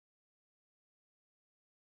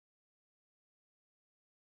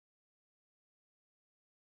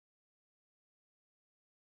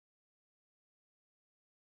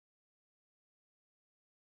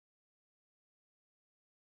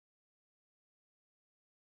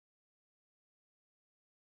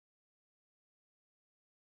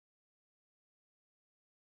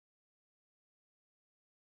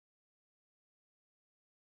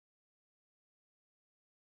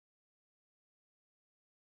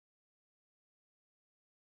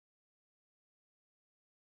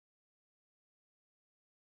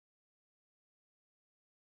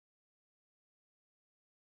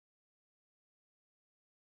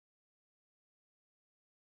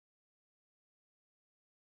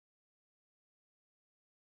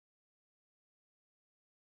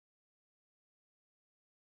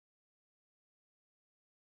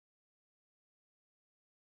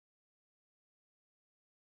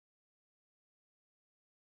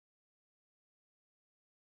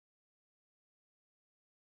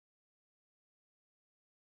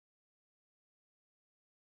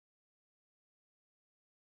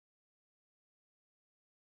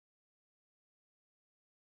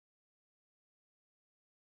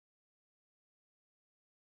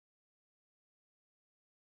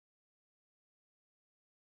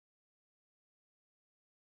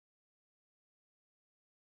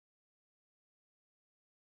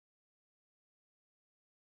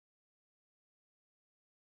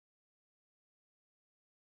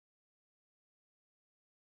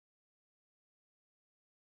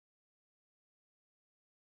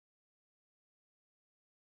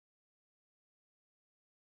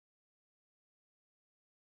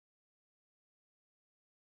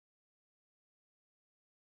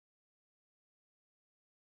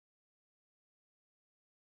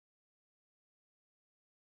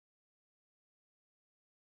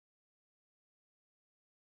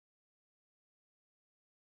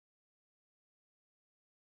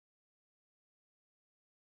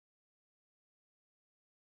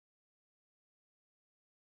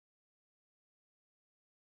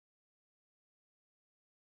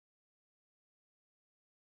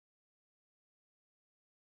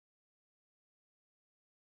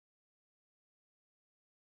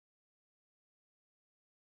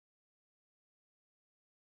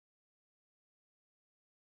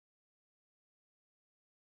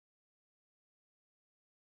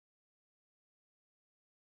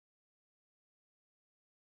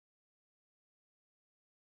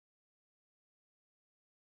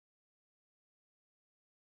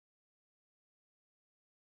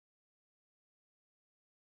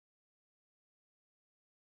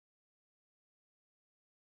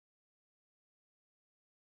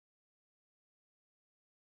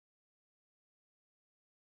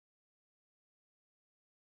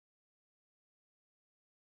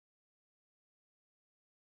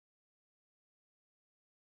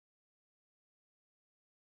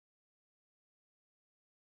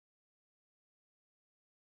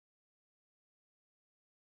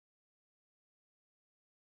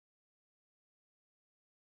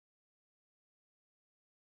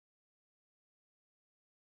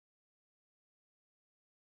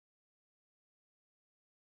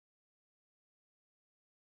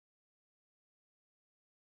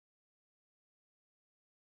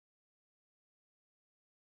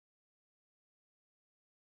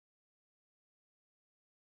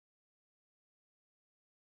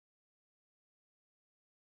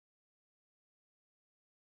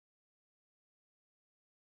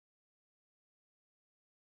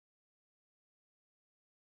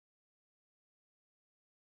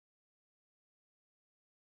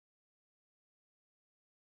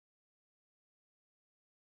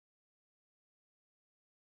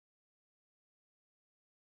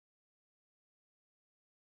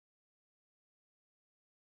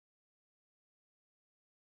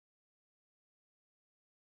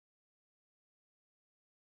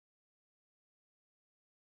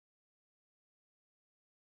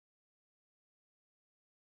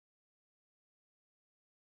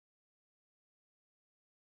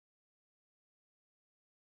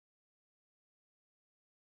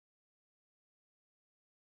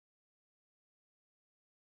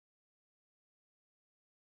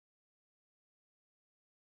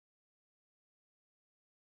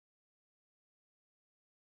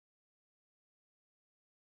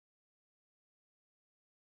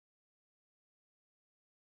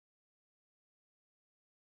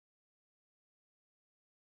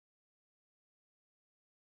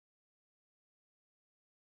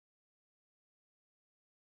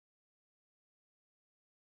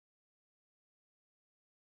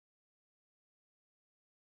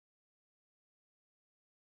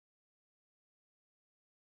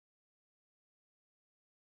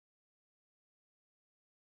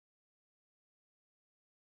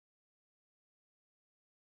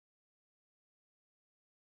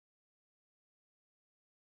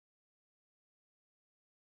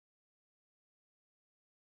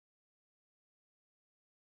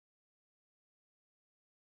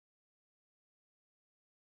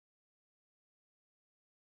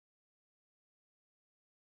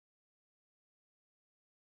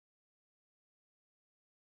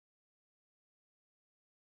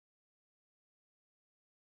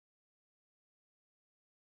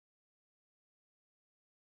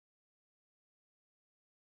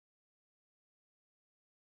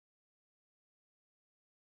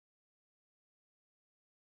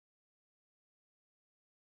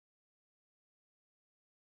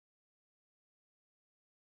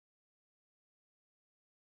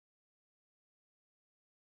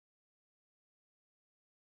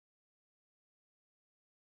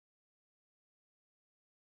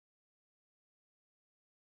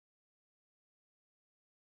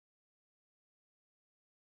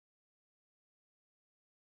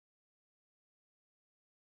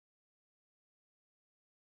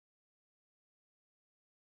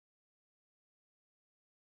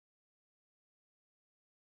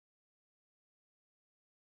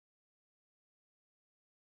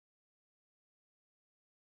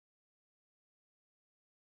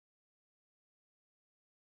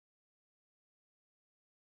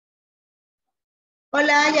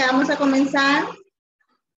Hola, ya vamos a comenzar.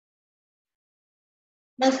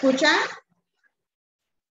 ¿Me escucha?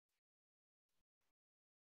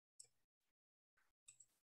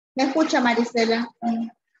 ¿Me escucha, Marisela?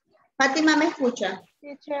 Fátima, ¿me escucha?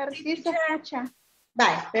 Teacher, sí se escucha.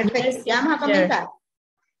 Vale, perfecto. Yes, Ya vamos a teacher. comenzar.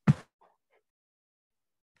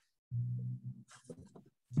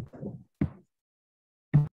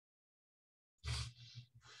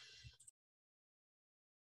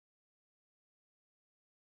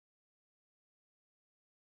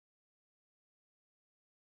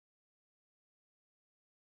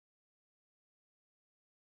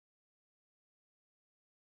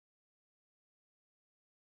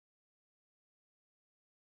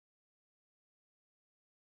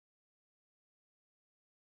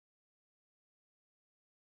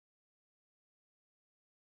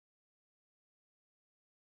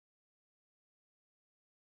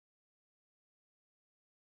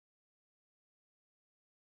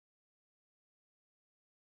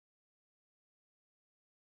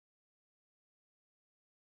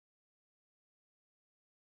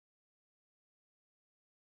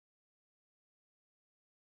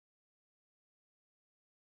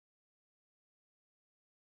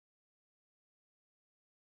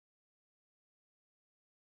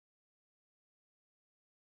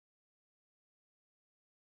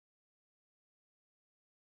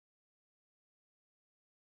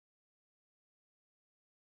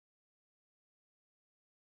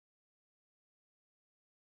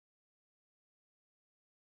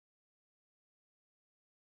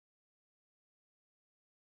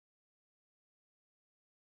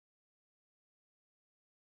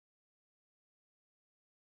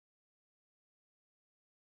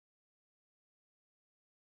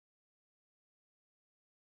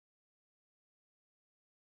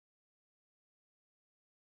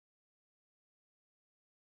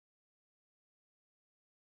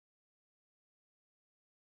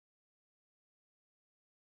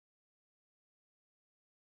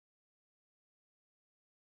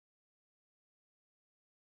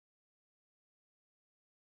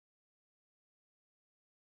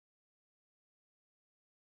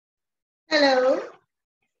 Hello.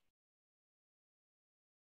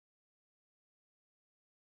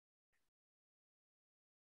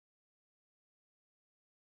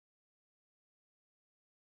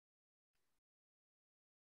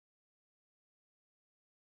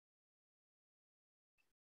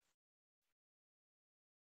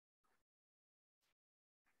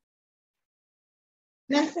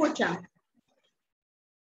 ¿Me escuchan?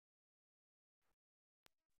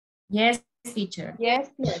 Yes, teacher.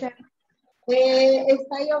 Yes, teacher.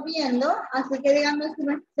 Está lloviendo, así que díganme si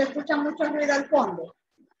se escucha mucho ruido al fondo.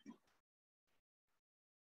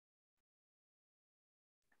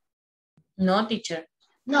 No, teacher.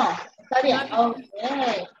 No, está bien. Ok.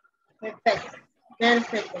 Perfecto.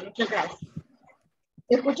 Perfecto, muchas gracias.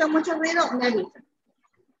 ¿Se escucha mucho ruido? Me avisan.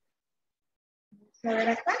 Vamos a ver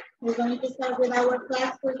acá. We're going to start with our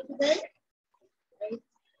class for today. Right.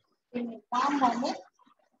 Give me one moment.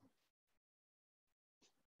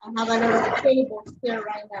 I have a lot of tables here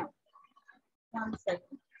right now. 1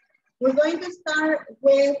 second. We're going to start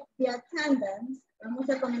with the attendance. Vamos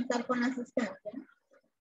a comenzar con la asistencia.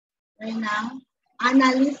 Right now. Ana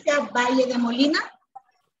Alicia Valle de Molina.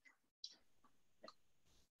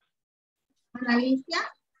 Ana Alicia.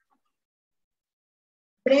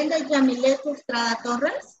 Brenda Yamilet Estrada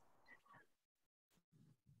Torres.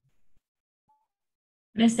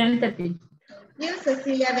 Presente, teacher. Y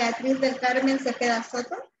Cecilia Beatriz del Carmen Cepeda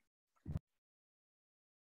Soto.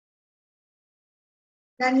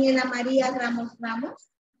 Daniela María Ramos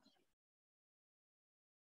Ramos.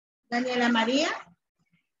 Daniela María.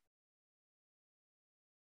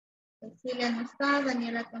 Cecilia no está,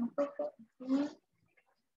 Daniela tampoco.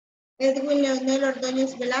 Edwin Leonel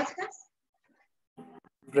Ordóñez Velázquez.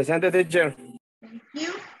 Presente, teacher. Thank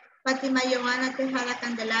you. Fátima Giovanna Tejada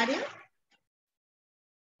Candelario.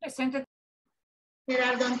 Presente.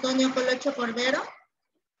 Gerardo Antonio Colocho Cordero.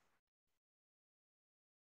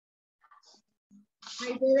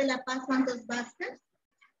 Aide de la Paz Santos Vázquez.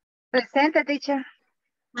 Presente, teacher.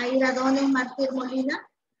 Aira Dones Martín Molina.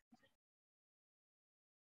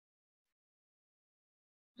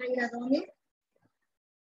 Aira Dones.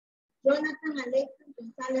 Jonathan Alexis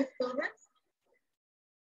González Torres.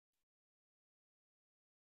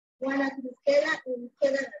 Juana Cristela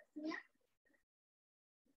Eugenia García.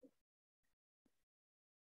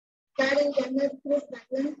 Karen Janet Cruz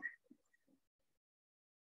Valencia.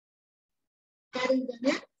 Karen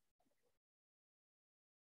Janet.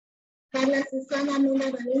 Carla Susana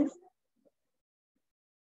Mena Valencia.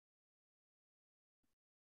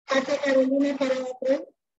 Katia Carolina para la 3.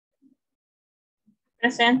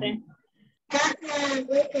 Presente. Katia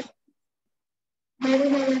Hueca.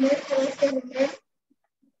 Marina Vanessa para la 3.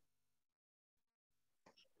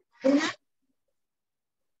 Una.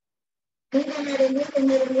 Linda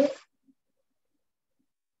Mariluz.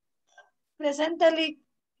 Presente, Lick.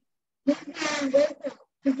 Linda Hueca.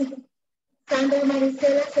 Sandra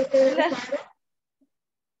Maricela Cepeda Sara.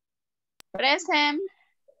 Present.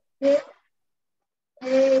 Bien.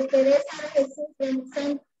 Teresa Jesús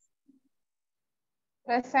Sánchez.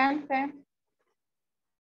 Presente.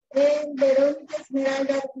 Verónica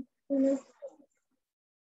Esmeralda Martínez.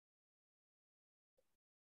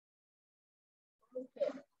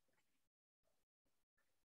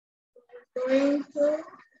 Going to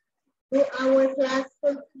do our class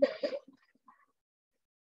for today.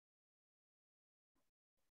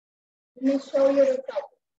 Let me show you the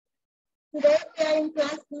topic. Today we are in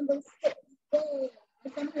class number 6.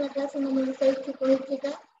 Estamos en la clase número 6, chicos y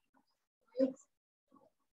chicas. We're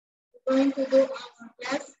going to do our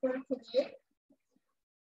class for today.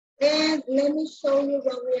 And let me show you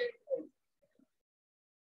what we are doing.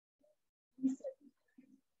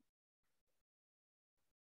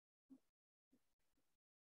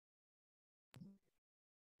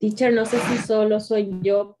 Teacher, no sé si solo soy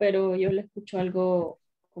yo, pero yo le escucho algo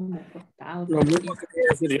como cortado. Lo mismo que quería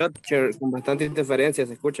decir yo, teacher, con bastante interferencia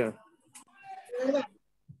se escucha. ¿Verdad?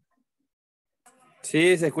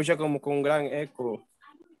 Sí, se escucha como con un gran eco.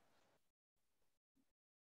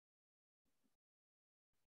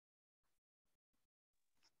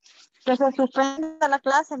 Que se suspenda la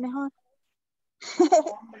clase mejor.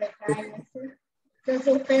 Hombre, cállese. Se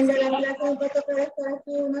suspende la clase un poco para estar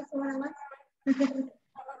aquí una semana más.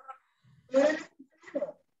 Ahora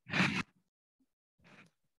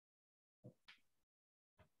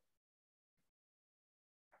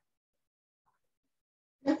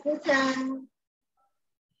 ¿me escuchan?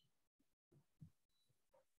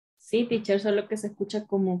 Sí, teacher, solo que se escucha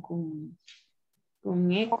como con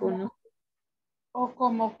eco, ¿no? O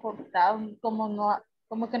como cortado,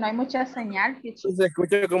 como que no hay mucha señal, teacher. Se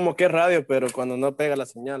escucha como que es radio, pero cuando no pega la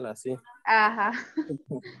señal, así. Ajá.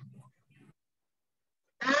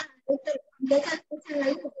 ¿Ya se escuchan la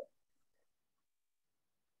hija?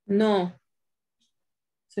 No,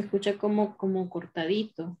 se escucha como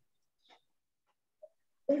cortadito.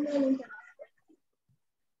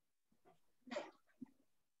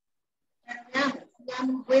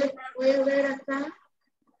 Veamos, voy a ver acá.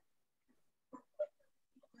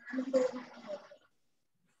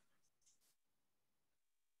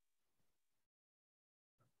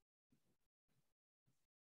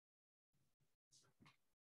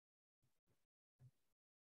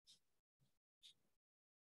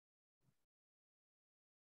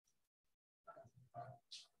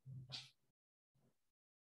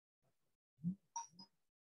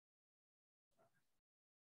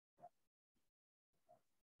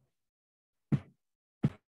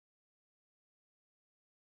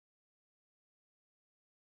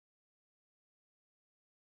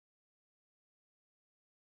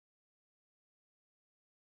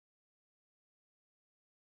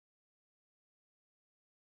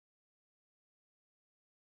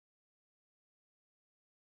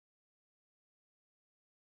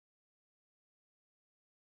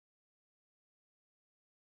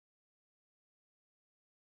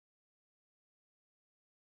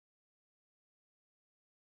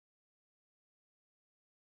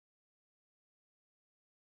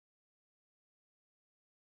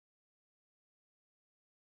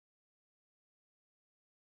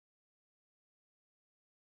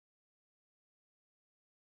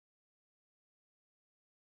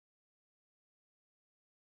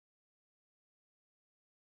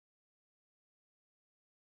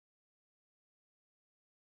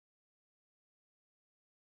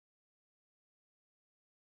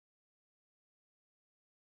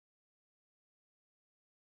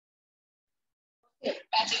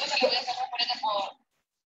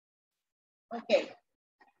 Ok.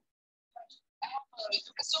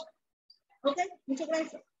 Ok, muchas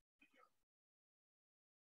gracias.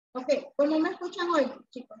 Ok, ¿cómo me escuchan hoy,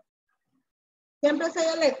 chicos? ¿Siempre se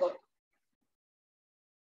oye el eco?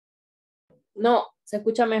 No, se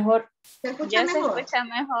escucha mejor. ¿Se escucha Ya mejor? se escucha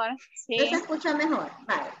mejor. Sí. ¿Ya se escucha mejor?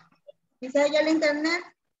 Vale. Si se oye el internet,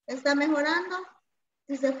 está mejorando.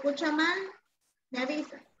 Si se escucha mal, me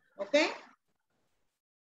avisa. ¿Ok?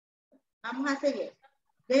 Vamos a seguir.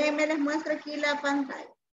 Déjenme les muestro aquí la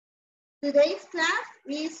pantalla. Today's class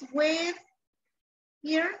is with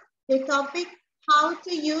here the topic how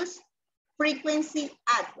to use frequency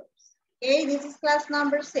adverbs. Okay, this is class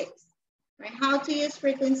number 6. Right? How to use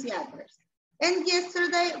frequency adverbs. And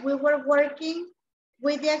yesterday we were working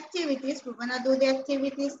with the activities. We're gonna do the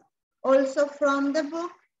activities also from the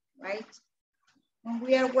book, right? And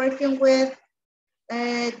we are working with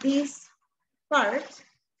this part.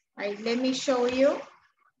 Right, let me show you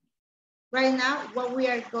right now what we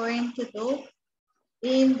are going to do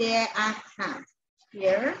in the hand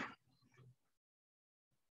here.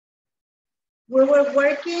 We were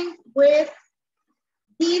working with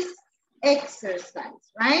this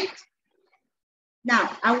exercise, right?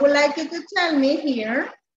 Now, I would like you to tell me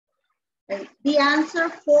here the answer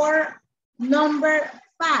for number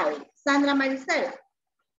 5. Sandra Maricela.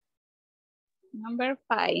 Number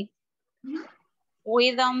 5.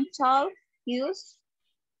 We don't talk, use.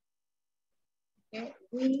 Okay.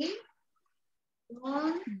 We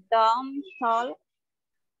don't talk.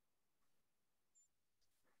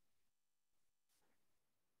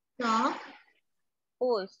 Talk.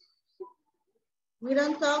 Us. We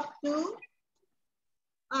don't talk to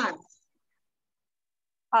us.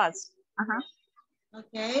 Us.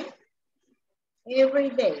 Okay. Every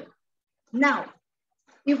day. Now,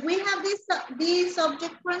 if we have this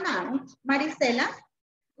subject pronoun, Maricela,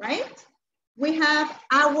 right? We have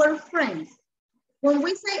our friends. When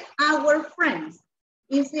we say our friends,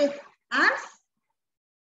 is it us?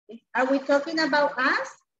 Are we talking about us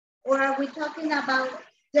or are we talking about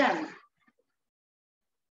them?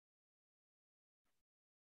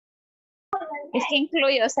 Es que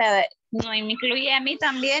incluye, o sea, no, me incluye a mí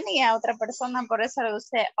también y a otra persona, por eso le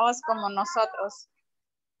usé os como nosotros.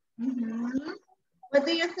 What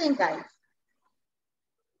do you think, guys?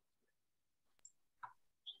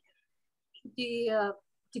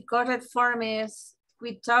 The correct form is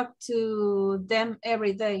we talk to them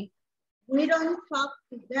every day. We don't talk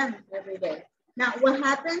to them every day. Now, what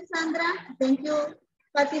happens, Sandra? Thank you,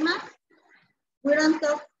 Fatima. We don't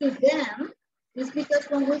talk to them. It's because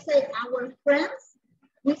when we say our friends,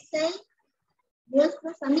 we say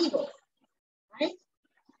nuestros amigos, right?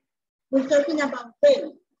 We're talking about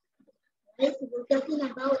them, right? So we're talking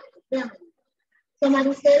about them. So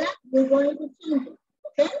Maricela, we're going to change it,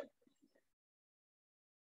 okay?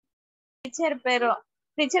 Teacher, pero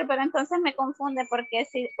entonces me confunde porque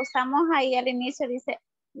si usamos ahí al inicio dice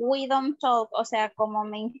we don't talk, o sea, como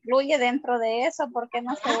me incluye dentro de eso, ¿por qué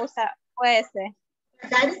no se usa ese?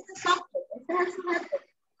 That is the subject. Ese es el sujeto.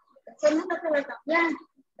 Eso no es lo que va a cambiar.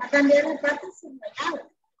 Va a cambiar la parte subrayada.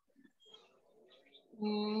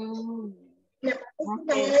 La parte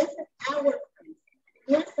subrayada es our friends.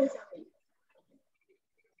 Nuestros amigos.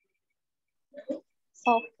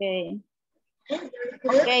 Okay.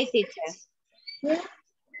 Okay, teacher. Yeah.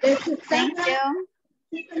 Thank you.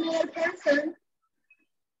 Pick another person.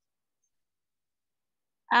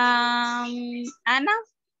 Ana. Ana.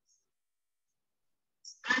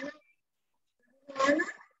 Ana.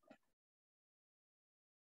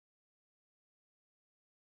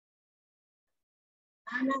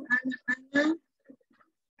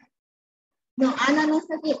 No, Ana no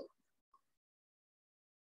está aquí.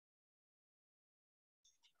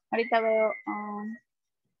 Ahorita veo.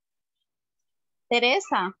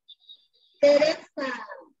 Teresa. Teresa,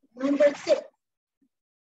 number 6.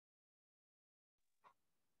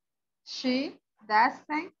 She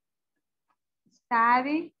doesn't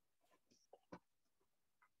study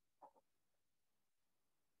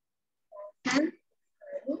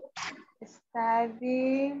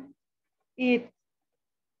it.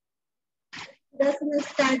 Doesn't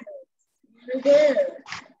study. Very good.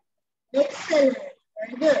 Excellent.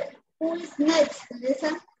 Very good. Who is next,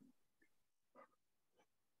 Teresa?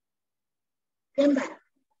 ¿Quién va?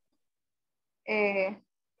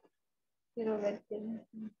 Quiero ver quién.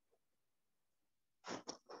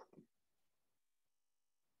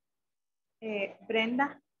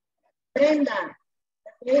 Brenda. Brenda.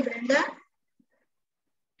 Okay, Brenda.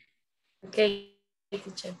 Okay,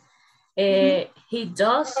 teacher. He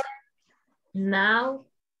does now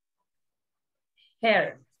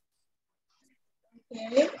her.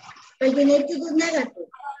 Okay, but you need to do negative.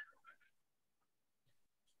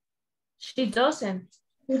 She doesn't.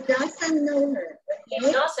 He doesn't know her. Okay?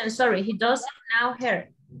 He doesn't, sorry, he doesn't know her.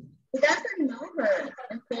 He doesn't know her.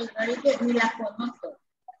 Okay, very good. Ni la conozco.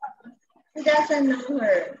 He doesn't know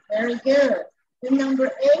her. Very good. The number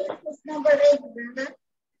 8 is number 8, Brenda.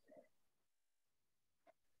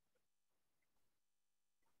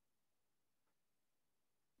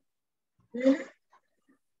 Brenda.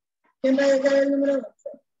 ¿Quién va a dar el número 8?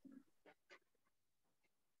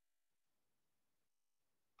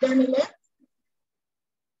 Yamilet.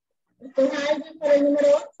 ¿Usted es alguien para el número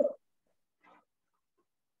 8?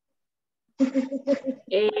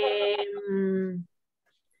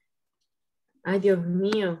 Ay, Dios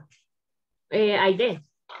mío. I did.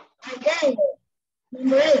 Again.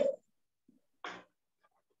 Number 8.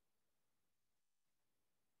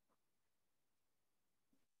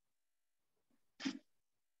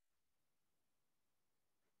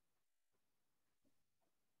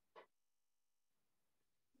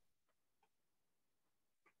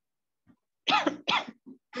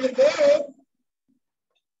 I did.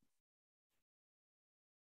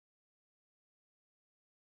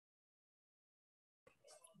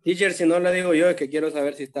 Teacher, si no la digo yo, es que quiero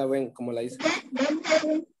saber si está bien como la hice.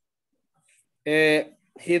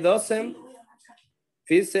 He doesn't,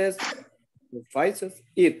 fishes,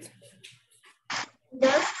 eat.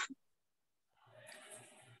 Does.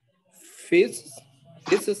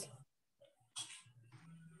 Fishes,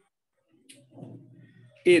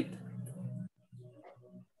 eat.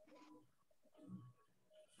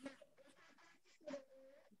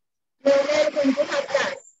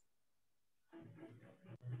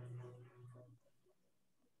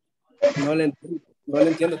 No le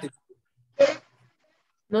entiendo, teacher.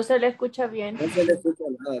 No se le escucha bien. No se le escucha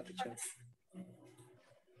nada, teacher.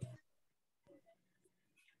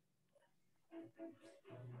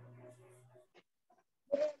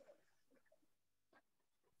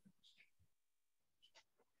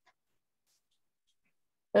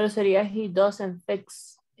 Pero sería he doesn't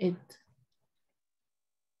fix it.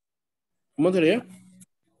 ¿Cómo sería?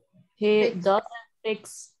 He Fix. doesn't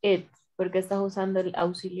fix it. Porque estás usando el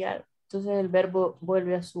auxiliar. Entonces el verbo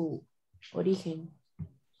vuelve a su origen.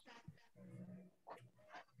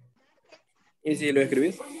 ¿Y si lo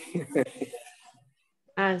escribís?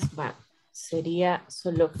 Va. Sería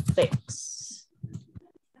solo fix.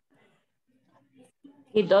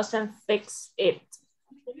 He doesn't fix it.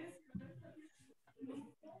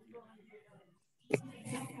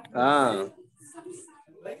 Ah.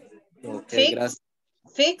 Ok, Fix. gracias.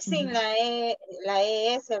 Fixing la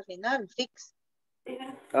ES al final, fix.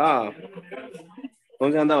 Ah.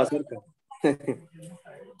 ¿Dónde andaba cerca?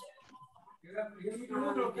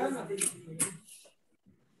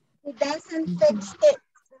 It doesn't fix it.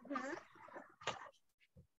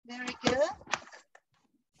 Very good.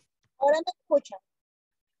 Ahora me escuchan.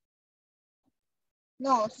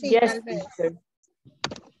 No, sí, Yes, tal vez. teacher.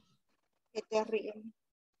 Qué terrible.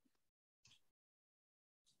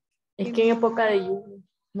 Es que en época de lluvia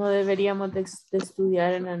no deberíamos de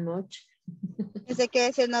estudiar en la noche. Pensé que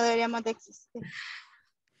decir no deberíamos de existir.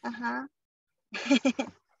 Ajá.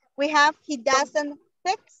 We have he doesn't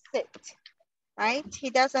fix it. Right? He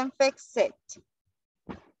doesn't fix it.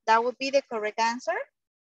 That would be the correct answer.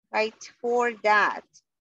 Right? For that.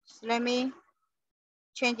 So let me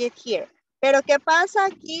change it here. Pero ¿qué pasa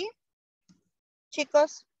aquí?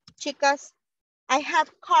 Chicos, chicas, I have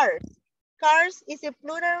cars. Cars is a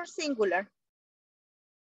plural or singular?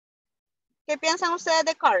 ¿Qué piensan ustedes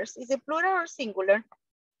de cars? Is it plural or singular?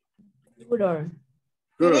 Plural.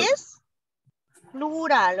 It is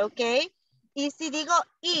plural, ¿ok? Y si digo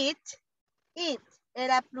it,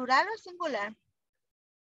 ¿era plural o singular?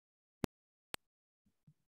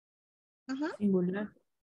 Singular.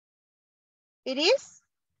 It is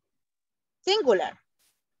singular.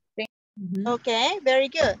 Okay, very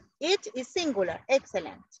good. It is singular.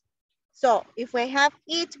 Excellent. So if we have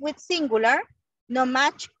it with singular, no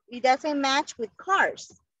match, it doesn't match with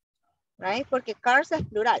cars, right? Porque cars es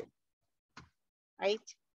plural, right?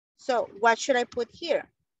 So what should I put here?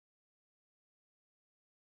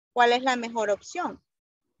 ¿Cuál es la mejor opción?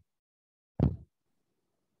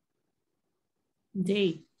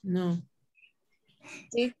 They, no.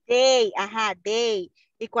 They, ajá, they.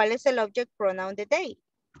 ¿Y cuál es el object pronoun de they?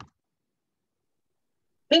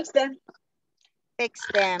 Fix them. Fix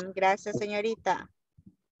them. Gracias, señorita.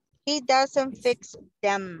 He doesn't fix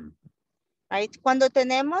them. Right? Cuando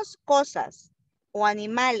tenemos cosas o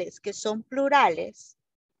animales que son plurales,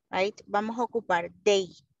 right? Vamos a ocupar they.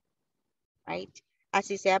 Right?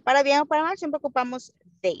 Así sea para bien o para mal, siempre ocupamos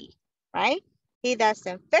they. Right? He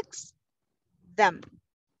doesn't fix them.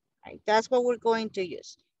 Right? That's what we're going to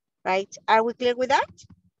use. Right? Are we clear with that?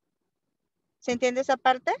 ¿Se entiende esa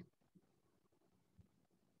parte?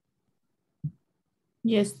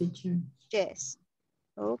 Yes, teacher. Yes.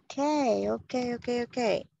 Okay, okay, okay,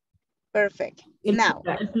 okay. Perfect. El Now,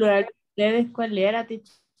 plural de ustedes, ¿cuál era,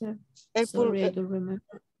 teacher? el, Sorry, I don't remember.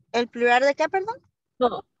 ¿el plural de qué, perdón?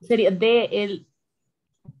 No, sería de el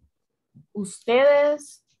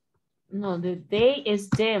ustedes, no, de they es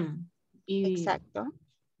them. Exacto.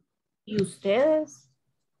 ¿Y ustedes?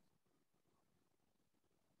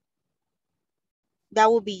 That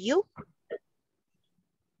would be you.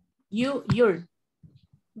 You, your.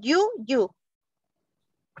 You.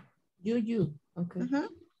 You, okay.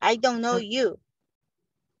 I don't know you.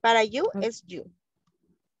 Para you Okay. es you.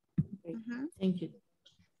 Ujú. Thank you.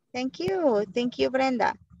 Thank you. Thank you,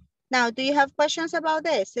 Brenda. Now, do you have questions about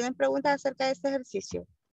this? ¿Tienen preguntas acerca de este ejercicio?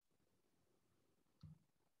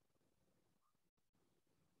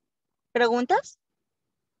 ¿Preguntas?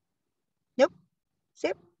 Nope.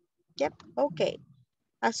 Sí. Yep. Ok.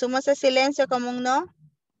 Asumo ese silencio como un no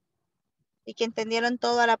y que entendieron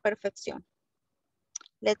todo a la perfección.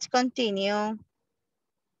 Let's continue.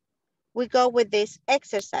 We go with this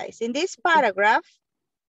exercise. In this paragraph,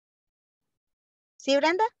 ¿sí,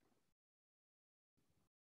 Brenda?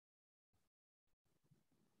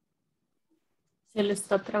 Se le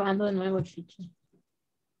está trabando de nuevo, teacher.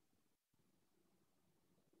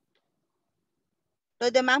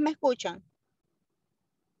 Los demás me escuchan.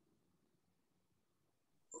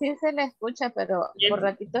 Sí se le escucha, pero por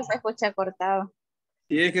ratito se escucha cortado.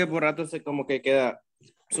 Sí, es que por rato se como que queda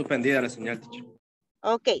suspendida la señal, teacher.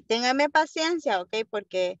 Ok, ténganme paciencia, ok,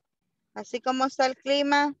 porque así como está el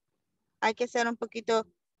clima, hay que ser un poquito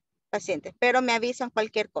pacientes, pero me avisan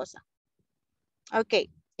cualquier cosa. Ok,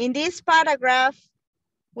 in this paragraph,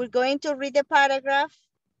 we're going to read the paragraph,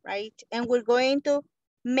 right? And we're going to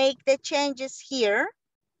make the changes here.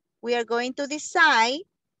 We are going to decide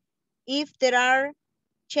if there are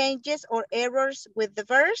changes or errors with the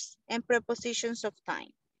verse and prepositions of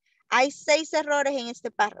time. Hay 6 errores en este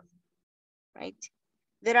párrafo, right?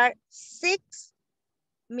 There are 6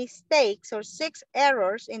 mistakes or 6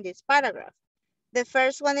 errors in this paragraph. The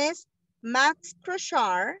first one is Max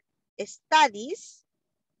Crosar studies.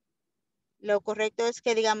 Lo correcto es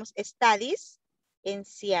que digamos studies in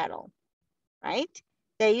Seattle, right?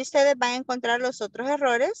 De ahí ustedes van a encontrar los otros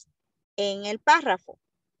errores en el párrafo.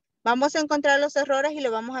 Vamos a encontrar los errores y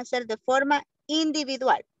lo vamos a hacer de forma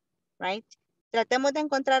individual, right? Tratemos de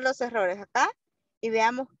encontrar los errores acá y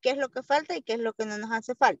veamos qué es lo que falta y qué es lo que no nos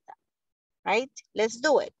hace falta, right? Let's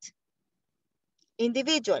do it.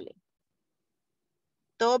 Individually.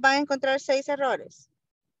 Todos van a encontrar 6 errores.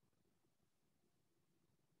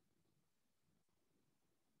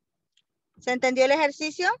 ¿Se entendió el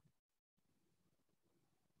ejercicio?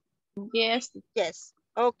 Yes. Yes.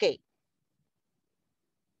 Ok.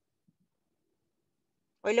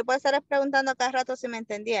 Hoy le puedo estar preguntando a cada rato si me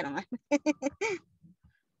entendieron.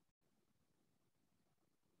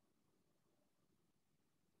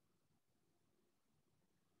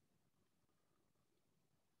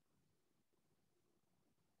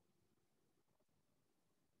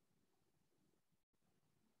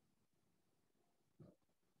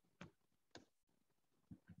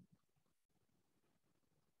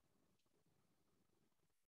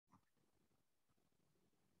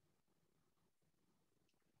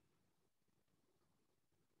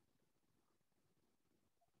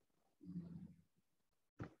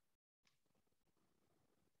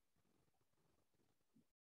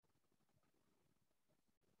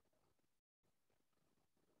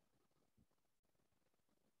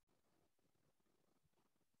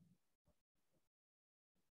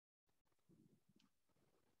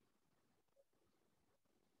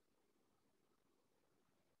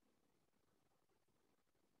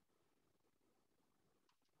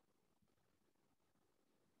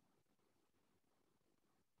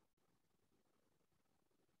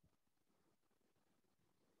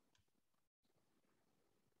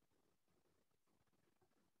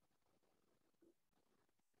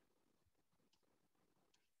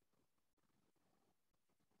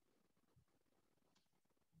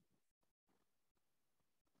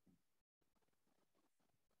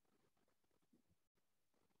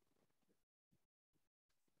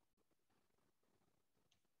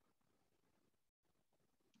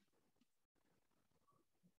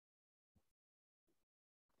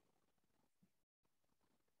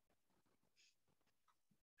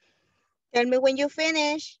 Tell me when you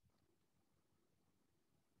finish.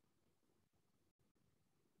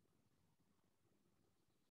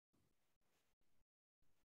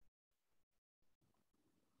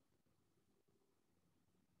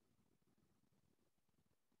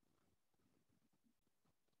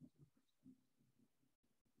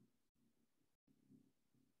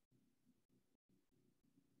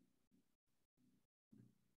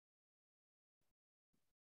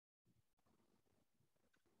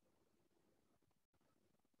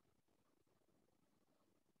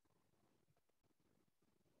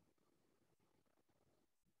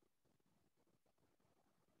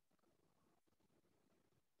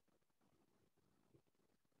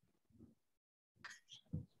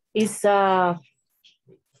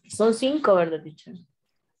 Son 5, ¿verdad, teacher?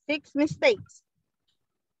 6 mistakes.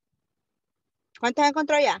 ¿Cuántas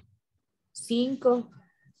encontró ya? 5.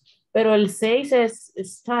 Pero el 6 es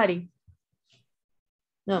study.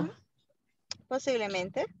 No.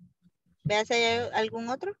 Posiblemente. Vea si hay algún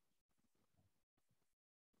otro.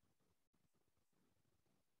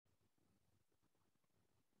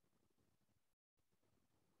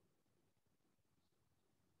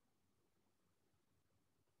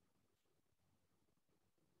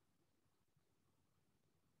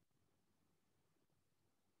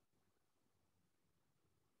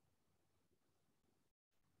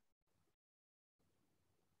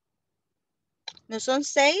 No son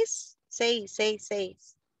 6. 6, 6,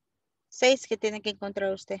 6. 6 que tiene que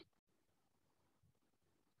encontrar usted.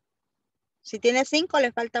 Si tiene 5,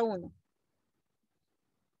 le falta 1.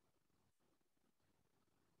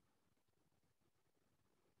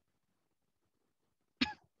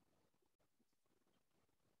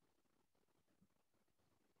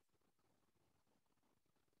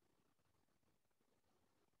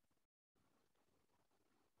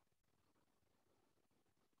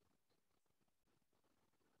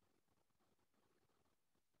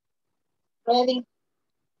 Ready.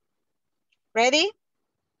 Ready?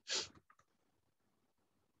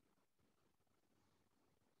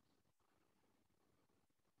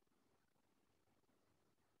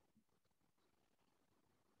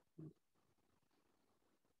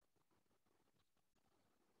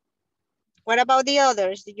 What about the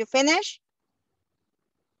others? Did you finish?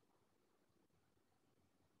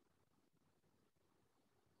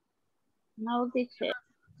 No, teacher.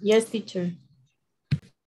 Yes, teacher.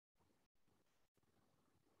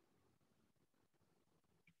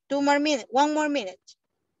 Two more minutes. 1 more minute.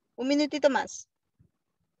 Un minutito más.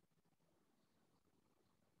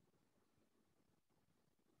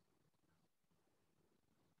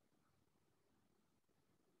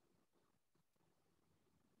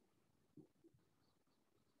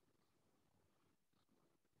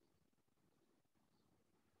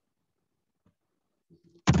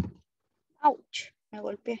 Ouch. Me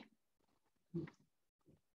golpeé.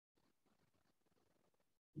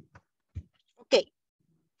 Okay.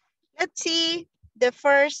 Let's see the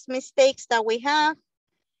first mistakes that we have.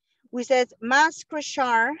 We said Max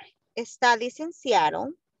Crashar studies in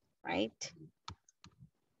Seattle, right?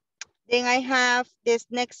 Then I have this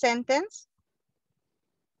next sentence.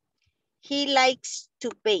 He likes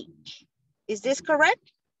to bake. Is this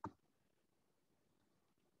correct?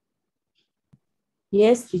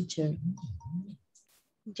 Yes, teacher.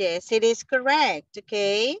 Yes, it is correct.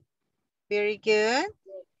 Okay, very good.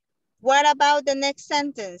 What about the next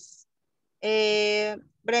sentence?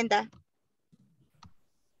 Brenda.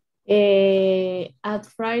 At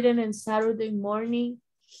Friday and Saturday morning,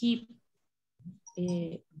 he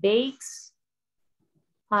bakes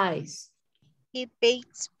pies. He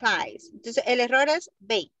bakes pies. Entonces, el error es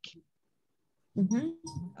bake. Mhm.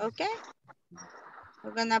 Okay.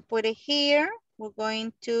 We're gonna put it here. We're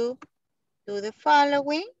going to do the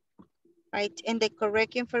following, right? And the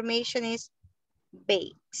correct information is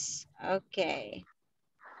bakes. Okay.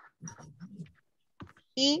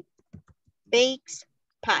 He bakes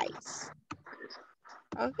pies.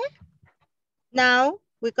 Okay. Now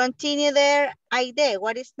we continue there. Aide,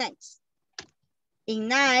 what is next? In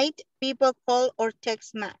night, people call or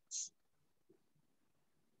text Max.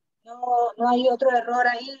 No, no hay otro error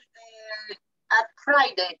ahí. At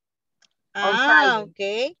Friday. On Ah, Friday.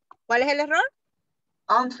 okay. ¿Cuál es el error?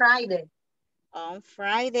 On Friday. On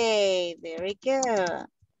Friday. Very good.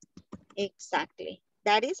 Exactly.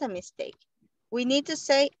 That is a mistake. We need to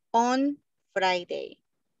say on Friday.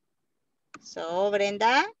 So,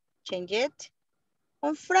 Brenda, change it.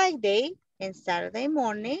 On Friday and Saturday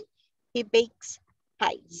morning, he bakes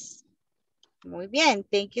pies. Muy bien.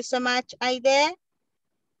 Thank you so much, Aide.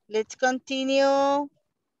 Let's continue.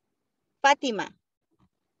 Fatima.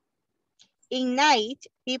 In night,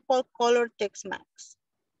 people call or text Max.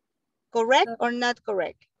 Correct or not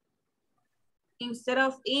correct? Instead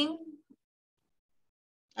of in,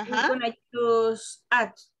 we're Uh-huh. gonna choose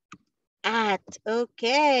at. At,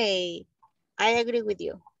 okay. I agree with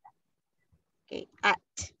you. Okay,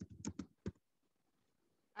 at.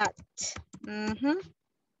 At.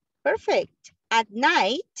 Perfect. At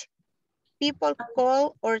night, people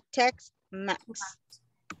call or text Max.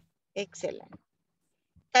 Excellent.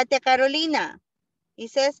 Katia Carolina, he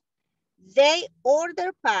says, they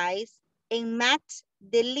order pies and Max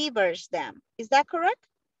delivers them. Is that correct?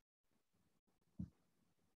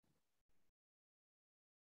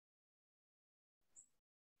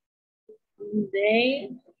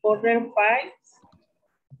 They order pies.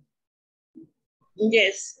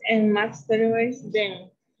 Yes, and Max delivers them.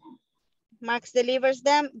 Max delivers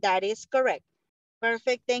them. That is correct.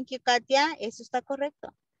 Perfect. Thank you, Katia. Eso está correcto.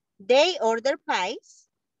 They order pies,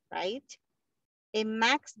 right? And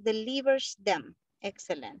Max delivers them.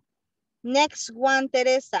 Excellent. Next one,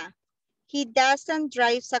 Teresa. He doesn't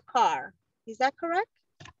drive a car. Is that correct?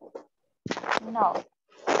 No.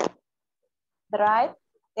 Drive.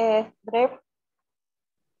 Drive.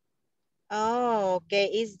 Oh, okay.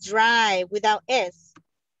 It's drive without S.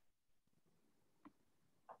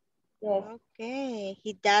 Yes. Okay.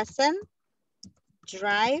 He doesn't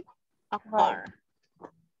drive a car.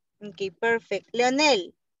 Okay, perfect.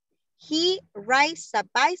 Leonel, he rides a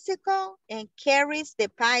bicycle and carries the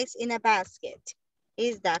pies in a basket.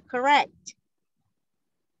 Is that correct?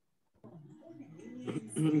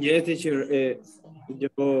 Yes, teacher.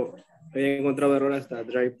 Yo había encontrado error hasta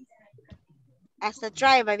drive. Hasta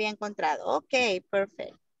drive había encontrado. Ok,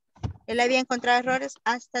 perfect. Él había encontrado errores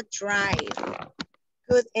hasta drive.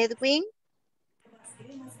 Good, Edwin.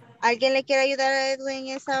 ¿Alguien le quiere ayudar a Edwin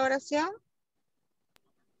en esa oración?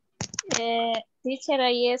 Teacher,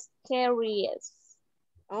 ahí es carries.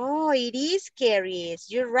 Oh, it is carries.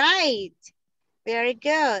 You're right. Very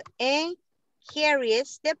good. And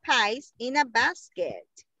carries the pies in a basket.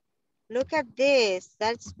 Look at this.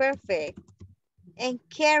 That's perfect. And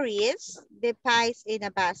carries the pies in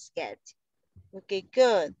a basket. Okay,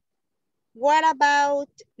 good. What about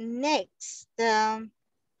next?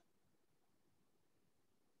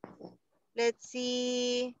 Let's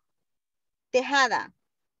see. Tejada.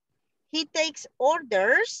 He takes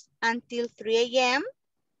orders until 3 a.m.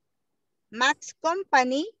 Max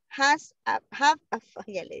Company has ya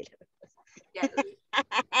le dije. Ya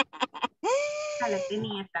la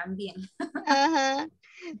tenía también.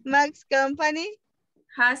 Max Company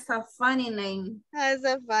Has a funny name. has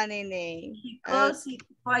a funny name. He calls it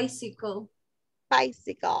bicycle.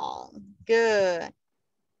 Bicycle. Good.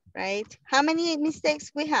 Right? How many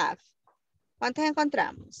mistakes we have? ¿Cuántas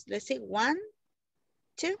encontramos? Let's see. 1,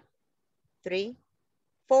 2, 3,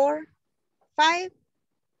 4, 5,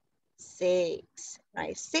 6.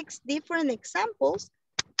 Right? 6 different examples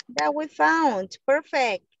that we found.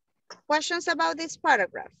 Perfect. Questions about this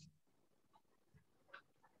paragraph?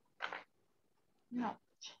 No.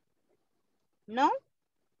 No?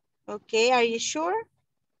 Okay, are you sure?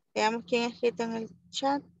 Veamos quién ha escrito en el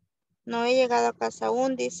chat. No he llegado a casa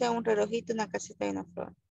aún, dice un relojito, una casita y una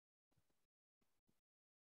flor.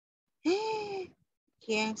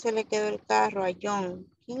 ¿Quién se le quedó el carro? A John.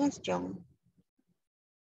 ¿Quién es John?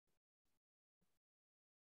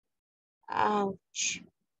 Ouch.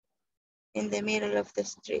 In the middle of the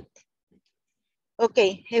street.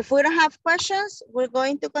 Okay, if we don't have questions, we're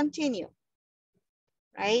going to continue.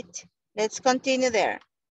 Right? Let's continue there.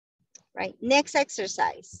 Right, next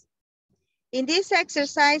exercise. In this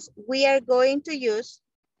exercise, we are going to use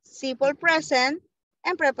simple present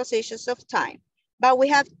and prepositions of time. But we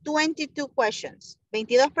have 22 questions,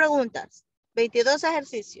 22 preguntas, 22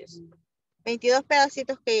 ejercicios, 22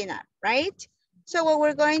 pedacitos que llenar, right? So what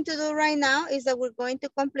we're going to do right now is that we're going to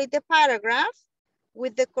complete the paragraph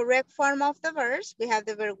with the correct form of the verbs. We have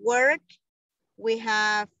the verb work, we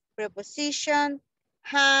have preposition,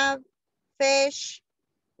 have, fish,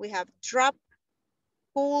 we have drop,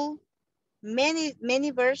 pull,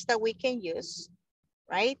 many verbs that we can use,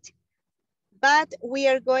 right? But we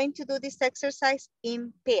are going to do this exercise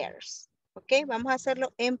in pairs, okay? Vamos a hacerlo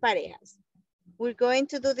en parejas. We're going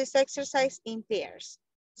to do this exercise in pairs.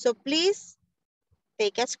 So please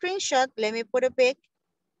take a screenshot. Let me put a big.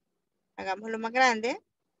 Hagámoslo más grande.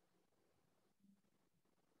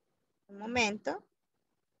 Un momento.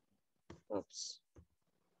 Oops.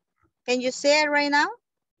 Can you see it right now?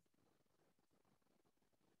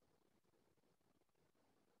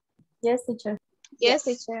 Yes, teacher. Yes,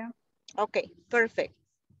 teacher. Ok, perfect.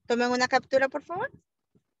 Tomen una captura, por favor.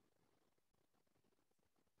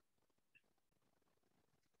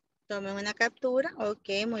 Tomen una captura.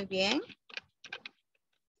 Ok, muy bien.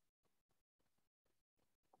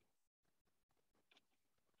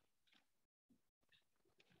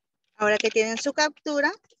 Ahora que tienen su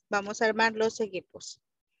captura, vamos a armar los equipos.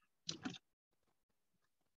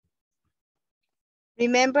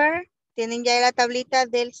 Remember, tienen ya la tablita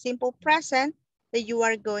del simple present that you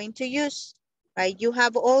are going to use, right? You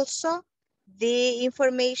have also the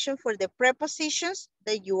information for the prepositions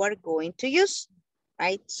that you are going to use,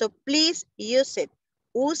 right? So please use it.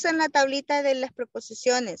 Usen la tablita de las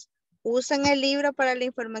preposiciones. Usen el libro para la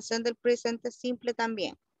información del presente simple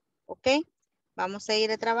también, ¿ok? Vamos a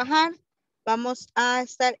ir a trabajar. Vamos a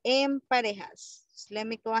estar en parejas. So let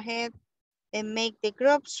me go ahead and make the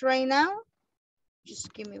groups right now.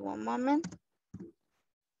 Just give me one moment.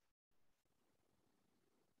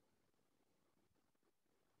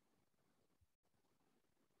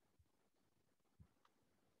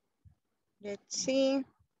 Let's see.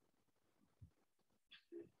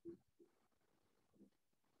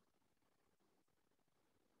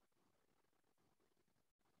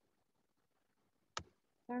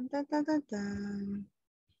 Dun, dun, dun, dun, dun.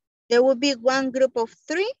 There will be one group of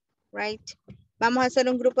 3, right? Vamos a hacer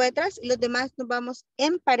un grupo de 3 y los demás nos vamos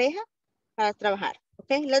en pareja para trabajar. Ok,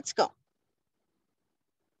 let's go.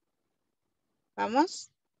 Vamos.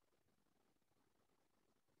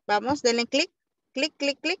 Vamos, denle clic. Clic,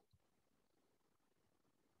 clic, clic.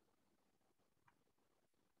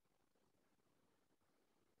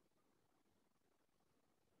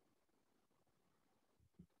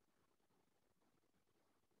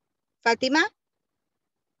 Fátima.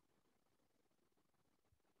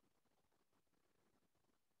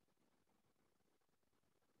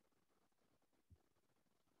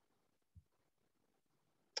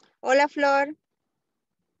 Hola, Flor.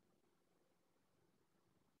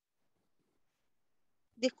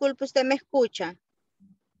 Disculpe, ¿usted me escucha?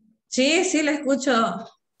 Sí, sí, le escucho, ¿Me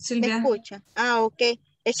Silvia. escucha? Ah, ok.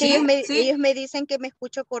 Es que Sí, ellos sí. me dicen que me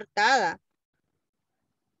escucho cortada.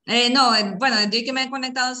 No, bueno, desde que me he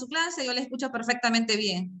conectado a su clase, yo le escucho perfectamente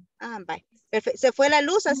bien. Ah, bye. Perfecto. Se fue la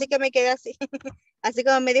luz, así que me quedé así. Así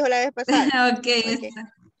como me dijo la vez pasada. Ok, Ok,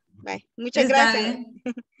 está, bye. Muchas está gracias. bien.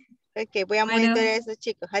 Ok, voy a Bueno, monitorear a esos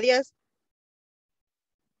chicos. Adiós.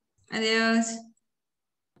 adiós.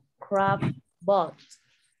 Crab bot.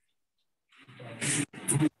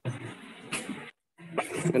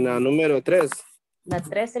 En la número 3. La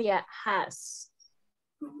 3 sería has.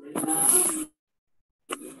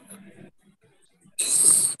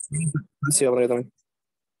 Sí, voy a poner también.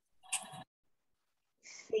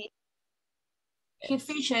 Sí. He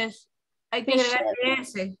fishes. Hay que Fishes. agregar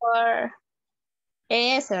ese. For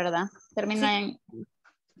ES, ¿verdad? Termina en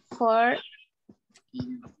for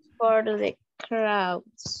the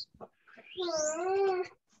crowds.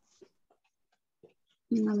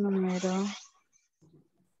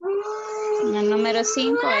 La número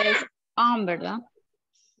 5 es on, ¿verdad?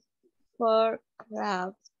 For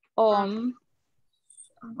crowds. On.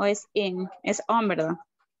 O es in. Es on, ¿verdad?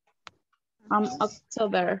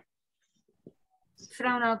 October.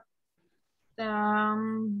 From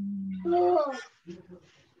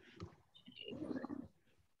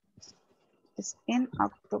Es in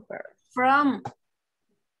October. from,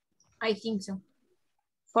 I think so.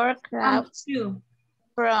 For crowds To.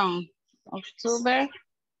 from October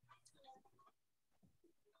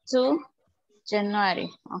to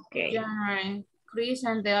January. Okay. January. Chris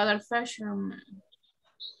and the other fishermen.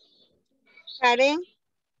 Karen.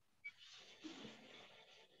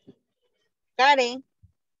 Karen.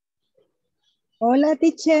 Hola,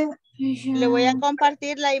 teacher. Le voy a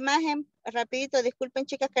compartir la imagen. Rapidito, disculpen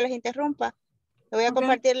chicas que les interrumpa. Le voy a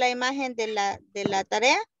compartir la imagen de la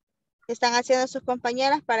tarea que están haciendo sus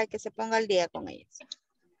compañeras para que se ponga al día con ellas.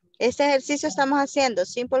 Este ejercicio estamos haciendo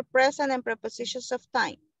simple present and prepositions of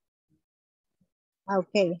time.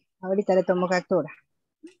 Ok, ahorita le tomo captura.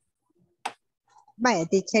 Vaya,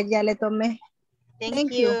 teacher, ya le tomé.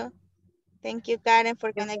 Thank you. Thank you, Karen,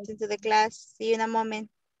 for connecting to the class. See you in a moment.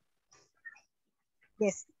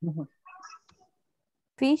 Yes.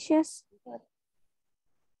 Fishes.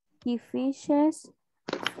 He fishes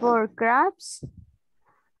for crabs.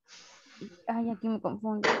 Ay, aquí me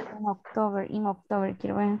confundo. In October,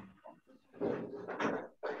 quiero ver.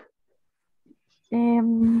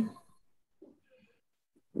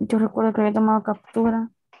 Yo recuerdo que había tomado captura.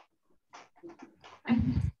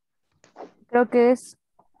 Creo que es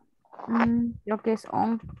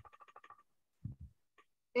on.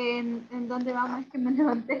 ¿En dónde vamos? Es que me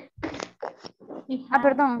levanté.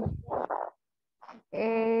 Perdón.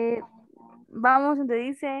 Vamos donde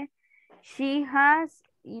dice she has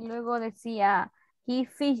y luego decía he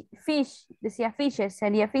fish, decía fishes,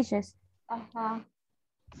 sería fishes. Ajá.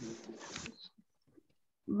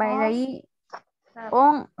 Vaya, de ahí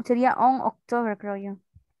sería on October, creo yo.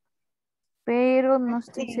 Pero no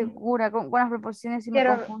estoy segura. Con las preposiciones sí me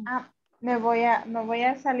confundo. Me voy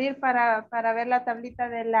a salir para ver la tablita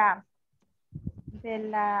de la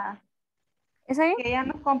 ¿Esa ahí? que ella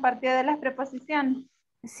nos compartió de las preposiciones.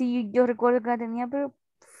 Sí, yo recuerdo que la tenía, pero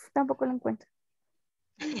tampoco la encuentro.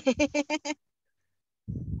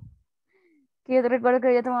 Que yo recuerdo que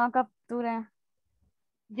había tomado captura.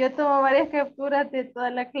 Yo tomo varias capturas de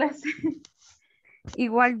toda la clase.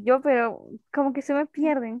 Igual yo, pero como que se me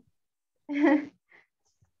pierden.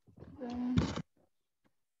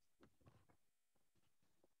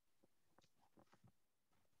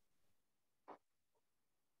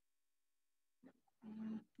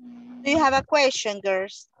 Do you have a question,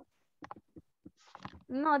 girls?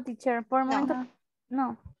 No, teacher, por el momento,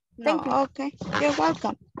 no. Thank you. Okay, you're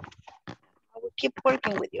welcome. I will keep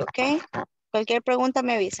working with you, okay? Cualquier pregunta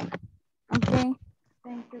me avisan. Okay.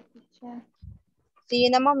 Thank you, teacher. See you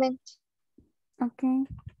in a moment. Okay.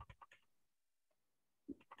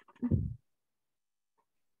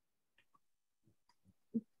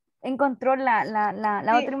 Encontró la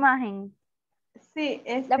Sí. otra imagen. Sí,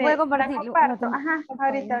 La puede compartir. la comparto. Lo- Ajá, por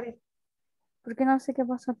favor. ahorita. Porque no sé qué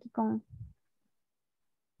pasó aquí con...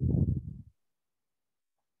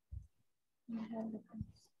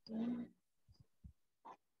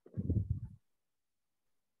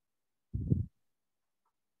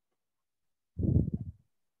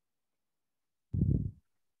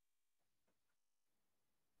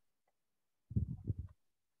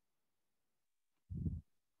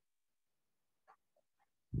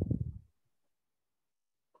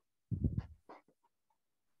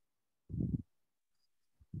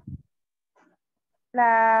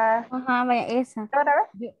 La... Ajá, vaya, esa. ¿Otra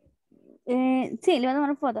vez? Sí, le voy a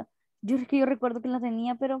tomar foto. Yo es que yo recuerdo que la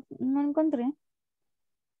tenía, pero no la encontré.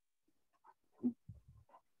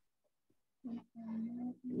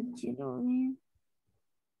 Quiero ver.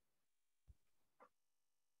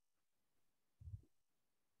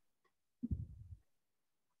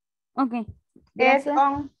 Ok, Es gracias.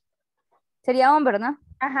 on. Sería on, ¿verdad?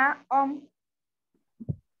 Ajá, on.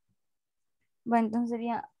 Bueno, entonces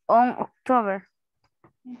sería on October.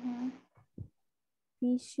 Ujú.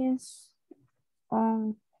 Fishes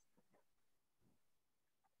on.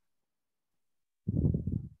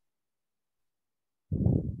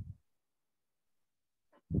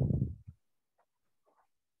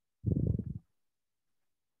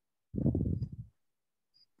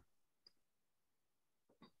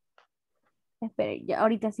 Espere, ya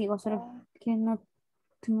ahorita sigo, solo que no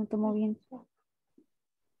se me tomó bien.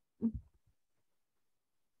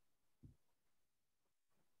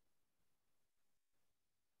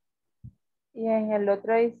 Y en el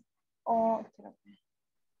otro es on.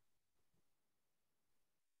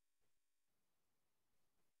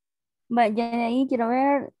 Vaya, de ahí quiero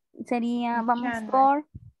ver, sería, vamos por,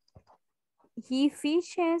 he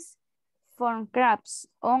fishes for crabs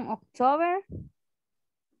on October.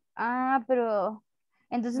 Ah, pero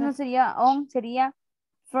entonces no sería on, sería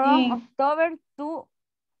from Sí. October to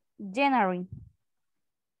January.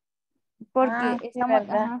 Porque Sí, estamos,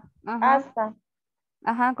 ¿verdad? ajá, Hasta.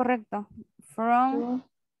 ajá, correcto. From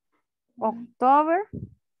To October to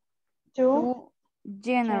to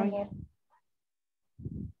January. January.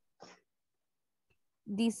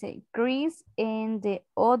 Dice Chris and the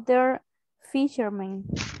other fishermen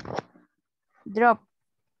drop.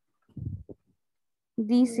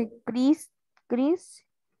 Dice Chris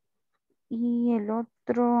y el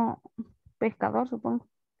otro pescador, supongo.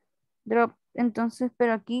 Drop. Entonces,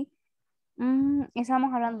 pero aquí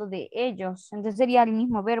estamos hablando de ellos. Entonces sería el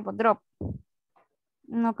mismo verbo, drop.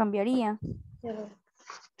 No cambiaría.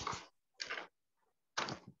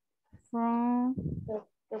 From,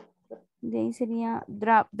 de ahí sería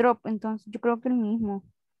drop. Entonces yo creo que el mismo.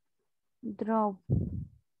 Drop.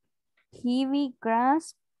 Heavy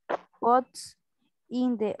grass pots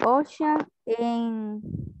in the ocean en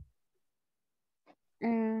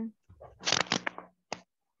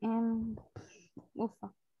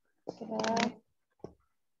ufa.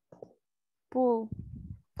 Pool.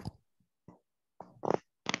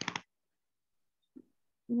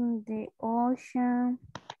 In the ocean.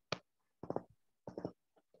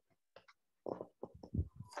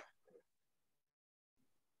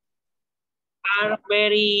 Are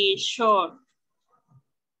very short.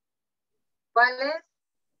 ¿Cuál es?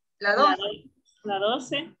 La 12. La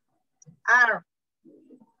 12. Are.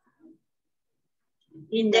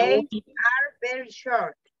 In They are very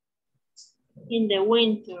short. in the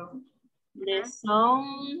winter. The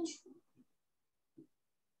sun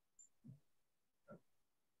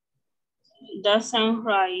doesn't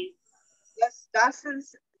rise. Yes,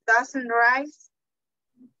 doesn't rise.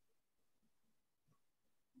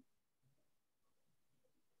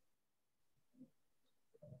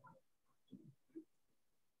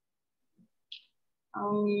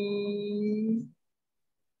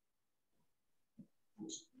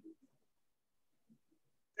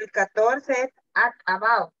 El 14 es at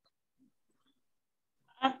about.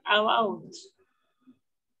 At about.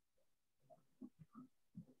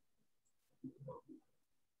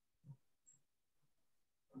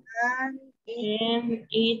 And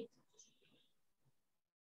it.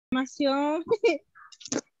 Información.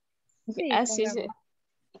 Sí, Así pongamos. se.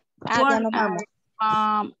 Ya nos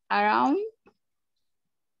vamos. Around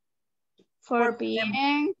 4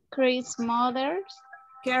 p.m. Chris Mothers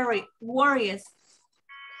Carry, worries.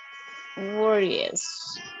 Warriors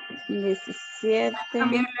 17.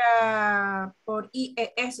 Cambiarla por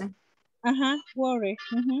IES. Ajá, worry.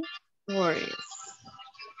 Warriors.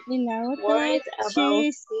 Y la otra, Worried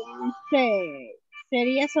about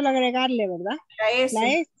sería solo agregarle, ¿verdad? La S. La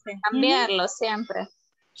S. cambiarlo siempre.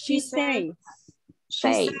 She said.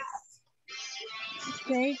 Say.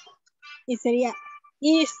 Say. Y sería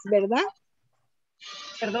is, ¿verdad?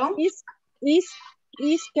 ¿Perdón? Is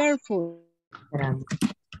careful. Espérame.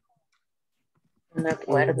 No me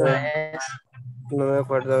acuerdo de eso. No me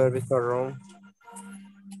acuerdo haber visto a Ron.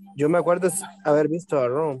 Yo me acuerdo haber visto a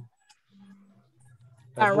Ron.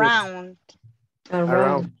 Around.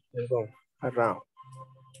 Around. Perdón. Around.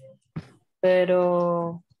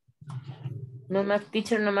 Pero no me,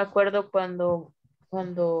 teacher, no me acuerdo cuando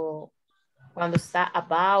está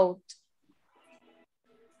about.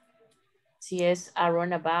 Si es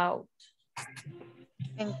around about.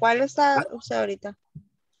 ¿En cuál está usted ahorita?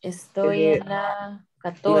 Estoy en la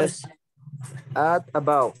 14. At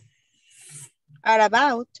about. At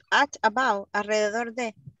about, alrededor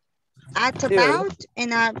de. At Sí, ¿verdad? about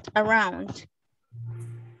and at around.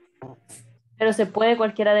 Pero se puede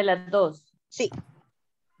cualquiera de las dos. Sí.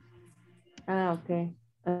 Ah, ok.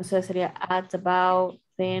 O sea, sería at about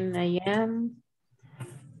 10 a.m.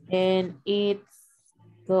 And it's,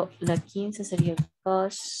 la 15 sería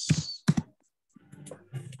gosh.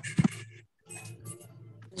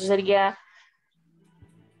 Eso sería,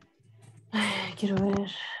 quiero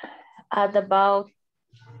ver, at about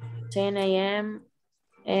 10 a.m.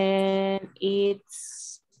 and it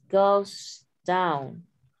goes down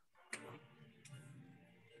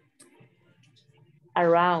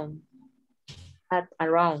at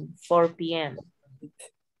around 4 p.m.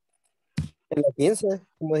 En la 15,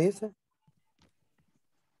 como dijiste.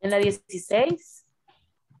 En la 16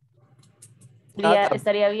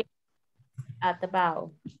 estaría bien at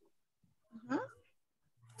about.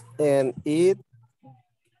 And it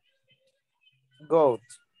goes.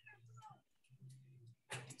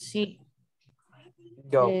 Sí.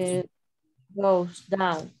 Goes. Goes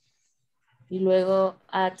down. Y luego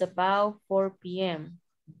at about 4 p.m.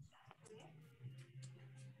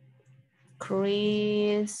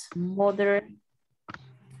 Chris, mother.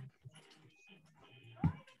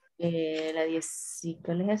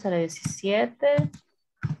 ¿Cuál es esa? La 17.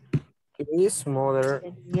 His mother.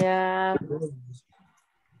 Sería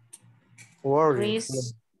Worries.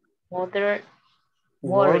 Chris, mother,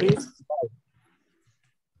 Worries. worries.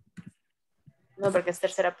 No, porque es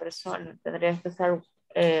tercera persona. Tendrías que usar,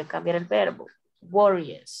 cambiar el verbo.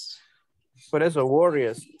 Worries. Por eso,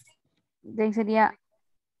 worries. De ahí sería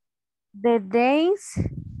the days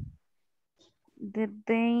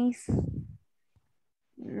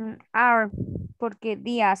are, porque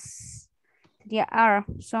días sería are,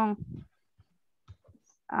 son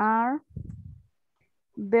are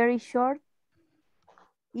very short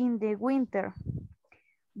in the winter.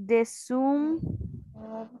 The Zoom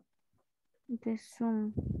in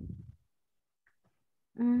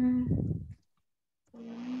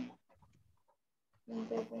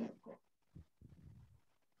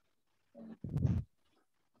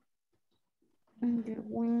the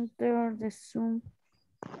winter, the Zoom.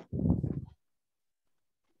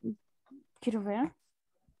 Quiero ver.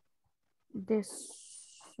 The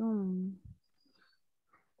Zoom.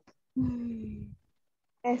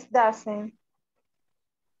 Es doesn't.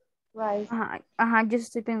 Right. Ajá, yo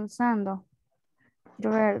estoy pensando.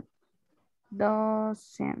 Quiero ver.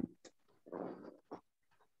 Doesn't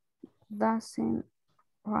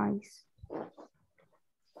rise.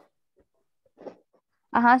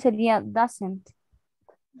 Ajá, sería doesn't.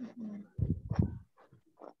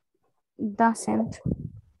 Doesn't.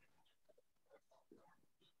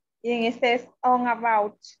 Y en este es on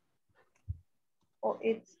about. O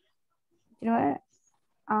it's. Quiero ver.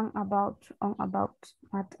 On about,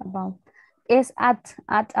 at about. Es at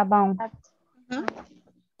about.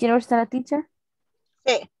 Quiero ver si está la teacher.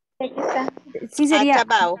 Sí. Aquí está. Sí sería.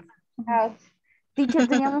 At about. Out. Teacher,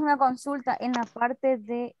 teníamos una consulta en la parte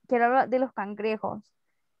de, quiero hablar de los cangrejos.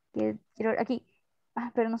 Que quiero aquí,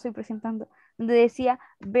 pero no estoy presentando. Donde decía,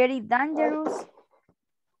 very dangerous.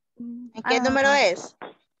 ¿En qué número es?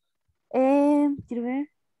 Quiero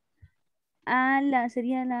ver.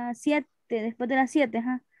 Sería la 7, después de la 7,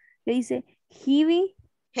 ajá. Que dice, heavy.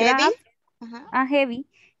 Heavy.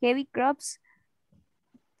 Heavy crops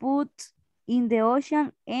put in the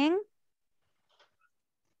ocean en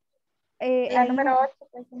La número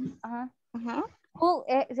 8. Ajá. Pull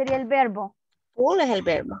sería el verbo. Pull es el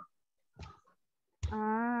verbo.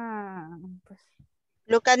 Pues.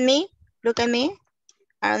 Look at me.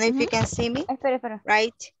 I don't know if you can see me. Espera.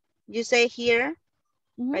 Right. You say here.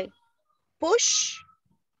 Right. Push.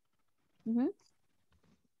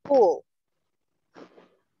 Pull.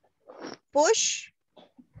 Push.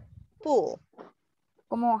 Pull.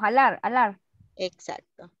 Como jalar.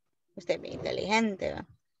 Exacto. Usted es bien inteligente, ¿va?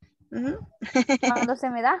 Cuando se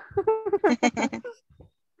me da.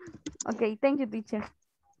 Okay, thank you, teacher.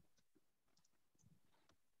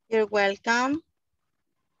 You're welcome.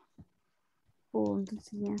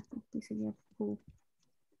 Entonces ya, aquí sería full.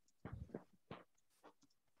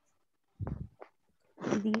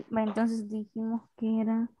 Entonces dijimos que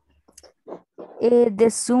era the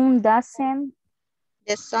sun doesn't.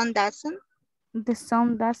 The sun doesn't. The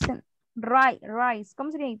sun doesn't rise.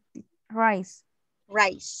 ¿Cómo sería? Rise.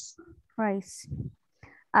 Rise. Rise.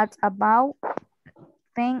 At about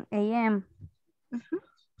 10 a.m.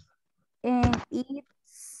 And it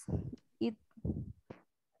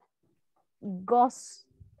goes.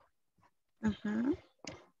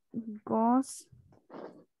 Goes.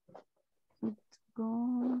 It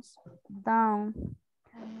goes down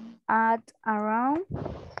at around.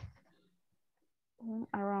 On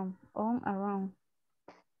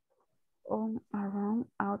around,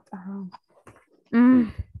 out around.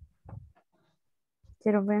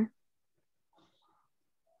 Quiero ver.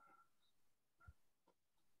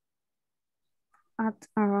 At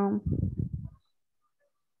around.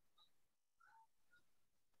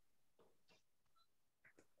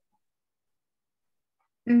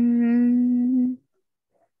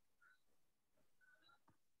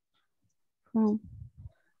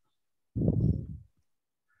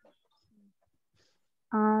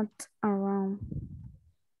 At around.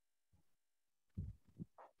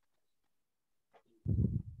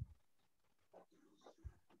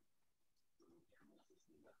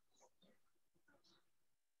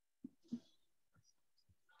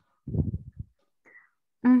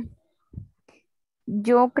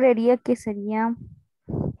 Yo creería que sería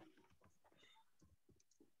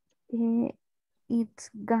it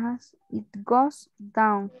goes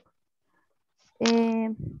down.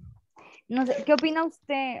 No sé, ¿qué opina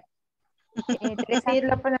usted, Teresa? Si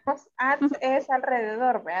lo ponemos at es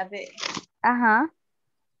alrededor, ¿verdad? Ajá.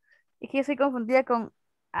 Es que yo estoy confundida con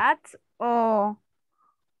at o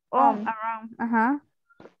on, around. Ajá.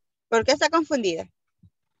 ¿Por qué está confundida?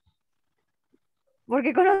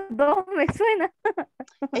 Porque con los dos me suena.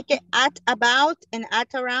 Es que at about and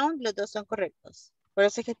at around, los dos son correctos. Por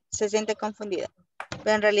eso es que se siente confundida.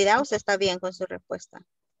 Pero en realidad usted está bien con su respuesta.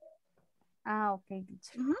 Ah, ok,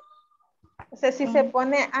 teacher. O sea, si se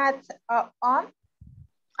pone at o on,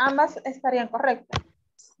 ambas estarían correctas.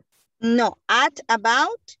 No, at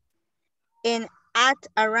about and at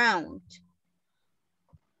around.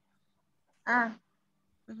 Ah.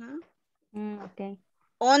 Ok.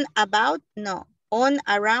 On about, no. On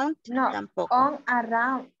around, No, tampoco. on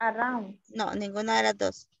around. No, ninguna de las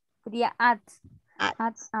dos. Sería at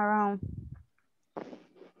around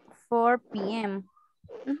 4 p.m.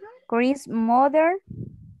 Chris' mother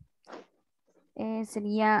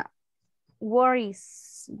sería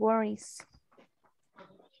worries.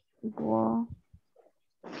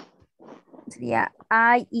 Sería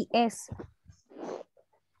IES.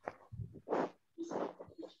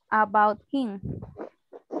 About him.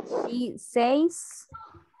 She says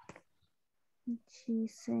he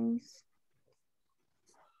says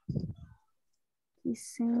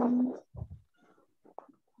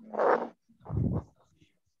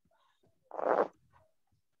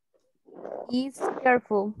he's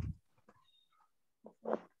careful.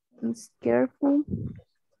 He's careful.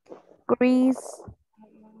 Chris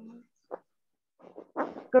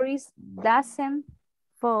doesn't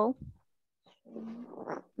fall.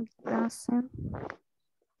 Doesn't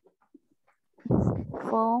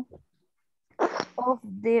fall off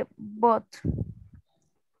the boat.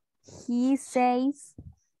 He says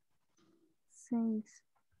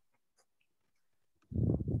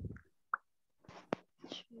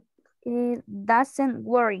it doesn't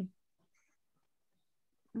worry.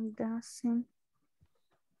 Doesn't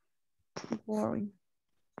worry.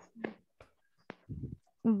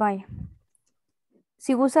 Vaya.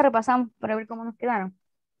 Si gusta repasamos para ver cómo nos quedaron.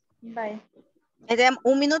 Vaya.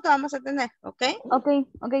 Un minuto vamos a tener, ¿ok? Ok,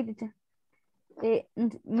 teacher.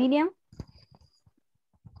 Miriam.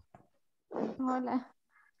 Hola.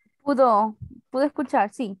 ¿Pudo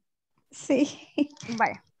escuchar? Sí. Sí.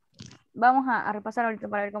 Vaya. Vamos a repasar ahorita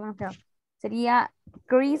para ver cómo nos quedó. Sería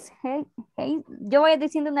Chris, hey. Yo voy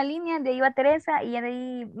diciendo una línea, de ahí va Teresa y de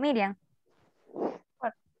ahí Miriam.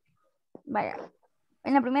 Bueno, vaya.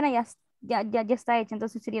 En la primera ya está hecha,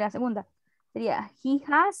 entonces sería la segunda. Sería he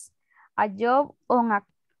has a job on a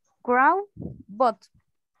crown boat.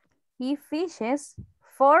 He fishes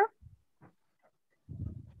for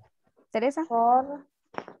Teresa. For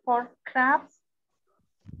crabs.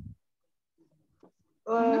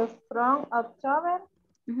 From October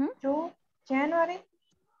to January.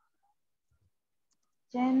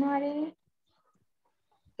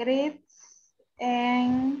 Grades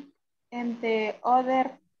and the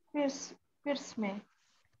other Fisherman.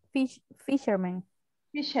 Fisherman.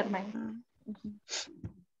 Fisherman.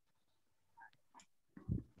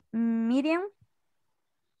 Miriam.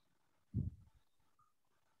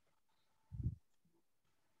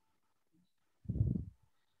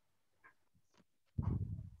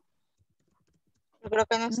 Yo creo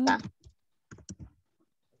que no está.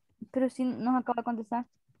 Pero sí nos acaba de contestar.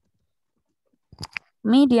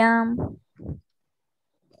 Miriam.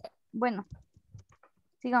 Bueno,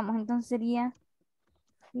 sigamos. Entonces sería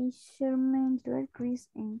Fisherman, Chris,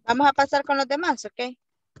 and... Vamos a pasar con los demás, ¿ok?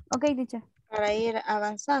 Ok, teacher. Para ir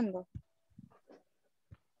avanzando.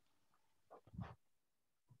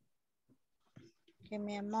 Que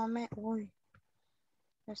me amome. Uy.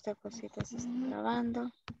 Esta cosita se está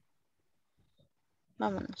grabando.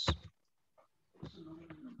 Vámonos.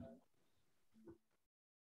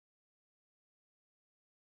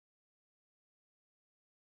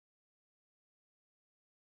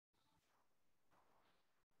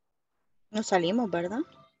 Nos salimos, ¿verdad?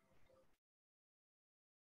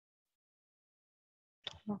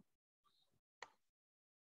 No.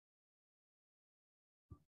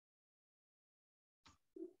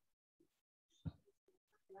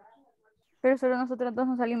 Pero solo nosotros dos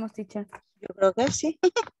nos salimos, teacher. Yo creo que sí.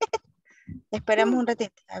 Esperemos un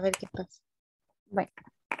ratito a ver qué pasa. Bueno.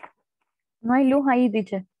 No hay luz ahí,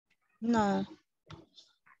 teacher. No.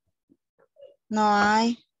 No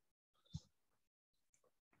hay.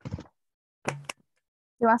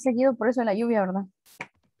 Se va seguido por eso la lluvia, ¿verdad?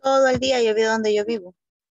 Todo el día llovió donde yo vivo.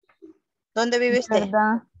 ¿Dónde vive usted?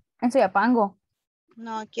 ¿Verdad? En Soyapango.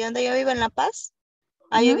 No, aquí donde yo vivo, en La Paz,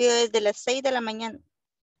 ha llovido desde las 6 de la mañana.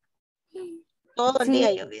 Todo el día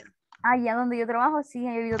ha llovido. Allá donde yo trabajo, sí,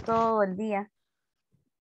 ha llovido todo el día.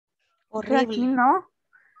 Pero aquí Horrible. no.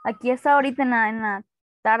 Aquí está ahorita en la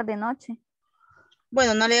tarde, noche.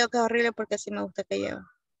 Bueno, no le digo que es horrible porque así me gusta que llueva.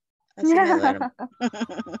 Así me duermo.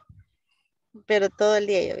 Pero todo el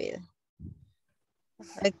día ha llovido.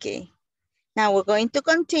 Okay. Now we're going to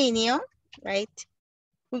continue, right?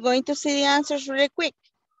 We're going to see the answers really quick.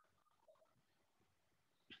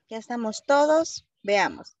 Ya estamos todos.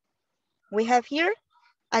 Veamos. We have here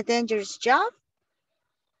a dangerous job.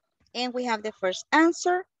 And we have the first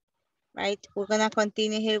answer, right? We're gonna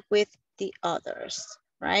continue here with the others,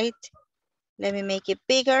 right? Let me make it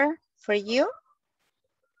bigger for you.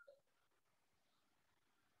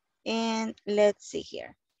 And let's see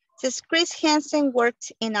here. It says Chris Hansen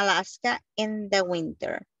worked in Alaska in the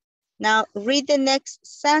winter. Now read the next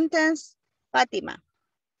sentence, Fatima.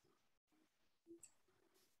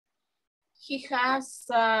 He has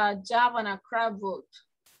a job on a crab boat.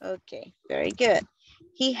 Okay, very good.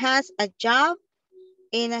 He has a job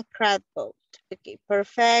in a crab boat. Okay,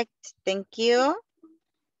 perfect. Thank you.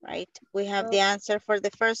 Right, we have the answer for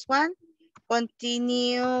the first one.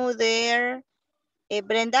 Continue there.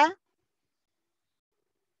 Brenda.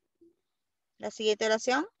 La siguiente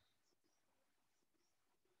oración.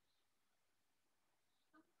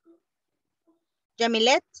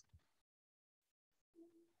 Yamilet.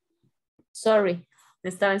 Sorry,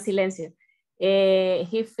 estaba en silencio.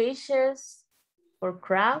 He fishes for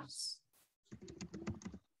crabs.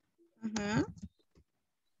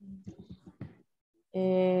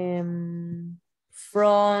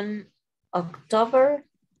 From October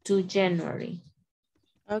to January.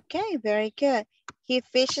 Okay, very good. He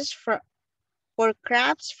fishes for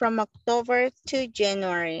crabs from October to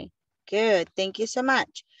January. Good, thank you so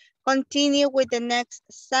much. Continue with the next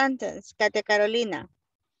sentence, Katia Carolina.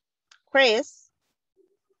 Chris.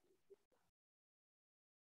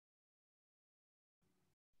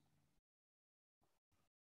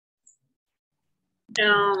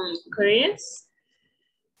 Chris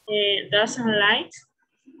doesn't like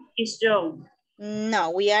his job.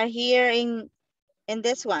 No, we are here in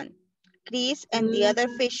this one. Chris and the other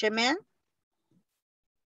fisherman.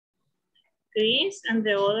 Chris and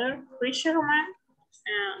the other fisherman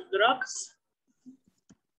drugs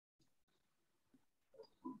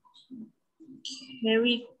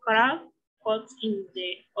heavy crab caught in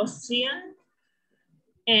the ocean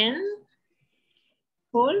and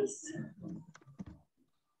pulls.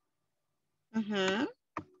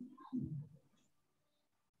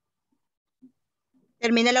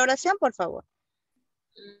 Termine la oración, por favor.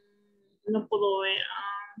 No puedo ver.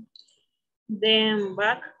 Then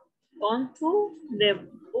back onto the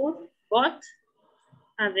boat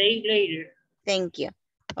a day later. Thank you.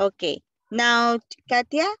 Okay. Now,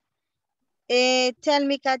 Katia, tell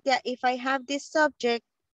me, Katia, if I have this subject,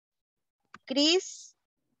 Chris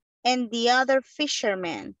and the other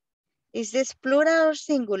fisherman, is this plural or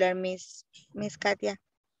singular, Miss Katia?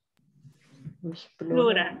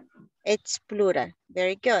 Plural. It's plural.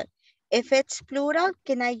 Very good. If it's plural,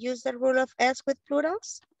 can I use the rule of S with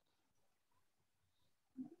plurals?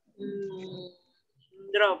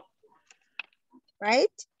 Drop.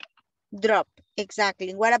 Right? Drop.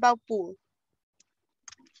 Exactly. What about pool?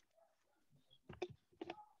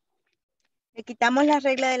 Le quitamos la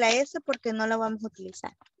regla de la S porque no la vamos a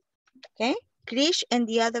utilizar. Okay? Chris and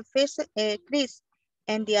the other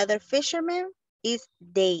fisherman is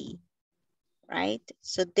they. Right?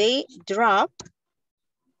 So they drop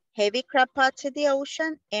heavy crab pots in the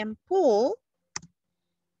ocean and pull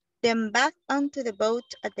them back onto the boat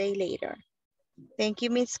a day later. Thank you,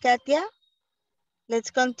 Miss Katia.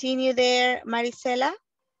 Let's continue there, Marisela.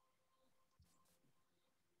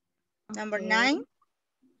 Number 9.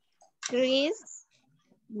 Chris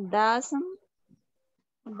doesn't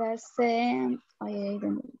like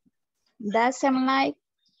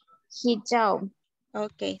his job.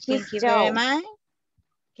 Okay, thank you very much.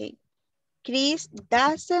 Okay, Chris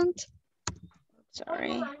doesn't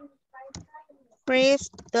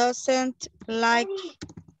like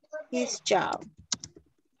his job.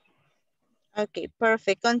 Okay,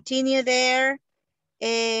 perfect. Continue there.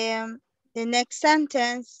 The next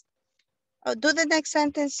sentence. Oh, do the next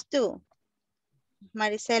sentence too.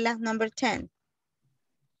 Marisela, number 10.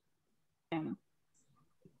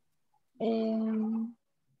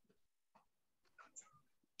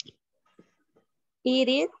 It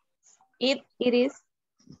is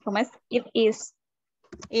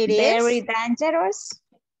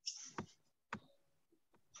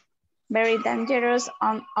very dangerous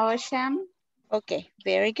on ocean. Okay,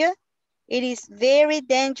 very good. It is very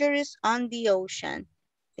dangerous on the ocean.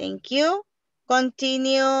 Thank you.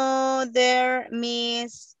 Continue there,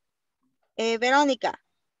 Miss Verónica.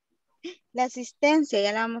 La asistencia,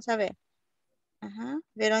 ya la vamos a ver. Ajá.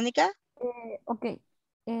 Verónica. Ok.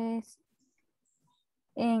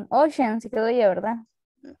 En ocean se quedó ya, ¿verdad?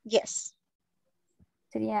 Yes.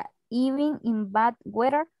 Sería even in bad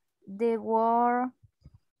weather, the world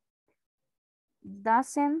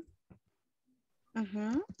doesn't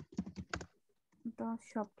don't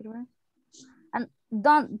shop, creo. And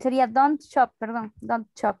sería don't shop, perdón, don't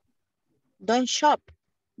shop. Don't shop.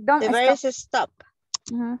 Don't the stop. verb is stop.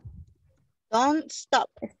 Don't stop.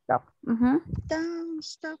 Stop. Don't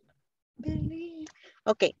stop.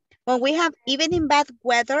 Okay. When we have even in bad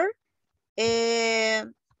weather,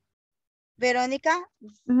 Veronica,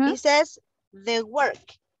 it says the work.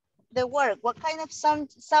 The work. What kind of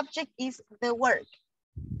subject is the work?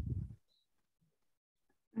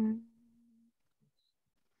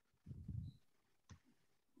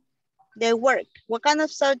 The work. What kind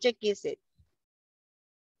of subject is it?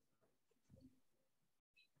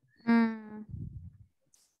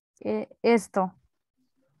 Esto.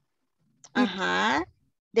 Ajá.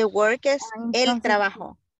 The work es el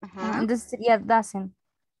trabajo. Ajá. Entonces sería doesn't.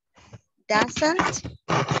 Doesn't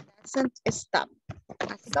stop.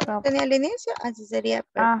 Así como tenía al inicio, así sería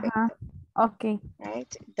perfecto. Ajá. Okay.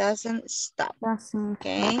 Right? Doesn't stop. Doesn't.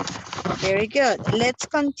 Okay. Very good. Let's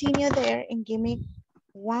continue there and give me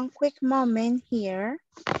one quick moment here.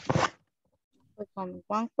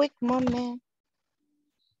 One quick moment.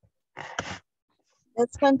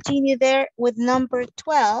 Let's continue there with number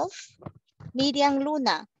 12. Miriam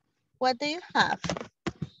Luna, what do you have?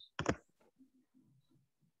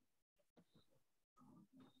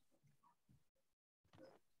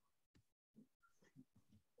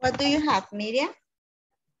 What do you have, Miriam?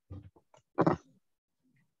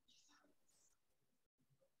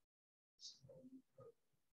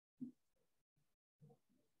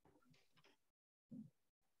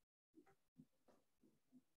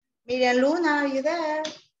 Miriam Luna, are you there?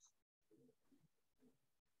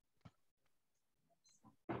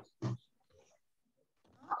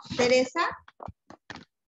 Teresa?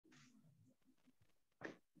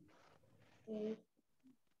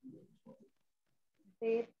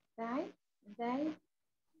 They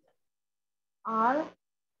are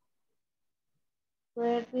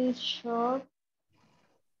very short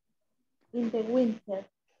in the winter.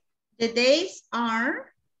 The days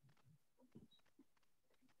are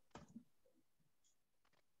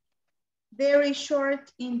very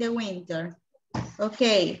short in the winter.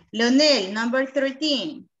 Okay, Leonel, number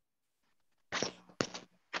 13.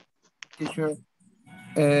 Teacher,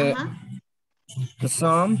 the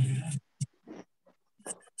sun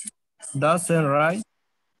doesn't rise.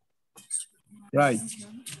 Right.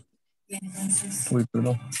 Uy,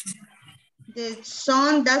 perdón. The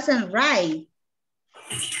sun doesn't rise.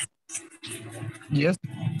 Yes.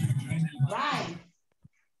 Rise.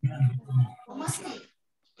 ¿Cómo así?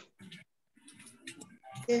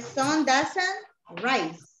 The sun doesn't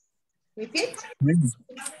rise. Repeat.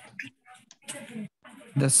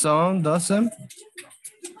 The sun doesn't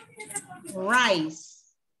rise.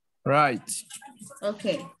 right.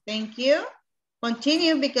 Okay, thank you.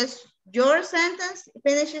 Continue because your sentence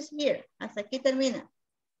finishes here. Hasta aquí termina.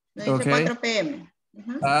 No dice Okay. 4 p.m.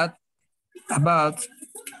 At about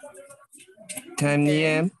 10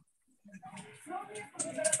 a.m.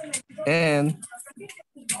 and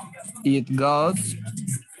it goes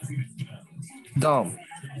down.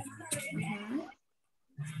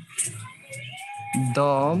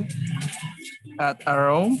 Down at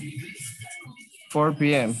around 4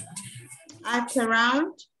 p.m. At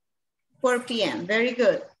around 4 p.m. Very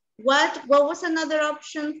good. What was another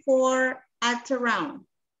option for at around?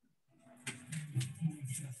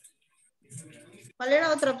 ¿Cuál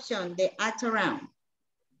era otra opción de at around?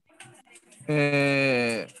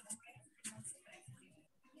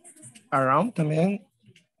 Around también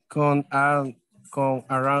con around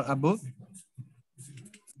about.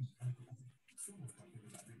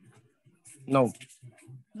 No.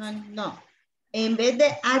 No. En vez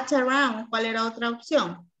de at around, ¿cuál era otra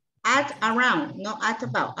opción? At around, no at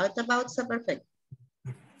about. At about está perfecto.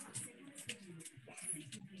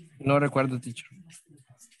 No recuerdo, teacher.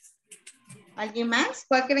 ¿Alguien más?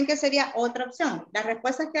 ¿Cuál creen que sería otra opción? Las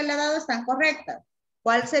respuestas que le ha dado están correctas.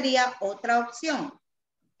 ¿Cuál sería otra opción?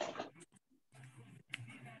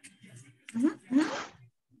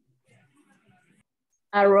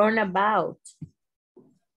 Around about.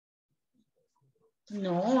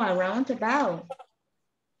 No, around about.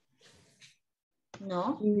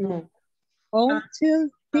 No. No.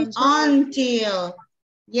 Until. Until.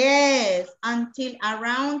 Yes, until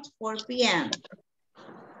around 4 p.m.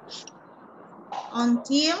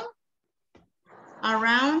 Until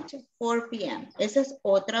around 4 p.m. Esa es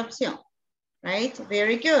otra opción. Right?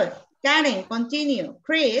 Very good. Karen, continue.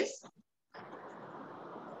 Chris.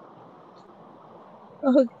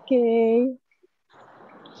 Okay.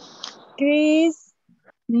 Chris'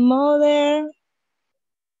 mother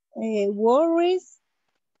worries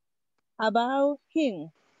about him.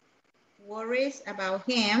 Worries about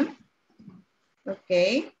him.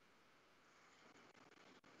 Okay.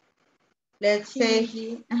 Let's say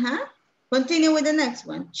he, Continue with the next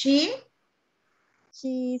one. She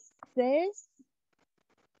says,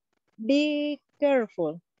 be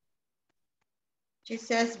careful. She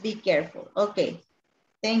says, be careful. Okay.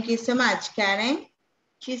 Thank you so much, Karen.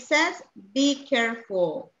 She says, be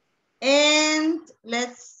careful. And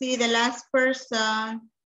let's see the last person.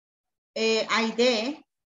 Aide.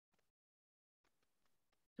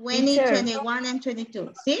 20, 21, and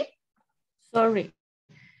 22. ¿Sí? Sorry.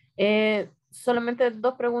 Solamente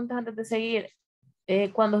 2 preguntas antes de seguir.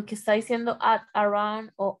 Cuando que está diciendo at,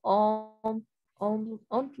 around o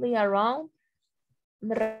only around,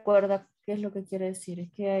 me recuerda qué es lo que quiere decir.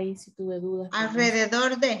 Es que ahí sí tuve dudas.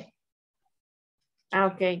 Alrededor de. Ah,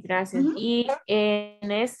 ok, gracias. Y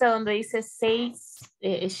en esta donde dice says,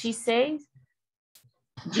 she says,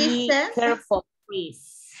 be careful,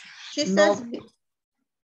 please. She no, says,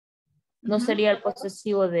 no sería el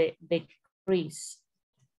posesivo de Chris.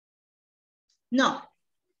 No,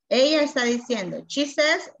 ella está diciendo, she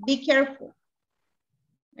says, be careful.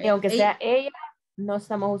 Y aunque sea ella, no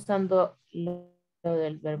estamos usando lo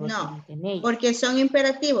del verbo no, en ella. porque son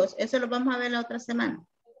imperativos. Eso lo vamos a ver la otra semana.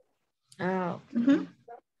 Ah, ok.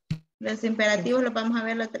 Los imperativos los vamos a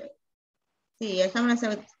ver la otra. Sí, ya estamos en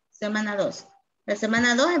la semana 2. La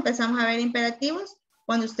semana 2 empezamos a ver imperativos.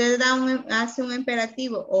 Cuando usted hace un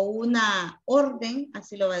imperativo o una orden,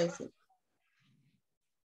 así lo va a decir.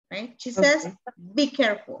 Right? She says, be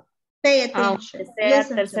careful. Pay attention. Aunque sea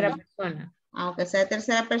tercera persona. Aunque sea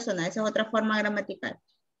tercera persona. Esa es otra forma gramatical.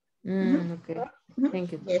 Okay.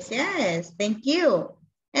 Thank you. Yes. Thank you.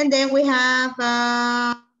 And then we have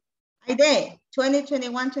Aide, 20,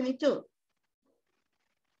 21, 22.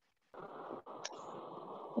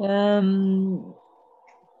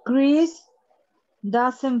 Chris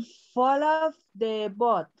doesn't fall off the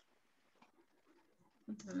boat.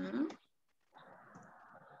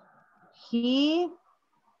 He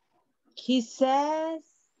says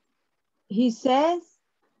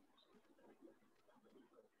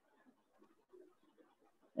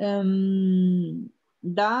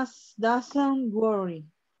doesn't worry,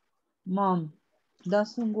 Mom.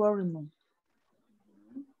 Doesn't worry, Mom.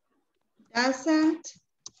 Doesn't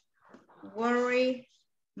worry,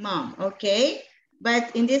 Mom. Okay.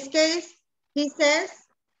 But in this case, he says,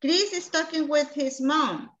 Chris is talking with his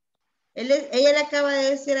mom. Ella le acaba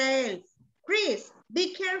de decir a él, Chris,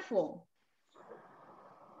 be careful.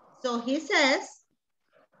 So he says,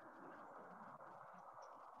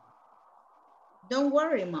 don't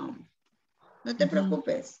worry, Mom. No te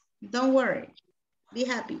preocupes. Don't worry. Be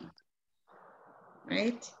happy.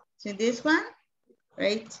 right? So this one,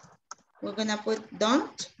 right? We're gonna put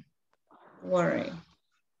don't worry,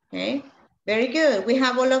 okay? Very good, we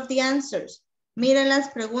have all of the answers.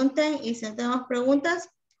 Mírenlas, pregunten y si no tenemos preguntas,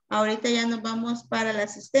 ahorita ya nos vamos para la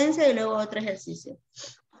asistencia y luego otro ejercicio.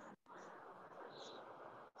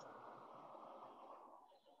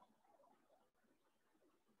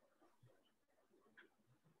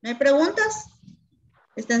 ¿No hay preguntas?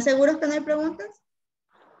 ¿Están seguros que no hay preguntas?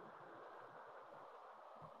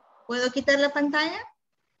 ¿Puedo quitar la pantalla?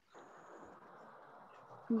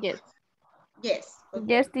 Yes. Yes. Okay.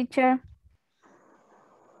 Yes, teacher.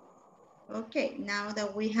 Okay, now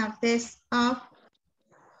that we have this up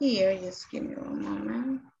here, just give me one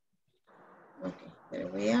moment. Okay, there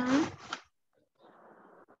we are.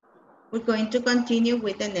 We're going to continue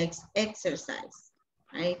with the next exercise,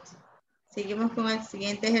 right? Seguimos con el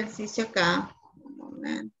siguiente ejercicio acá. Un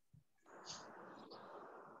momento.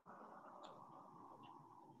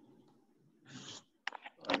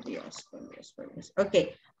 Por Dios, por Dios, por Dios.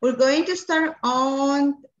 Okay, we're going to start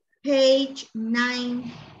on page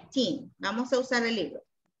 19. Vamos a usar el libro,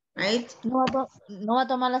 right? No va a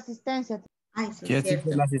tomar la asistencia. Ay, sí, Sí, es cierto.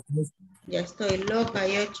 la asistencia. Ya estoy loca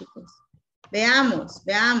yo, chicos. Veamos,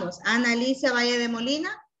 veamos. Ana Alicia Valle de Molina.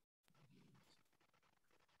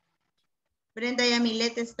 Brenda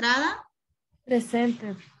Yamilet Estrada.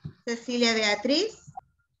 Presente. Cecilia Beatriz.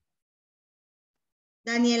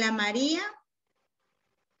 Daniela María.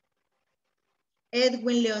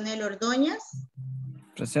 Edwin Leonel Ordóñez.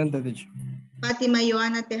 Presente, teacher. Fátima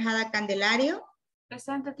Joana Tejada Candelario.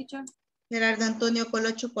 Presente, teacher. Gerardo Antonio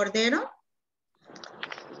Colocho Cordero.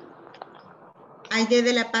 Aide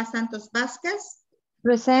de la Paz Santos Vázquez.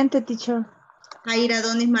 Presente, teacher. Jaira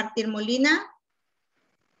Donis Martín Molina.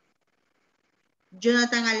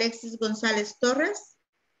 Jonathan Alexis González Torres.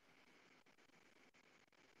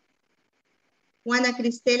 Juana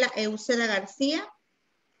Cristela Euseda García.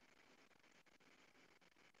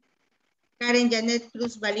 Karen Janet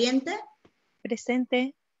Cruz Valiente.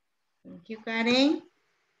 Presente. Thank you, Karen.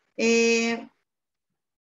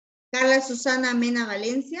 Carla Susana Mena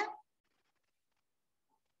Valencia.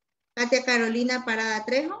 Katia Carolina Parada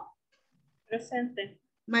Trejo. Presente.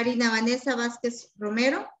 Marina Vanessa Vázquez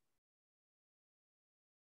Romero.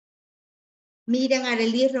 Miriam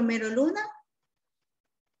Arelí Romero Luna.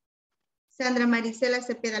 Sandra Marisela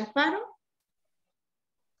Cepeda Alfaro.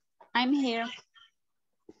 I'm here.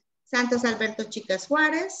 Santos Alberto Chicas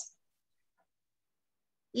Juárez.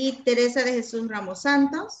 Y Teresa de Jesús Ramos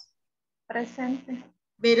Santos. Presente.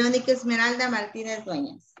 Verónica Esmeralda Martínez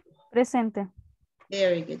Dueñas. Presente.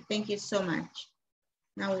 Very good. Thank you so much.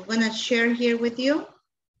 Now we're going to share here with you,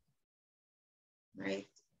 right,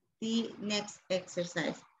 the next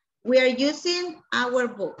exercise. We are using our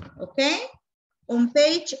book, okay? On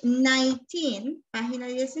page 19, página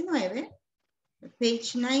 19,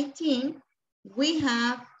 page 19, we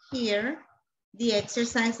have here the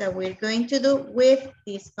exercise that we're going to do with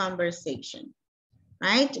this conversation,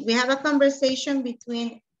 right? We have a conversation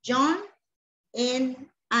between John and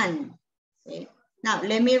Anne. Okay? Now,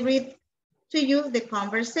 let me read to you the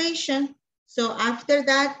conversation. So after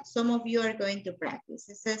that, some of you are going to practice.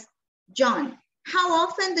 It says, John, how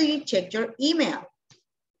often do you check your email?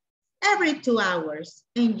 Every 2 hours.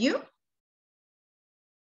 And you?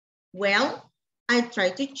 Well, I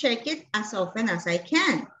try to check it as often as I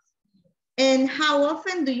can. And how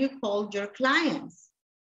often do you call your clients?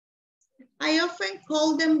 I often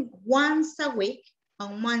call them once a week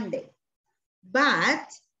on Monday,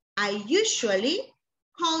 but I usually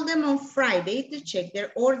call them on Friday to check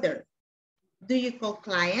their order. Do you call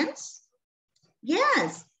clients?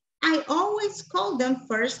 Yes, I always call them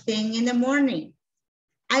first thing in the morning.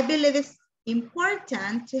 I believe it's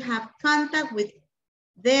important to have contact with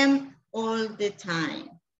them all the time.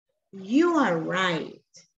 You are right.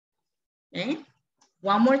 Okay?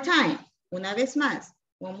 One more time. Una vez más.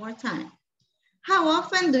 One more time. How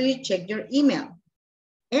often do you check your email?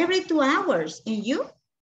 Every 2 hours. And you?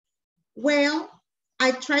 Well,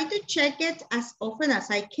 I try to check it as often as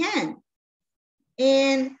I can.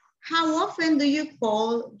 And how often do you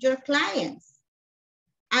call your clients?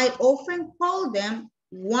 I often call them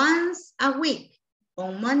once a week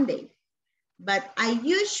on Monday, but I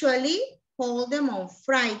usually call them on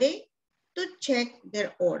Friday to check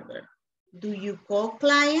their order. Do you call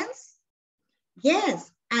clients?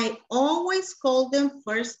 Yes, I always call them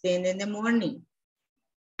first thing in the morning.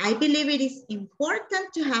 I believe it is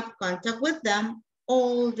important to have contact with them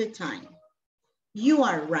all the time. You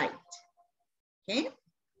are right. Okay,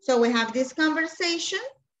 so we have this conversation,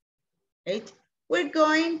 right? We're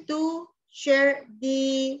going to share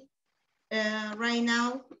the, right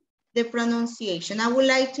now, the pronunciation. I would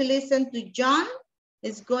like to listen to John.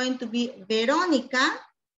 It's going to be Veronica.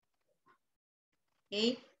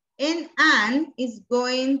 Okay. And Anne is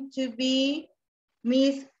going to be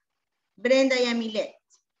Miss Brenda Yamilet.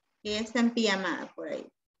 Que está en pijamada por ahí.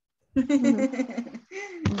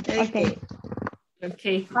 Okay.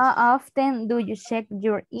 Okay. How often do you check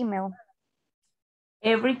your email?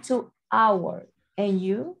 Every 2 hours. And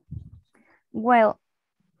you? Well,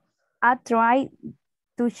 I try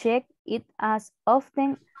to check it as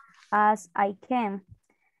often as I can.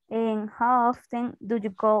 And how often do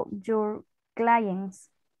you call your clients?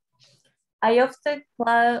 I often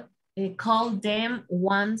call them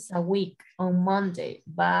once a week on Monday,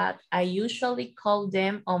 but I usually call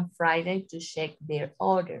them on Friday to check their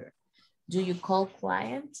order. Do you call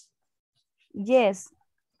clients? Yes,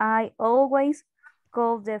 I always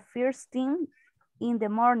call the first thing in the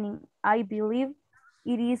morning. I believe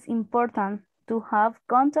it is important to have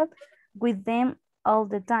contact with them all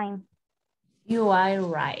the time. You are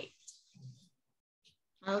right.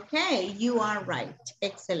 Okay, you are right.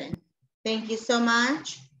 Excellent. Thank you so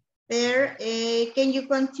much. There, can you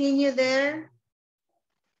continue there?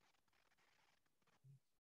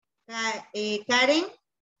 Karen?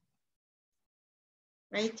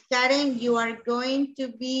 Right, Karen, you are going to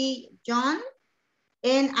be John.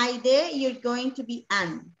 And Aide, you're going to be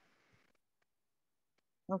Anne.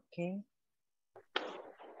 Okay.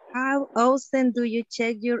 How often do you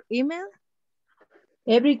check your email?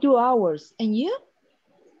 Every 2 hours. And you?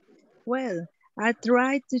 Well, I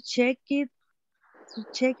try to check it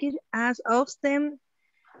as often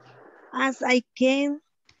as I can.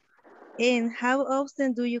 And how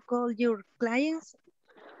often do you call your clients?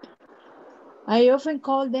 I often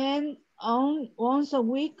call them once a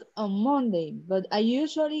week on Monday, but I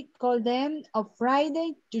usually call them on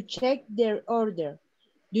Friday to check their order.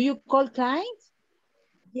 Do you call clients?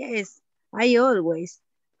 Yes, I always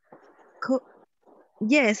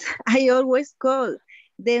call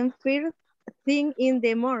them first thing in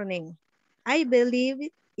the morning. I believe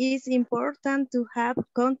it is important to have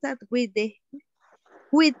contact with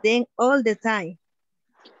them all the time.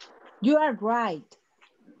 You are right.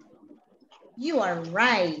 You are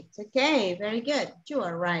right. Okay, very good. You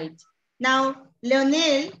are right. Now,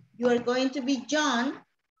 Leonel, you are going to be John.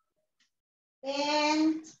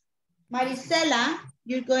 And Marisela,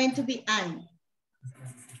 you're going to be Anne.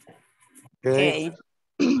 Okay.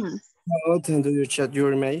 How often do you check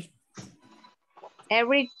your email?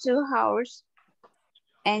 Every 2 hours.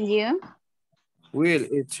 And you? Well,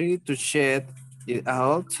 I try to check it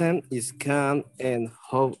how often is can and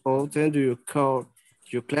how often do you call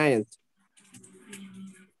your clients?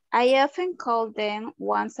 I often call them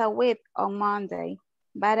once a week on Monday,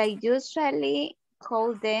 but I usually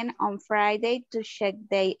call them on Friday to check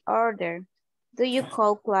their order. Do you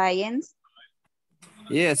call clients?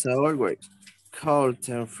 Yes, I always call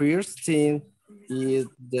them first thing in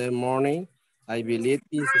the morning. I believe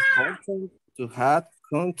it's important to have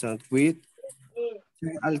contact with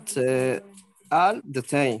all the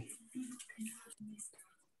time.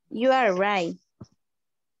 You are right.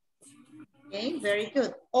 Okay, very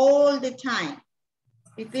good. All the time.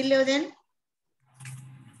 Repeat, Leonel.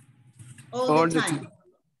 All the time.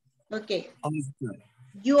 Okay. All the time.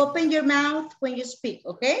 You open your mouth when you speak,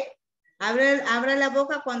 okay? Abra la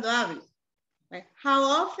boca cuando hables. Right. How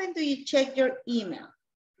often do you check your email?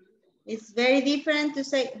 It's very different to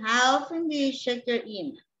say, how often do you check your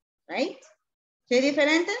email? Right? ¿Sí es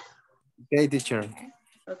diferente? Okay, teacher.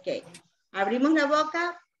 Ok. Abrimos la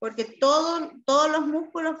boca porque todos los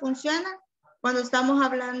músculos funcionan cuando estamos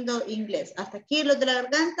hablando inglés. Hasta aquí los de la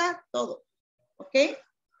garganta, todo. Ok.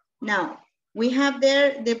 Now, we have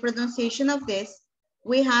there the pronunciation of this.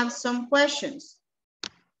 We have some questions.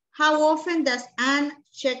 How often does Anne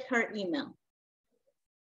check her email?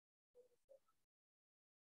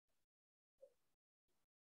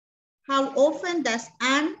 How often does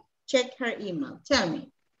Anne check her email? Tell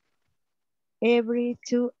me. Every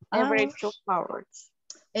 2 hours. Every 2 hours.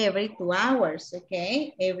 Every 2 hours,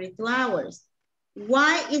 okay? Every 2 hours.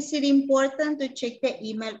 Why is it important to check the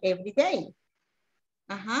email every day?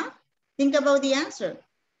 Think about the answer.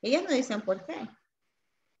 Ellos no dicen por qué.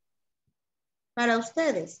 Para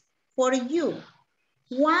ustedes, for you,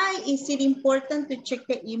 why is it important to check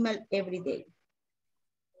the email every day?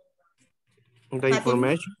 The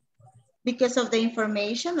information. Because of the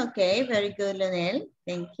information, okay, very good, Lionel,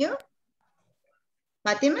 thank you.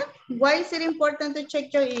 Fatima, why is it important to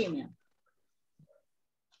check your email?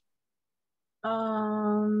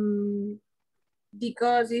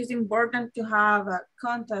 Because it's important to have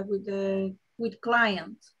contact with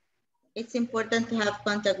clients. It's important to have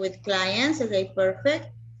contact with clients, okay,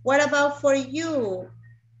 perfect. What about for you,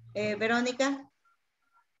 Veronica?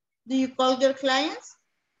 Do you call your clients?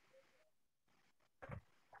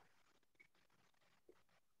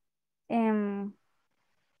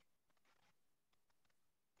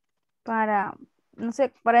 Para, no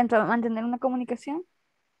sé, mantener una comunicación.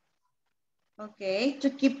 Okay, to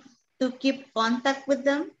keep contact with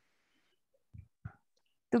them.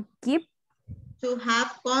 To keep. To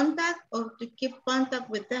have contact or to keep contact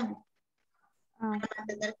with them. Para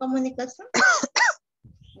mantener comunicación.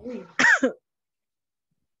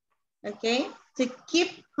 Okay, to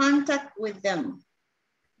keep contact with them,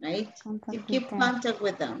 right? To keep contact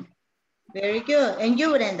with them. Very good. And you,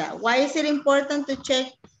 Brenda, why is it important to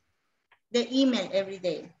check the email every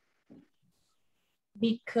day?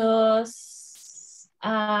 Because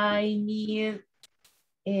I need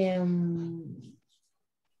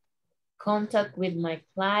contact with my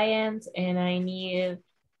clients and I need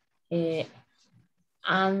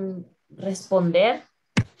responder.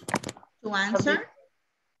 To answer?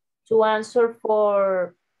 To answer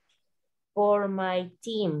for my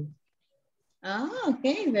team. Oh,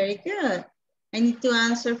 okay, very good. I need to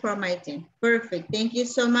answer for my team. Perfect. Thank you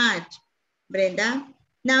so much, Brenda.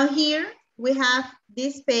 Now here we have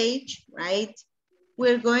this page, right?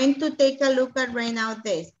 We're going to take a look at right now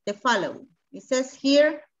the following. It says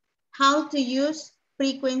here, how to use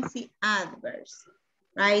frequency adverbs,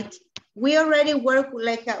 right? We already work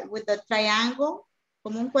like with the triangle,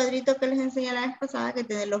 como un cuadrito que les enseñé la vez pasada que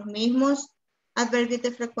tiene los mismos adverbios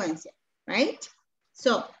de frecuencia, right?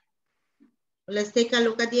 So, let's take a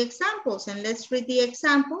look at the examples and let's read the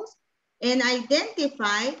examples and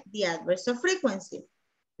identify the adverbs of frequency.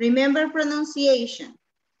 Remember pronunciation,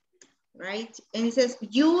 right? And it says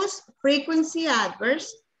use frequency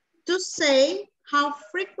adverbs to say how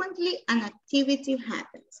frequently an activity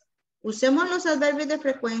happens. Usemos los adverbios de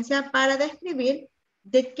frecuencia para describir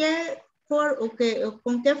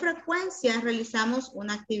con qué frecuencia realizamos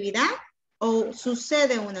una actividad o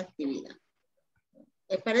sucede una actividad.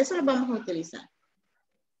 Para eso lo vamos a utilizar.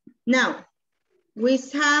 Now, we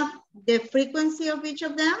have the frequency of each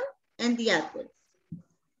of them and the adverbs.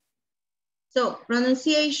 So,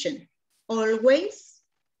 pronunciation, always,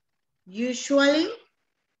 usually,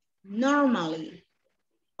 normally,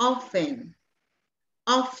 often,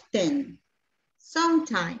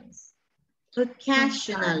 sometimes,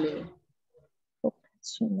 occasionally,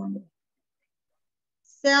 seldom,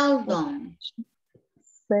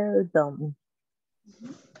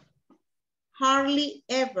 hardly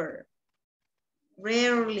ever,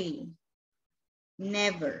 rarely,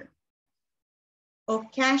 never,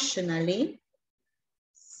 occasionally,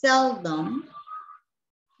 seldom,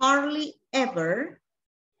 hardly ever,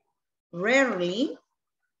 rarely,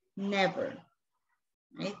 never,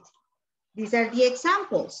 right? These are the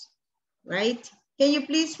examples, right? Can you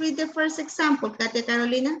please read the first example, Katia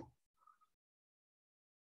Carolina?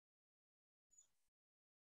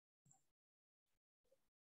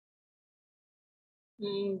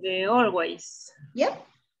 The always. Yep.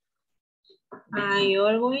 I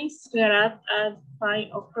always get up at 5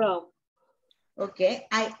 o'clock. Okay,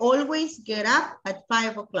 I always get up at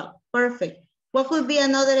 5 o'clock. Perfect. What could be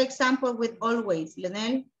another example with always,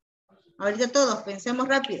 Leonel? Ahorita todos, pensemos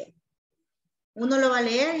rápido. Uno lo va a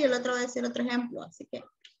leer y el otro va a decir otro ejemplo. Así que,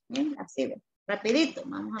 bien, así ve. Rapidito,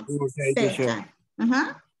 vamos a pensar.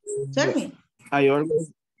 Tell me.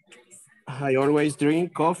 I always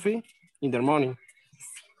drink coffee in the morning.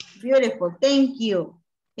 Beautiful, thank you.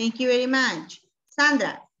 Thank you very much.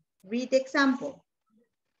 Sandra, read the example.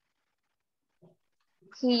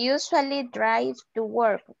 He usually drives to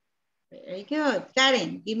work. Very good.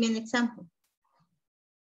 Karen, give me an example.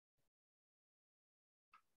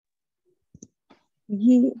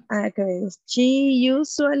 She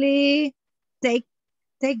usually take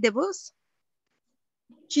the bus.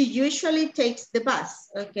 She usually takes the bus,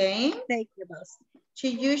 okay? Take the bus. She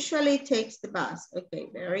usually takes the bus. Okay,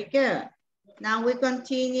 very good. Now we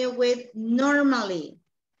continue with normally.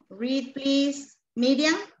 Read, please,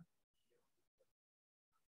 Miriam.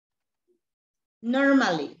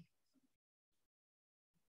 Normally.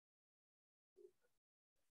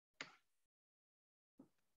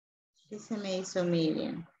 ¿Qué se me hizo,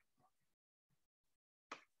 Miriam?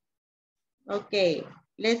 Okay,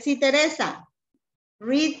 let's see, Teresa.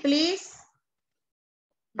 Read, please.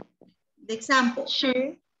 The example.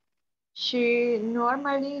 She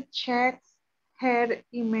normally checks her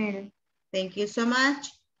email. Thank you so much.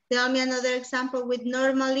 Tell me another example with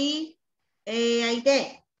normally,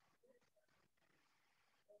 Aide.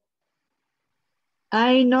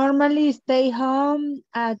 I normally stay home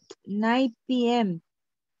at 9 p.m.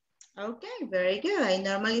 Okay, very good. I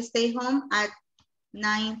normally stay home at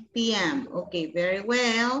 9 p.m. Okay, very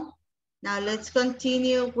well. Now let's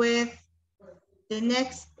continue with the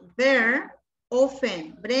next verb,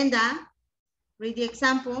 often. Brenda, read the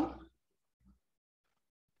example.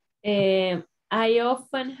 I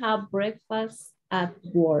often have breakfast at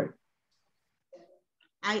work.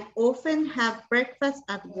 I often have breakfast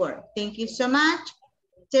at work. Thank you so much.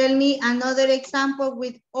 Tell me another example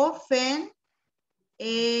with often.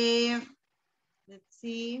 Let's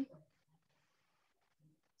see.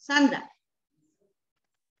 Sandra.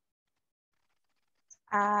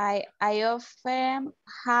 I often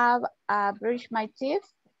have brush my teeth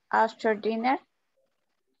after dinner.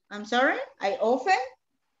 I'm sorry, I often?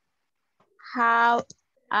 I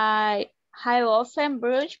often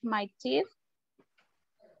brush my teeth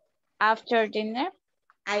after dinner.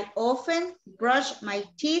 I often brush my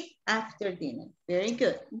teeth after dinner. Very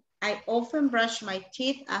good. I often brush my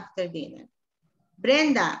teeth after dinner.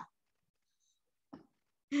 Brenda,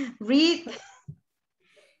 read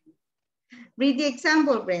the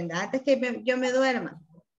example, Brenda, antes que yo me duerma.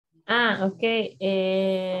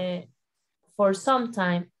 Okay. For some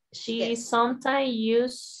time, she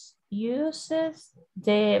sometimes uses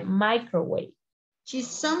the microwave. She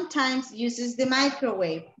sometimes uses the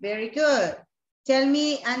microwave. Very good. Tell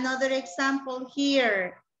me another example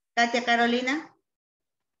here, Katia Carolina.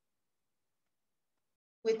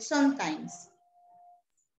 With sometimes.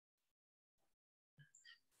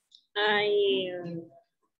 I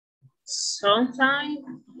sometimes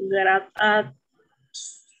get up at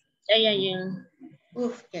 8 a.m.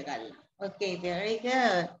 Uf, qué gala. Okay, very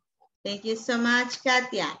good. Thank you so much,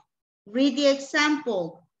 Katia. Read the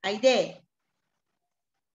example. Aide.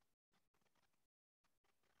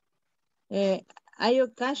 I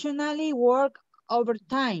occasionally work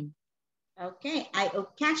overtime. Okay, I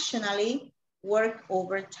occasionally work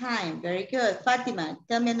overtime. Very good. Fatima,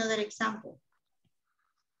 tell me another example.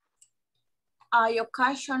 I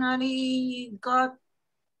occasionally go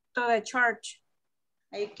to the church.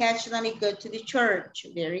 I occasionally go to the church.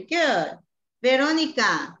 Very good.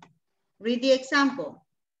 Veronica, read the example.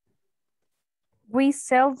 We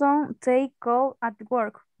seldom take calls at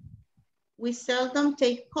work. We seldom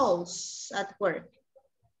take calls at work.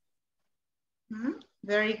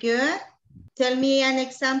 Very good. Tell me an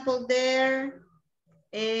example there,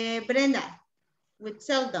 Brenda, with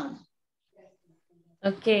seldom.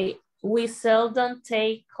 Okay, we seldom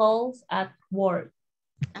take calls at work.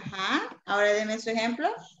 Ajá, ahora deme su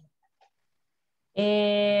ejemplo.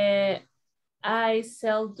 I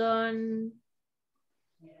seldom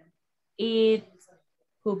eat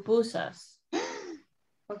pupusas.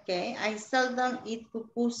 Ok, I seldom eat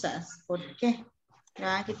pupusas. ¿Por qué? Me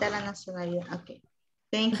van a quitar la nacionalidad. Ok.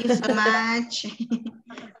 Thank you so much.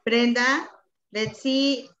 Brenda, let's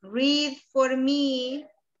see. Read for me.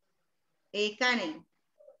 Karen.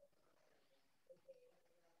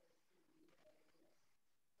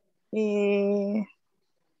 He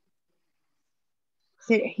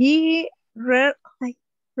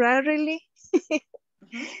rarely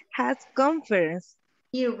has conference.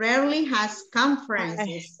 He rarely has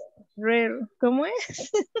conferences. ¿Cómo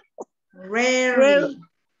es? Rarely.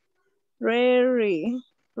 Rarely.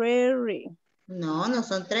 No, no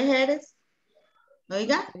son tres R's.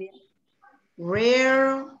 Oiga.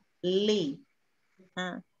 Rarely.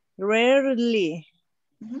 Rarely.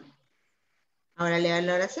 Ahora lea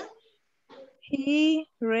la oración. He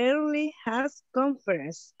rarely has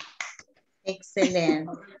conference.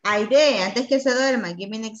 Excelente. Aide, antes que se duerma, give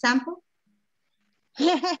me an example.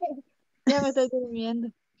 Ya me estoy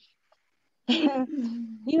durmiendo.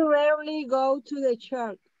 He rarely go to the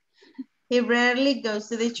church. He rarely goes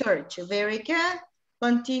to the church. Very good.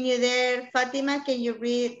 Continue there. Fatima, can you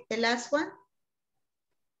read the last one?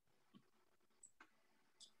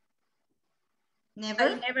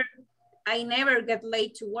 Never? I never get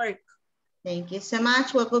late to work. Thank you so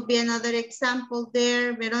much. What would be another example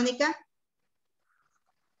there, Veronica?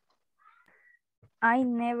 I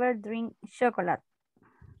never drink chocolate.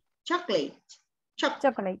 Chocolate.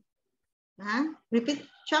 Chocolate. Repeat.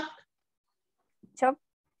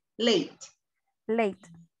 Late.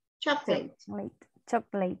 Chocolate.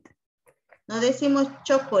 Chocolate. No decimos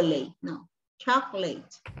chocolate, no.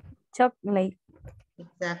 Chocolate. Chocolate.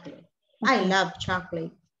 Exactly. I love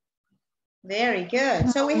chocolate. Very good.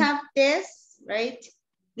 So we have this, right?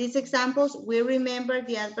 These examples, we remember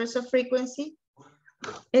the adverbs of frequency.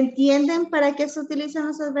 ¿Entienden para qué se utilizan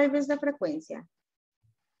los adverbios de frecuencia?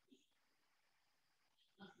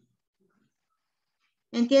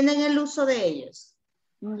 ¿Entienden el uso de ellos?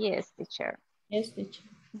 Yes, teacher. Yes, teacher.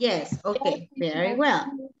 Yes, okay, very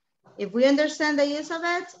well. If we understand the use of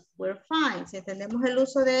it, we're fine. Si entendemos el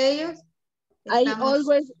uso de ellos, I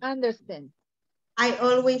always understand. I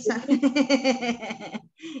always,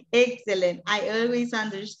 excellent. I always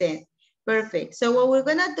understand. Perfect. So what we're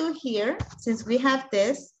gonna do here, since we have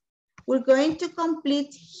this, we're going to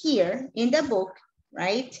complete here in the book,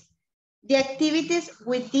 right? The activities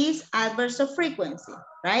with these adverbs of frequency,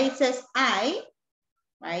 right? It says I,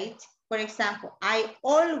 right? For example, I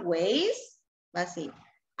always, let's see,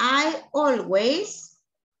 I always,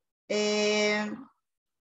 let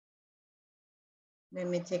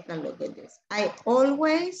me take a look at this. I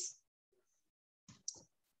always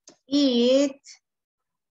eat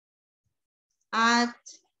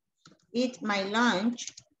my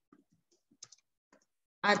lunch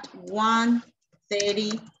at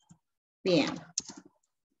 1:30 p.m.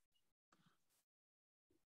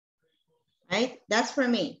 Right? That's for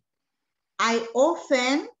me. I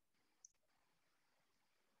often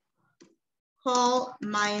call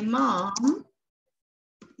my mom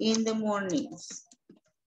in the mornings.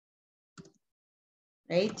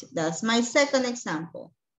 Right? That's my second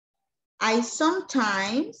example. I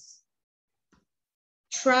sometimes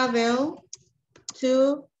travel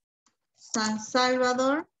to San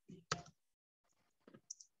Salvador,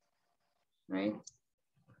 right?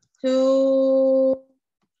 To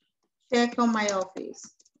check on my office.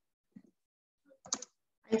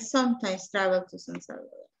 I sometimes travel to San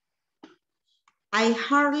Salvador. I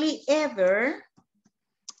hardly ever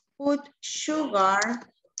put sugar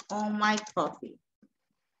on my coffee,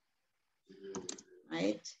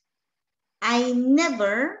 right? I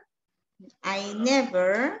never,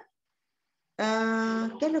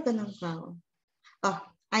 ¿qué es lo que nunca hago? Oh,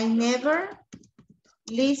 I never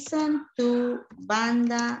listen to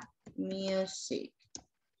banda music.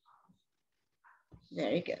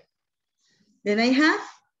 Very good. Then I have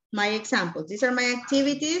my examples. These are my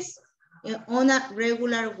activities on a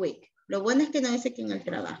regular week. Lo bueno es que no dice que en el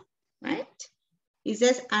trabajo, right? It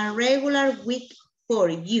says a regular week for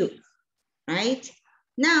you, right?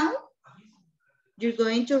 Now, you're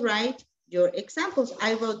going to write your examples.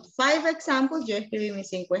 I wrote 5 examples. Yo escribí mis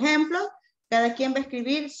 5 ejemplos. Cada quien va a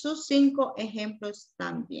escribir sus 5 ejemplos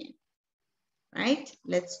también. Right?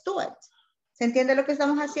 Let's do it. ¿Se entiende lo que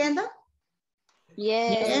estamos haciendo?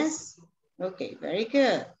 Yes. Okay, very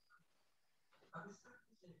good.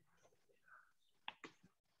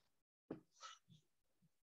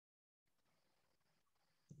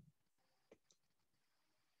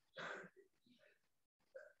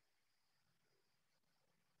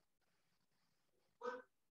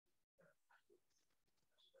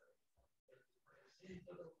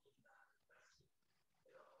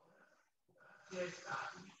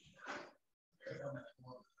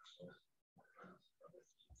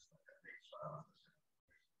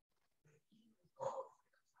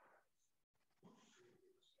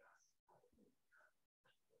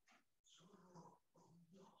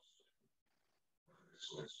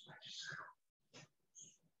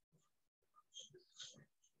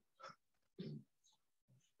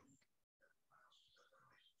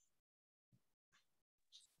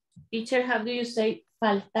 Teacher, how do you say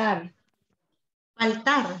faltar?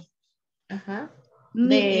 Faltar. Ajá.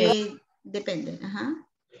 Depende. Ajá.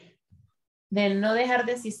 De no dejar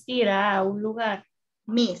de asistir a un lugar.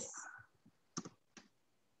 Miss.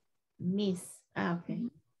 Miss. Ah, okay.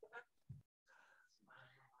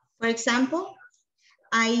 For example,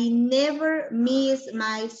 I never miss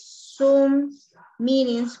my Zoom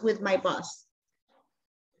meetings with my boss.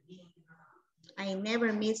 I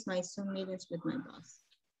never miss my Zoom meetings with my boss.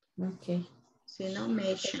 Okay. Si no,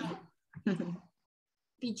 mention.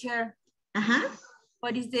 Teacher. Uh-huh.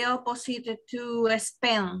 What is the opposite to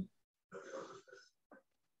spend?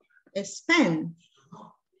 Spend.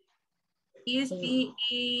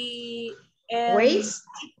 Waste.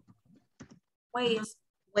 Waste.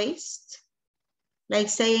 Waste. Like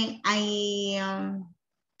saying I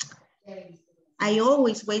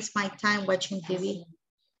always waste my time watching TV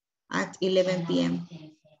at 11 p.m.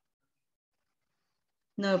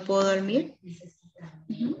 No puedo dormir.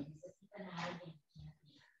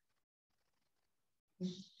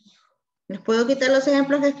 ¿Les puedo quitar los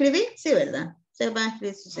ejemplos que escribí? Sí, ¿verdad? Se van a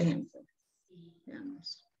escribir sus ejemplos.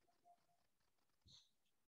 Veamos.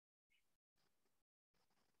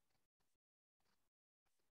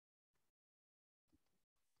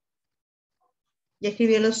 Ya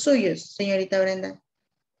escribió los suyos, señorita Brenda.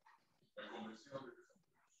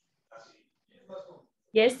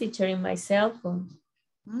 Yes, teacher, in my cell phone.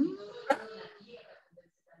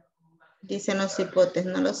 Dicen los hipotes,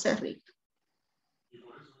 no lo sé, Rick.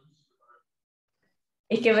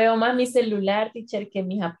 Es que veo más mi celular, teacher, que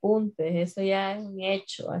mis apuntes. Eso ya es un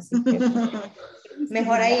hecho, así que...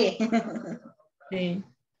 Mejor ahí. Sí.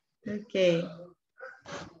 Okay.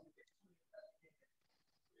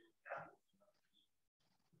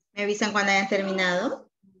 ¿Me avisan cuando hayan terminado?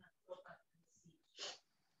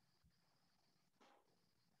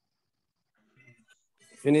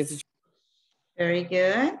 Finish. Very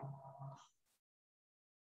good.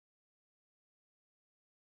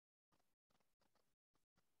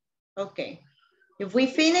 Okay. If we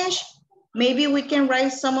finish, maybe we can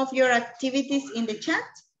write some of your activities in the chat,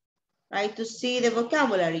 right? To see the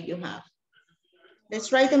vocabulary you have.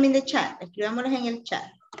 Let's write them in the chat. Escribámoslas en el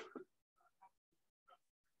chat.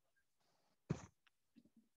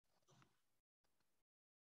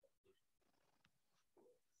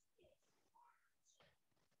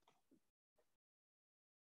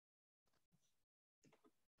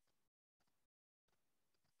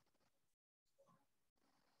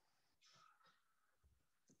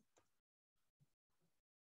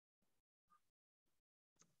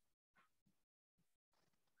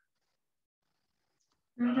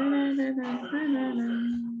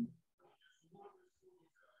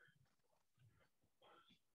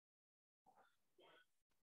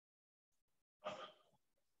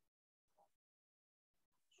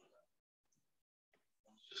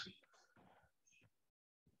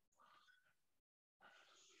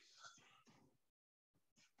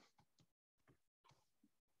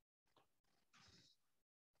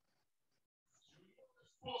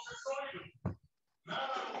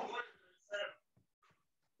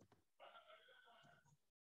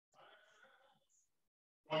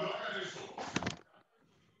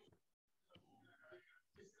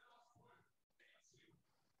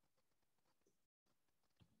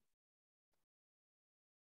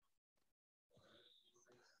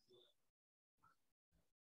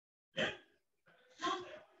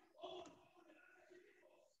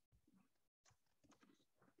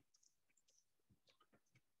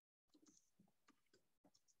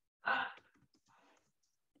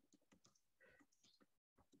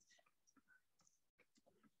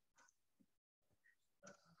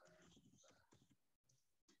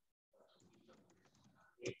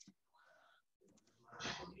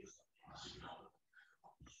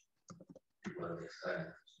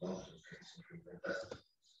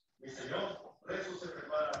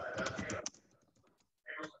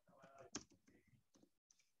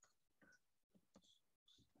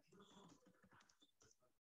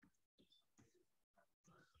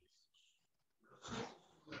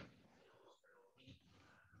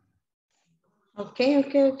 Okay.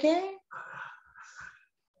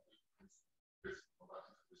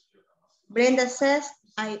 Brenda says,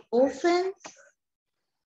 I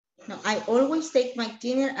always take my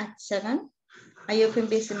dinner at 7. I often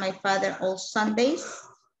visit my father all Sundays.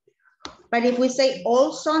 But if we say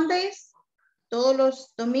all Sundays, todos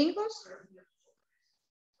los domingos,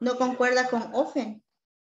 no concuerda con often.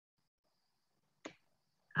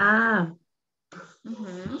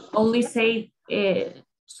 Only say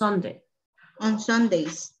Sunday. On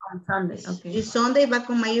Sundays. On Sunday, okay. Y Sunday va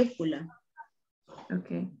con mayúscula.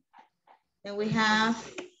 Okay. Then we have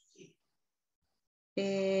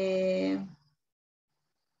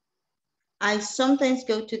I sometimes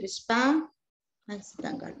go to the spa.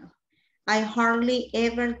 I hardly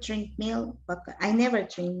ever drink milk. I never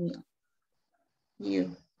drink milk.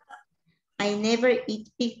 You. I never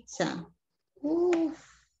eat pizza. Uf,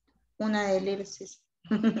 una de little sis.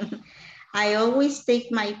 I always take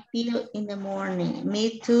my pill in the morning.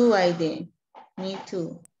 Me too, I did. Me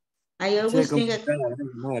too. I always drink a...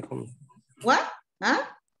 What? Huh?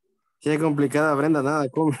 Si es complicada, Brenda, nada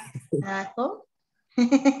come. Nada come.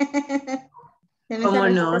 ¿Cómo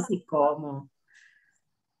no? Sí, como.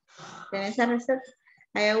 ¿Tenés esa receta?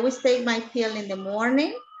 I always take my pill in the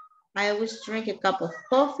morning. I always drink a cup of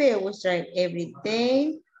coffee. I always drive every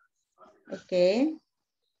day. Okay.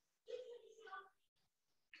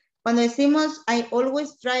 Cuando decimos I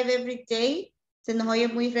always drive every day, se nos oye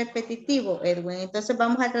muy repetitivo, Edwin. Entonces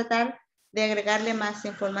vamos a tratar de agregarle más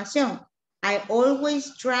información. I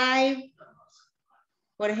always drive,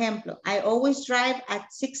 por ejemplo, I always drive at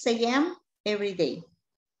 6 a.m. every day.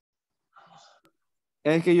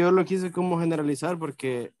 Es que yo lo quise como generalizar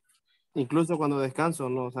porque incluso cuando descanso,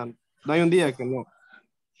 no, o sea, no hay un día que no.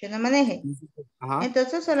 Que no maneje. Ajá.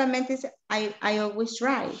 Entonces solamente dice I always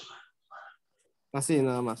drive. Así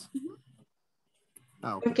nada más.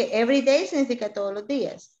 Okay. Porque every day significa todos los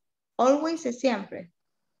días. Always es siempre.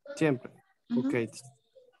 Siempre. Ok.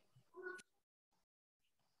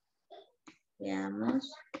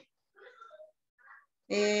 Veamos.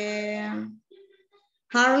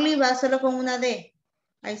 Hardly va solo con una D.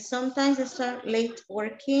 I sometimes start late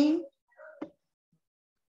working.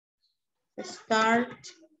 Start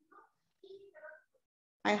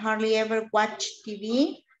I hardly ever watch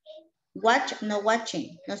TV. Watch, no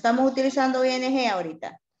watching. No estamos utilizando ING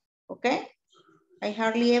ahorita. ¿Ok? I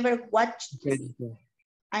hardly ever watch.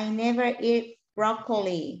 I never eat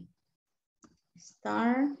broccoli.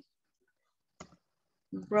 Star.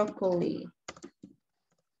 Broccoli.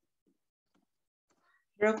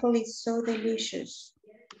 Broccoli is so delicious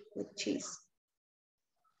with cheese.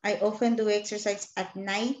 I often do exercise at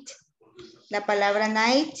night. La palabra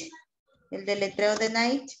night, el deletreo de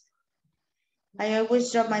night. I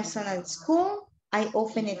always drop my son at school. I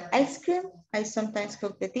often eat ice cream. I sometimes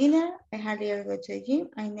cook the dinner. I hardly ever go to the gym.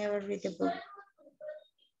 I never read a book.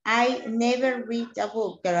 I never read a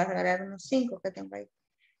book. Quiero agarrar unos 5 que tengo ahí.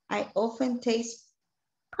 I often taste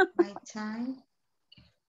my time.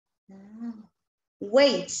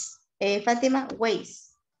 Waste. Fátima, waste.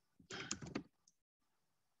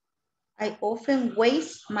 I often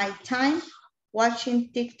waste my time watching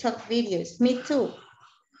TikTok videos. Me too.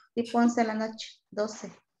 Tipo 11 de la noche,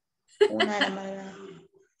 12. 1 de la mañana.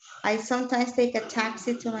 I sometimes take a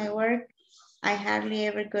taxi to my work. I hardly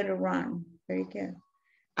ever go to run. Very good.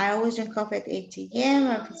 I always drink coffee at 8 p.m.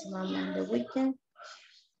 or visit mom on the weekend.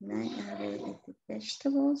 Night, I really eat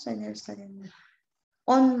vegetables. I never study.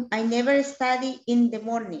 I never study in the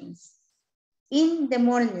mornings. In the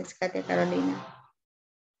mornings, Katia Carolina.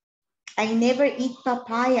 I never eat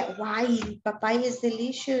papaya. Why? Papaya is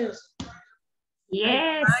delicious.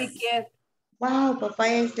 Yes. I like it. Wow,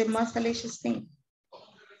 papaya is the most delicious thing.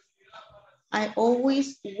 I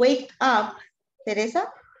always wake up, Teresa,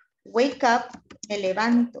 wake up, me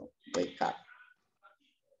levanto, wake up.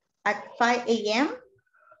 At 5 a.m.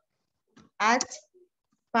 At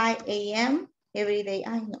 5 a.m. every day.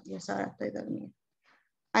 Ay, no, yo ahora estoy dormida.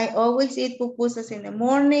 I always eat pupusas in the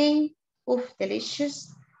morning. Oof,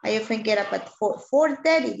 delicious. I often get up at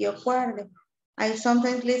 4:30, yo guardo. I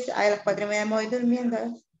sometimes listen, a las 4:30 me voy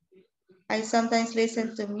durmiendo. I sometimes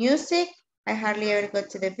listen to music. I hardly ever go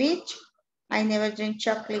to the beach. I never drink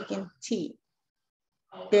chocolate and tea.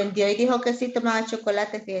 De hoy dijo que sí tomaba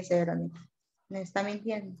chocolate, fíjese, Verónica. Me está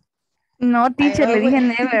mintiendo. No, teacher, le dije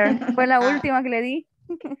always... never. Fue la última que le di.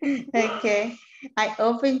 Okay. I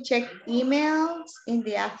often check emails in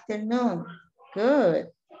the afternoon. Good.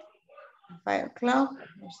 5 o'clock.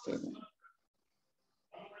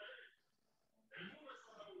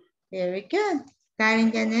 Very good.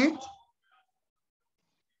 Karen Janet.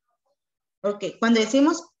 Ok, cuando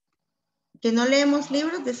decimos que no leemos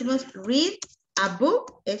libros, decimos read a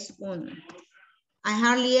book, es uno. I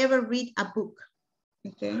hardly ever read a book.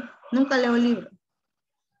 Ok, nunca leo libro.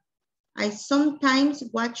 I sometimes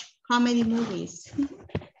watch comedy movies.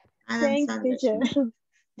 Adam Thanks, Sandler. teacher.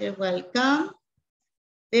 You're welcome.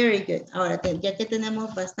 Very good. Ahora, ya que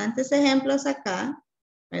tenemos bastantes ejemplos acá,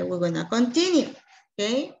 right, we're going to continue.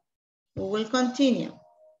 Okay, we will continue.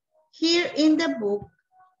 Here in the book,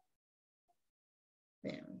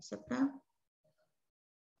 veamos acá.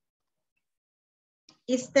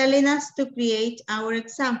 It's telling us to create our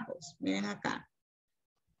examples. Miren acá.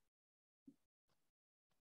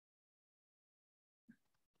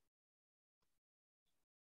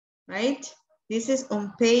 Right? This is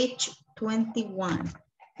on page 21.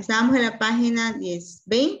 Estamos en la página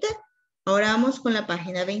 20. Ahora vamos con la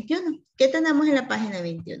página 21. ¿Qué tenemos en la página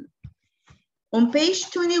 21? On page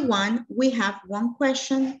 21, we have one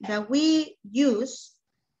question that we use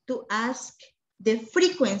to ask the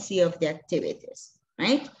frequency of the activities,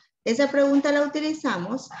 right? Esa pregunta la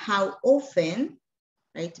utilizamos, how often,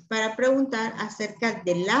 right? Para preguntar acerca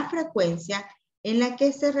de la frecuencia en la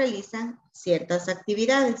que se realizan ciertas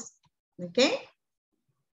actividades, ¿ok?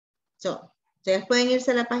 So, ustedes pueden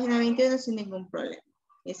irse a la página 21 sin ningún problema.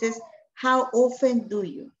 It says, how often do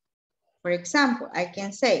you? For example, I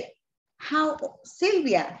can say,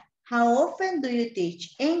 Sylvia, how often do you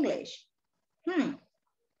teach English?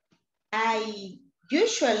 I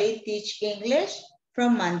usually teach English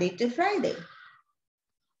from Monday to Friday,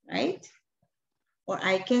 right? Or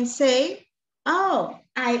I can say, oh,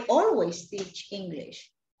 I always teach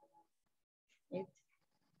English. Right?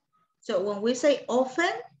 So when we say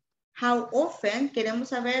often, how often, queremos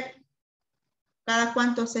saber cada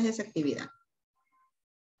cuánto haces esa actividad.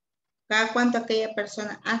 Cada cuánto aquella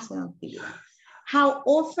persona hace una actividad. How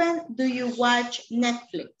often do you watch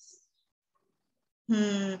Netflix?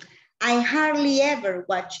 I hardly ever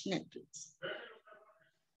watch Netflix.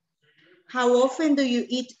 How often do you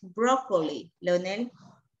eat broccoli, Leonel?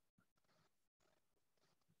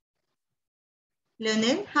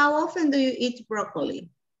 Leonel, how often do you eat broccoli?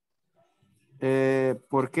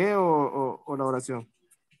 ¿Por qué o la oración?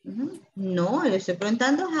 No, le estoy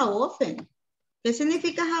preguntando how often. ¿Qué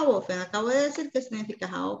significa how often? Acabo de decir qué significa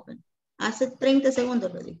how often. Hace 30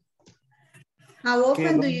 segundos lo dije. How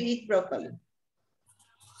often do you eat broccoli?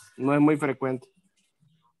 No es muy frecuente.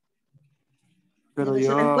 Pero Deme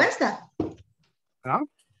yo... su respuesta. ¿Ah?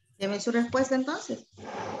 Deme su respuesta entonces.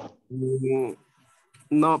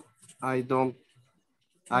 No, I don't.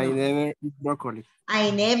 I No. never eat broccoli.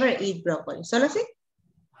 I never eat broccoli. ¿Solo así?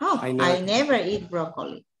 Oh, I never eat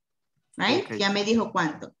broccoli. Right? Okay. Ya me dijo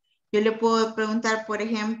cuánto. Yo le puedo preguntar, por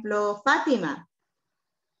ejemplo, Fátima.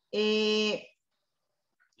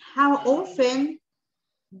 How often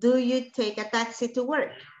do you take a taxi to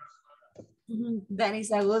work? That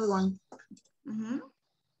is a good one.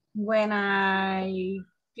 When I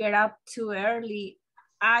get up too early,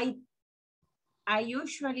 I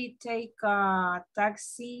usually take a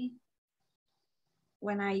taxi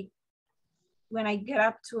when I get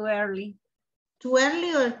up too early. Too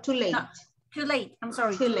early or too late? No, too late. I'm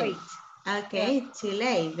sorry. Too late. Okay, Yeah. too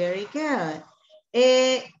late. Very good.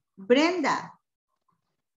 Brenda,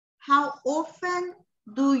 how often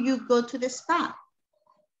do you go to the spa?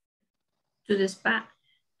 To the spa.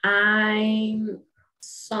 I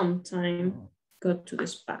sometimes go to the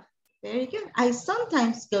spa. Very good. I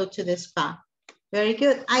sometimes go to the spa. Very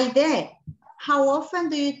good. Aide, how often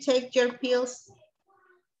do you take your pills?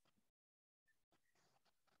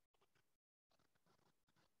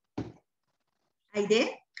 Aide,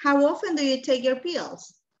 how often do you take your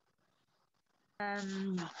pills?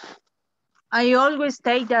 I always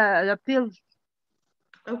take the pill.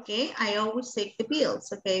 Okay, I always take the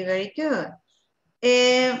pills. Okay, very good.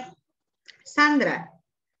 Sandra,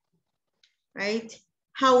 right?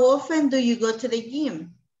 How often do you go to the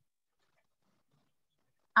gym?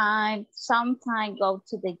 I sometimes go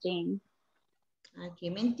to the gym. Aquí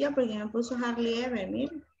mintió porque me puso hardly ever,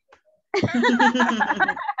 mire.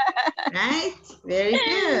 Right? Very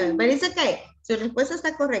good. But it's okay. Su respuesta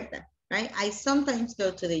está correcta. Right? I sometimes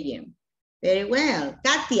go to the gym. Very well.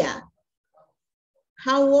 Katia,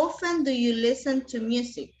 how often do you listen to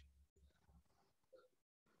music?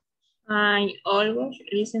 I always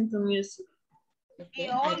listen to music. Okay. He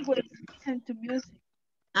always listens to music.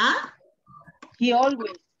 Ah? She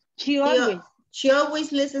always. She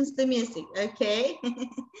always listens to music. Okay.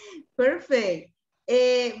 Perfect.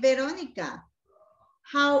 Veronica,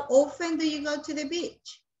 how often do you go to the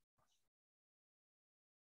beach?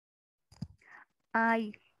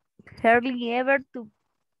 I hardly ever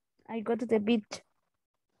I go to the beach.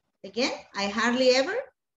 Again, I hardly ever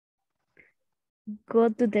go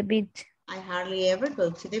to the beach. I hardly ever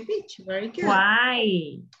go to the beach. Very good.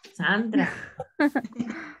 Why? Sandra.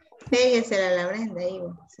 Péguese a la Brenda ahí,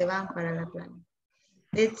 se van para la playa.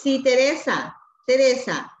 Let's see, Teresa.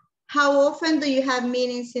 Teresa, how often do you have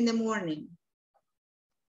meetings in the morning?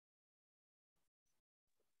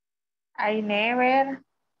 I never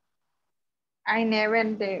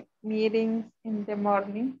the meetings in the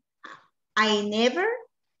morning. I never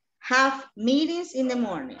have meetings in the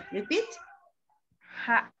morning. Repeat.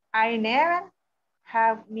 I never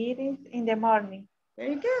have meetings in the morning.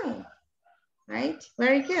 Very good. Right?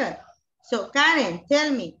 Very good. So Karen,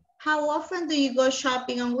 tell me, how often do you go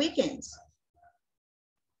shopping on weekends?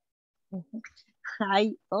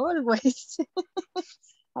 I always.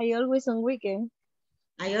 I always on weekend.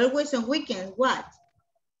 I always on weekends. What?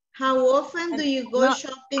 How often do you go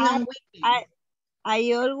shopping on weekends?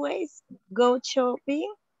 I always go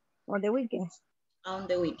shopping on the weekends. On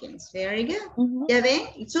the weekends. Very good. Ya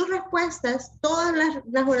ven, sus respuestas, todas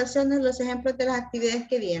las oraciones, los ejemplos de las actividades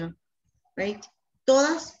que dieron, right?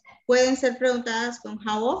 Todas pueden ser preguntadas con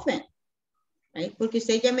how often, right? Porque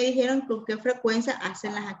ustedes ya me dijeron con qué frecuencia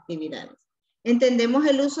hacen las actividades. ¿Entendemos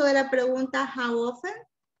el uso de la pregunta how often?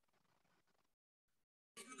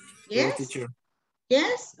 Yes? Teacher.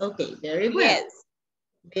 Yes? Okay, very well. Yes.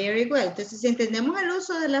 Very well. Entonces, si entendemos el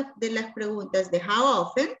uso de las preguntas de how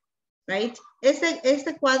often, right?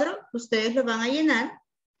 Este cuadro ustedes lo van a llenar,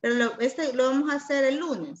 pero lo vamos a hacer el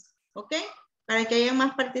lunes, ¿ok? Para que haya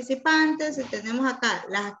más participantes y tenemos acá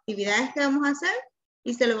las actividades que vamos a hacer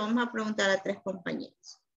y se lo vamos a preguntar a 3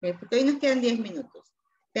 compañeros. ¿Okay? Porque hoy nos quedan 10 minutos.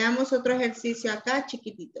 Veamos otro ejercicio acá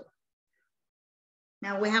chiquitito.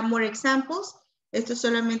 Now we have more examples. Estos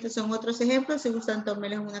solamente son otros ejemplos. Si gustan,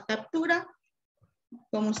 tómenles una captura,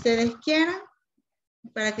 como ustedes quieran,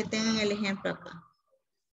 para que tengan el ejemplo acá.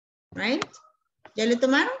 Right? ¿Ya le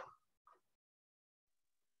tomaron?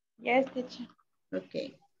 Yes, teacher.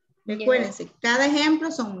 Ok. Recuérdense, cada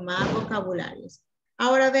ejemplo son más vocabularios.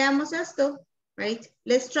 Ahora veamos esto. Right?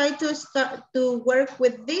 Let's try to start to work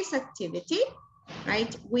with this activity.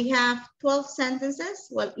 Right? We have 12 sentences,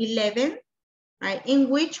 well, 11, right? In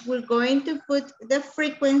which we're going to put the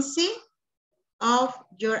frequency of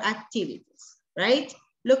your activities, right?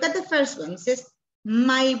 Look at the first one. It says,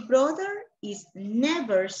 my brother is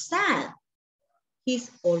never sad.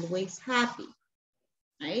 He's always happy,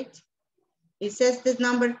 right? It says this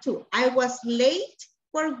number 2. I was late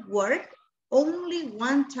for work only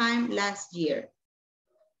one time last year,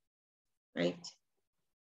 right?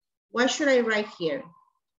 What should I write here?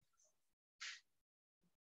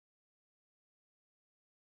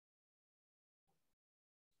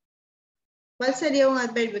 ¿Cuál sería un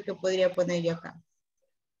adverbio que podría poner yo acá?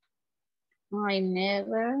 I'm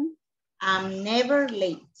never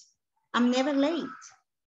late. I'm never late,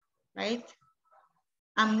 right?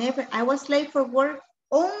 I was late for work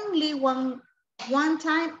only one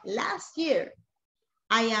time last year.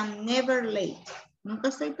 I am never late. Nunca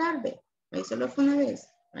estoy tarde. Ahí solo fue una vez,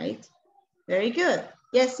 right? Very good.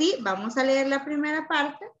 Y así vamos a leer la primera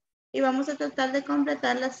parte y vamos a tratar de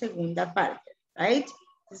completar la segunda parte, right?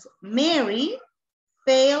 Mary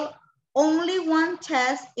failed only one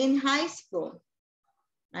test in high school,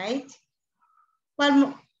 right?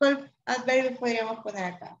 ¿Cuál adverbio podríamos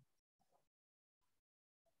poner acá?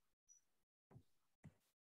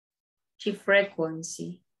 She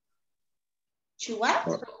frequency. She what?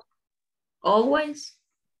 Always.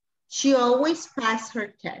 She always passed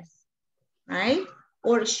her test, right?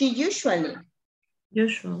 Or she usually.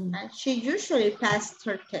 Usually. She usually passed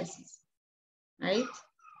her tests, right?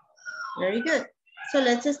 Very good. So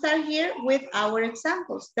let's start here with our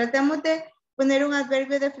examples. Tratemos de poner un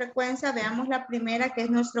adverbio de frecuencia. Veamos la primera, que es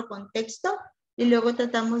nuestro contexto, y luego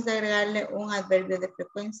tratamos de agregarle un adverbio de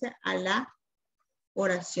frecuencia a la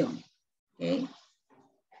oración. Okay.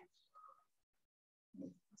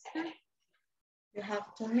 You have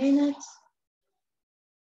 2 minutes.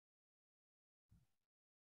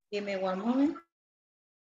 Give me one moment.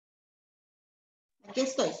 Aquí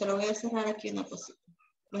estoy, solo voy a cerrar aquí una cosita.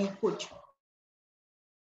 Los escucho.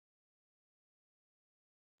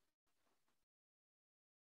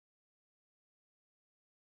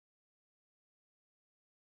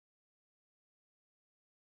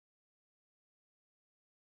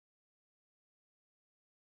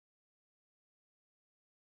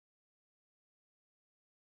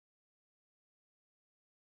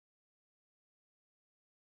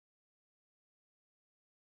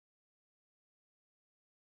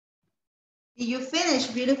 Did you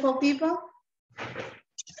finish, beautiful people?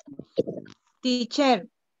 Teacher,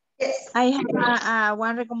 yes. I have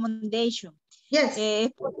one recommendation. Yes.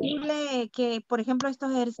 Es posible que, por ejemplo,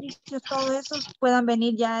 estos ejercicios, todos esos puedan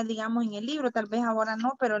venir ya, digamos, en el libro, tal vez ahora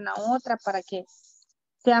no, pero en la otra, para que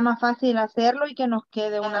sea más fácil hacerlo y que nos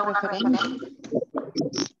quede una referencia.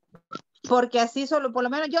 Porque así solo, por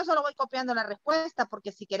lo menos yo solo voy copiando la respuesta,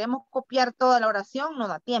 porque si queremos copiar toda la oración, no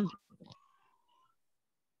da tiempo.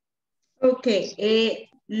 Ok,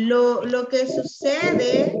 lo que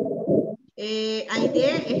sucede,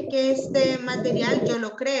 Aide, es que este material yo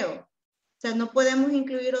lo creo. O sea, no podemos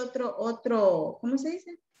incluir otro, ¿cómo se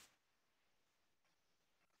dice?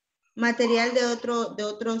 Material de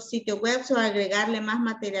otro sitio web o agregarle más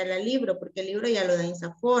material al libro, porque el libro ya lo da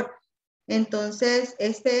INSAFORP. Entonces,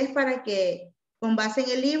 este es para que, con base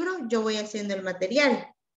en el libro, yo voy haciendo el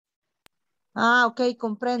material. Ah, ok,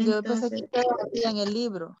 comprendo. Entonces, yo pensé que todo hacía en el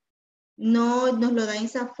libro. No, nos lo da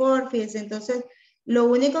INSAFORP, fíjense. Entonces, lo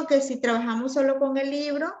único que si trabajamos solo con el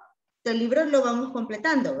libro lo vamos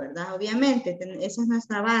completando, ¿verdad? Obviamente, esa es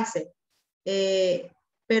nuestra base.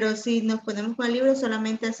 Pero si nos ponemos con el libro,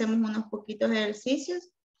 solamente hacemos unos poquitos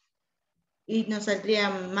ejercicios y nos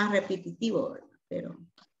saldría más repetitivo, ¿verdad? Pero...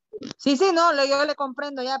 Sí, no, yo le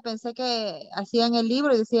comprendo ya. Pensé que hacían el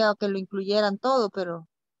libro y decía que lo incluyeran todo, pero...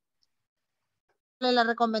 La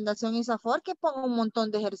recomendación INSAFORP que ponga un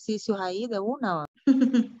montón de ejercicios ahí de una.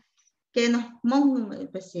 Que nos,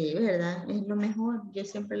 pues sí, ¿verdad? Es lo mejor, yo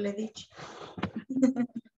siempre le he dicho.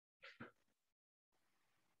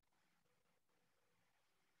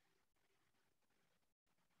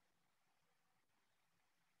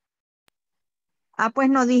 Ah,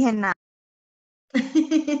 pues no dije nada.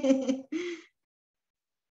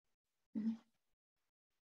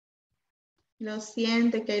 Lo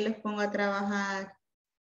siento que ahí los pongo a trabajar.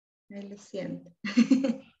 Ahí lo siento.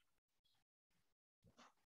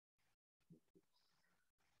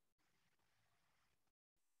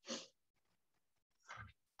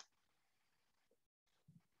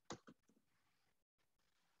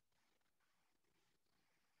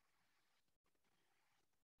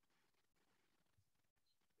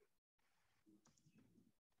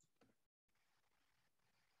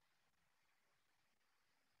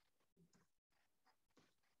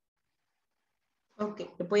 Ok,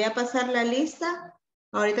 les voy a pasar la lista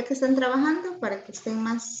ahorita que están trabajando para que estén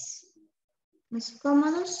más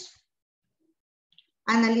cómodos.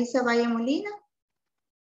 Analisa Valle Molina.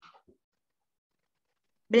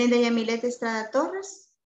 Brenda Yamilet Estrada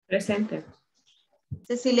Torres. Presente.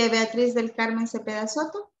 Cecilia Beatriz del Carmen Cepeda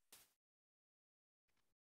Soto.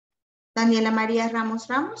 Daniela María Ramos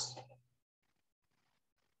Ramos.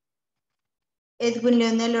 Edwin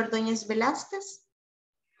Leonel Ordóñez Velázquez.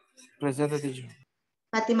 Presente, teacher.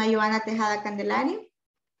 Fátima Joana Tejada Candelario.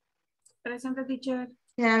 Presente, teacher.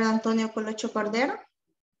 Gerardo Antonio Colocho Cordero.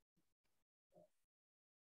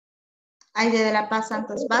 Aide de la Paz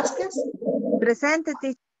Santos Vázquez. Presente,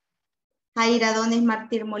 teacher. Jaira Donis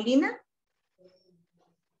Martín Molina.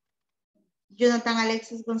 Jonathan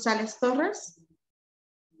Alexis González Torres.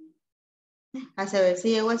 A saber si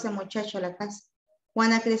llegó ese muchacho a la casa.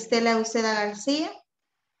 Juana Cristela Uceda García.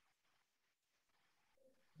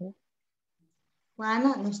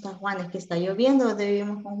 Juana, no está Juana, es que está lloviendo, ¿dónde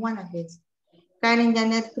vivimos con Juana? Karen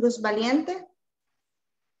Janet Cruz Valiente.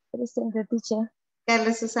 Presente, teacher.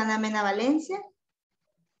 Carla Susana Mena Valencia.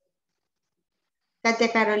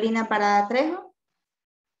 Katia Carolina Parada Trejo.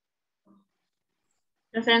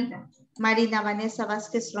 Presente. Marina Vanessa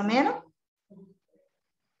Vázquez Romero.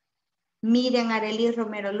 Miriam Arely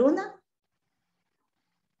Romero Luna.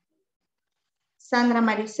 Sandra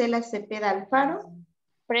Marisela Cepeda Alfaro.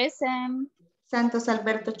 Present. Santos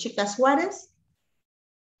Alberto Chica Suárez.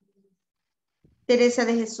 Teresa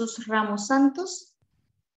de Jesús Ramos Santos.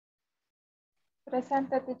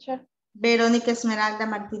 Presente, teacher. Verónica Esmeralda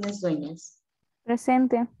Martínez Dueñas.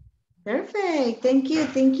 Presente. Perfect. Thank you.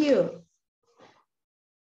 Thank you.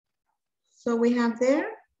 So we have there,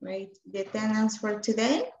 right, the attendance for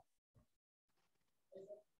today.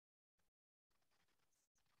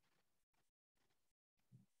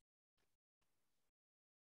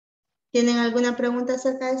 ¿Tienen alguna pregunta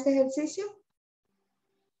acerca de este ejercicio?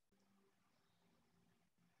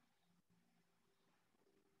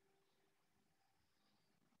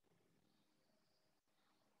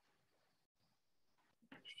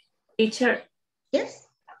 Teacher, Yes.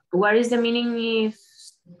 what is the meaning of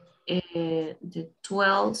the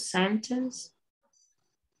 12th sentence?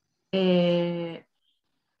 I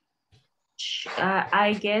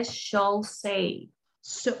guess shall say.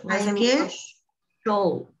 So What's the I meaning of guess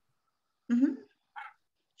shall?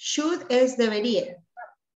 should es debería.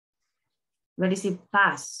 But is it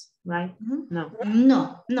pass, right? No.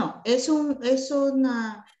 No. Es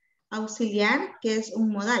una auxiliar que es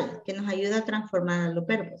un modal que nos ayuda a transformar a los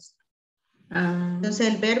verbos. Entonces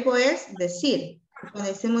el verbo es decir. Cuando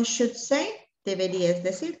decimos should say, deberías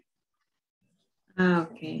decir.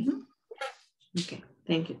 Okay. Okay,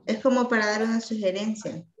 thank you. Es como para dar una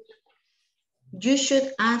sugerencia. You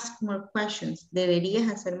should ask more questions.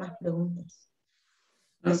 Deberías hacer más preguntas.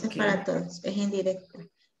 Eso es para todos. Es indirecto.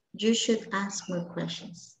 You should ask more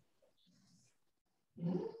questions.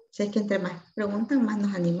 Si es que entre más preguntan, más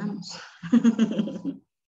nos animamos.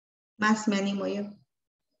 Más me animo yo.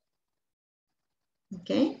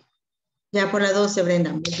 Ok. Ya por la 12,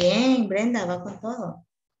 Brenda. Muy bien, Brenda, va con todo.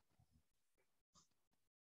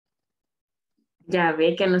 Ya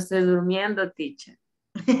ve que no estoy durmiendo, teacher.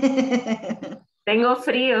 Tengo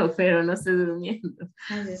frío, pero no estoy durmiendo.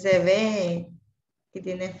 Así se ve que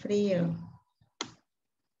tiene frío.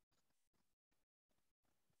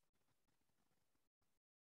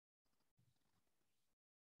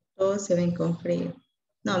 Todos se ven con frío.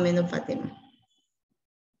 No, menos Fátima.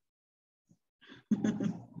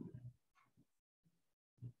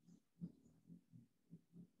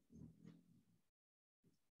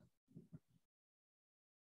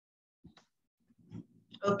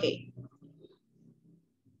 Ok.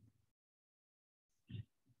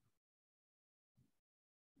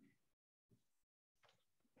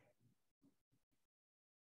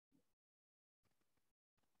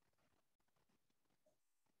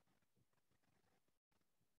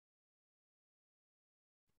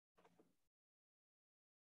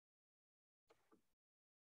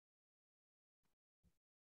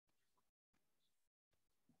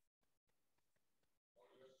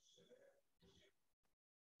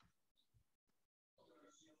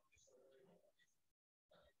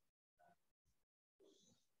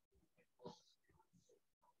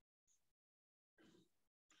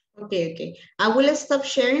 Ok. I will stop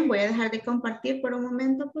sharing. Voy a dejar de compartir por un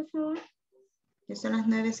momento, por favor. Ya son las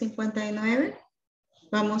 9:59.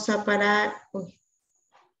 Vamos a parar. Uy.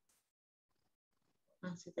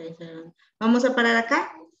 Vamos a parar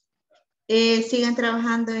acá. Sigan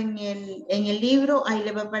trabajando en el libro. Ahí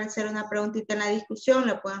les va a aparecer una preguntita en la discusión.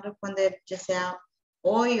 La pueden responder ya sea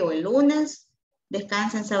hoy o el lunes.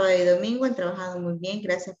 Descansen sábado y domingo. Han trabajado muy bien.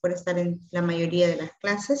 Gracias por estar en la mayoría de las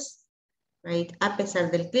clases. Right? A pesar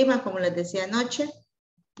del clima, como les decía anoche,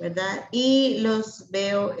 ¿verdad? Y los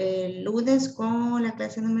veo el lunes con la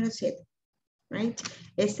clase número 7. Right?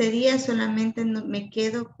 Este día solamente me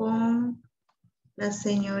quedo con la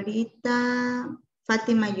señorita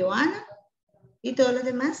Fátima Joana y todos los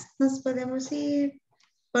demás nos podemos ir.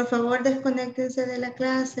 Por favor, desconéctense de la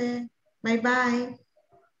clase. Bye, bye.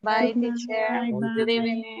 Bye, Good teacher. night. Good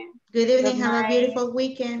evening. Good evening. Good Have a night. beautiful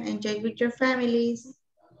weekend. Enjoy with your families.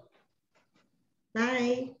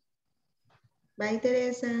 Bye. Bye,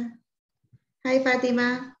 Teresa. Hi,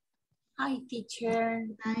 Fátima. Hi, teacher.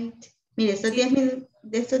 Hi. Mire,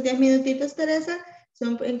 de estos 10 minutitos, Teresa,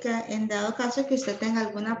 son en dado caso que usted tenga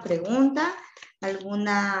alguna pregunta,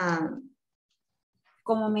 alguna...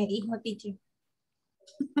 Como me dijo, teacher.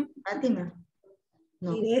 Fátima.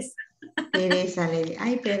 No. Teresa. Teresa,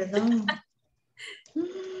 ay, perdón.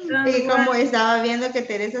 Y como estaba viendo que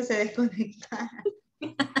Teresa se desconectara.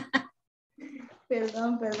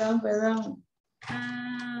 Perdón.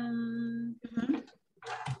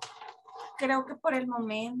 Creo que por el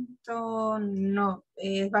momento no.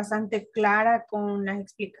 Es bastante clara con las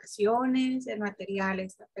explicaciones. El material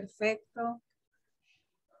está perfecto.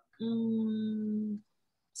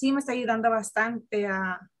 Sí, me está ayudando bastante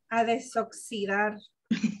a desoxidar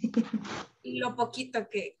lo poquito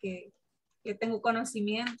que tengo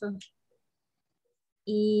conocimiento.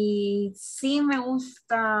 Y sí me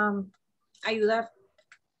gusta ayudar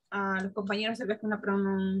a los compañeros tal vez con la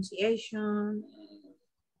pronunciation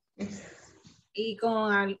y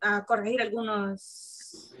con a corregir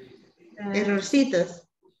algunos errorcitos.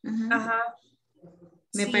 Ajá.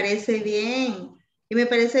 Me Sí. parece bien. Y me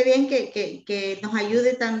parece bien que nos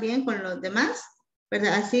ayude también con los demás,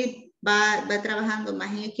 ¿verdad? Así va trabajando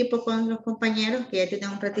más en equipo con los compañeros que ya tienen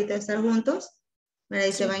un ratito de estar juntos, ¿verdad?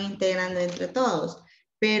 Y se van integrando entre todos.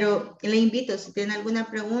 Pero le invito, si tiene alguna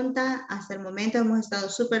pregunta, hasta el momento hemos estado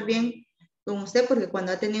súper bien con usted porque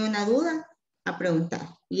cuando ha tenido una duda, a preguntar.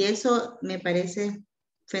 Y eso me parece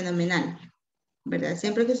fenomenal, ¿verdad?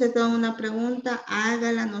 Siempre que usted tenga una pregunta,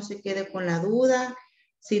 hágala, no se quede con la duda.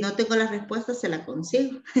 Si no tengo la respuesta, se la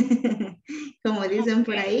consigo. Como dicen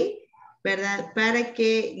por ahí, ¿verdad? Para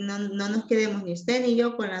que no nos quedemos ni usted ni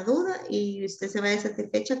yo con la duda y usted se vaya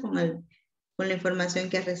satisfecha con la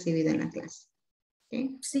información que ha recibido en la clase.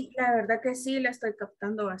 ¿Okay? Sí, la verdad que sí, la estoy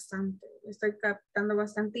captando bastante. Estoy captando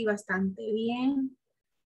bastante y bastante bien.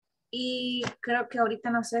 Y creo que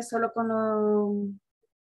ahorita, no sé, solo con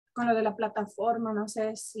lo de la plataforma, no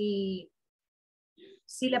sé si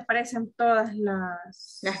le aparecen todas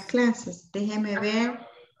las clases. Déjeme ver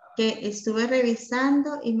que estuve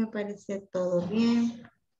revisando y me parece todo bien.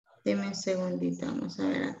 Deme un segundito, vamos a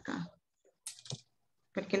ver acá.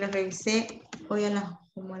 Porque lo revisé hoy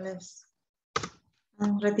como a las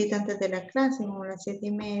un ratito antes de la clase, como a las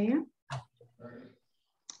 7:30.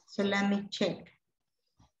 So let me check.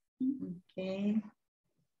 Okay.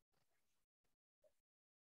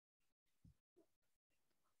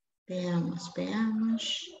 Veamos.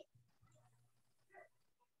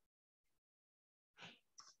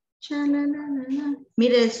 Chalalala.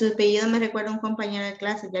 Mire, su apellido me recuerda a un compañero de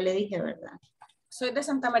clase, ya le dije, ¿verdad? Soy de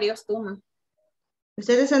Santa María Ostuma.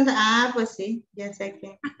 ¿Usted es de Santa? Ah, pues sí, ya sé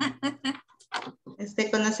que.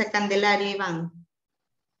 Usted conoce a Candelario Iván.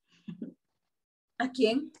 ¿A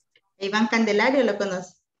quién? Iván Candelario lo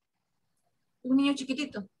conoce. Un niño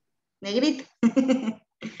chiquitito. Negrito.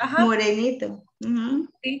 Ajá. Morenito.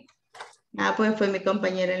 Sí. Ah, pues fue mi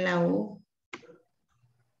compañero en la U.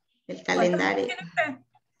 El calendario. ¿Cuántos años tiene usted?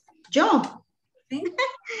 ¿Yo? Sí.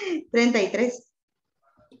 33.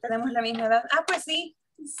 Tenemos la misma edad. Ah, pues sí.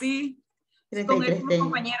 Sí. 33 con él somos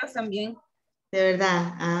compañeros también. De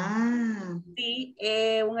verdad. Ah. Sí,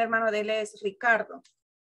 un hermano de él es Ricardo.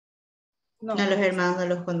 No, los hermanos no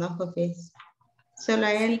los conozco, fíjese. Solo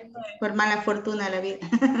a él, sí, por mala fortuna de la vida.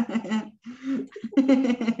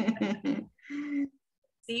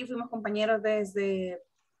 Sí, fuimos compañeros desde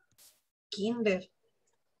kinder.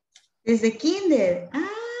 ¿Desde kinder?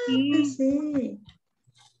 Ah, sí. Sí.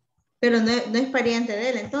 Pero no es pariente de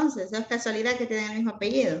él, entonces. Es casualidad que tienen el mismo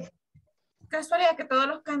apellido. Casualidad que todos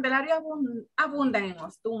los candelarios abundan en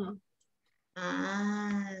Ostuma.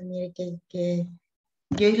 Ah, mire que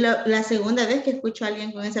yo es la segunda vez que escucho a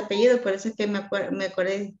alguien con ese apellido, por eso es que me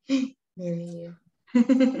acordé.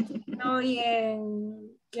 No, y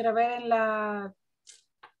quiero ver en la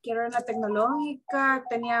tecnológica,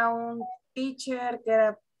 tenía un teacher que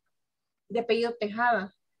era de apellido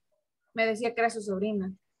Tejada. Me decía que era su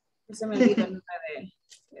sobrina. Se me olvidó el nombre de él.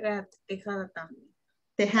 Era Tejada también.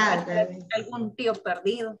 Tejada también. Algún tío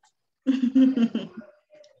perdido.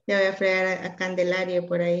 Ya voy a fregar a Candelario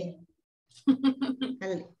por ahí.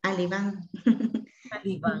 Al Iván. Al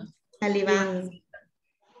Iván. Al Iván.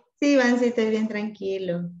 Sí, Vancito, bien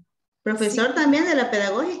tranquilo. Profesor Sí. también de la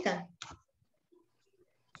pedagógica.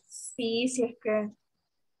 Sí, sí, es que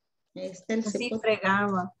El sí cipote.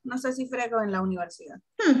 fregaba. No sé si frego en la universidad.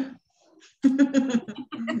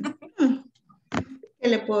 ¿Qué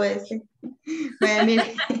le puedo decir? Bueno,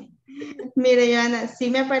 mire, mire, Joana, sí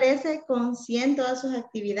me aparece con 100 todas sus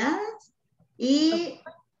actividades y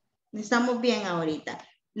estamos bien ahorita.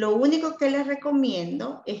 Lo único que les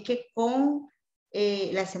recomiendo es que con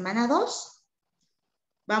la semana 2,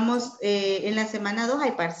 vamos, en la semana 2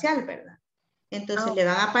 hay parcial, ¿verdad? Entonces le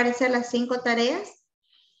van a aparecer las 5 tareas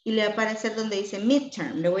y le va a aparecer donde dice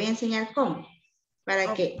midterm. Le voy a enseñar cómo.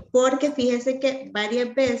 ¿Para qué? Porque fíjese que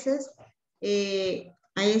varias veces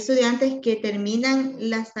hay estudiantes que terminan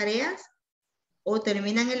las tareas o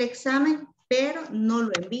terminan el examen, pero no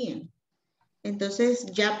lo envían. Entonces,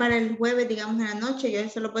 ya para el jueves, digamos, en la noche, yo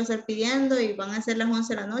se lo puedo estar pidiendo y van a ser las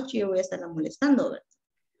 11 de la noche y yo voy a estarla molestando, ¿verdad?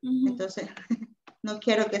 Entonces, no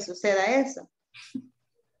quiero que suceda eso.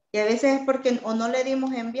 Y a veces es porque o no le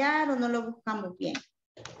dimos enviar o no lo buscamos bien.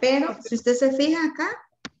 Pero si usted se fija acá,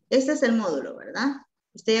 este es el módulo, ¿verdad?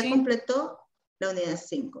 Usted ya completó la unidad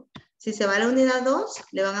 5. Si se va a la unidad 2,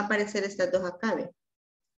 le van a aparecer estas dos acá, ¿ve?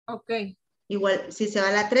 Ok. Igual, si se va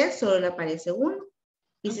a la 3, solo le aparece 1.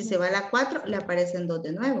 Y si se va a la 4, le aparecen 2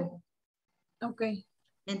 de nuevo. Ok.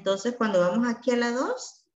 Entonces, cuando vamos aquí a la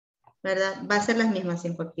 2, ¿verdad? Va a ser las mismas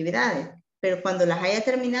 5 actividades. Pero cuando las haya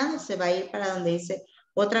terminado, se va a ir para donde dice,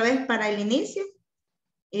 otra vez para el inicio,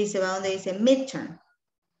 y se va donde dice midterm.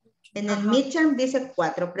 En el midterm dice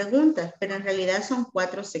 4 preguntas, pero en realidad son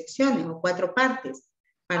 4 secciones o 4 partes.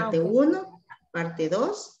 Parte 1, parte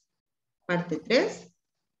 2, parte 3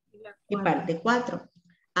 y parte 4.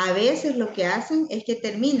 A veces lo que hacen es que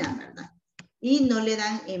terminan, ¿verdad? Y no le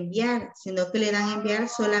dan enviar, sino que le dan enviar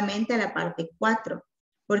solamente a la parte 4.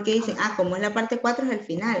 Porque dicen, como es la parte 4 es el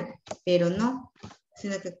final, pero no.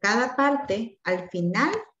 Sino que cada parte al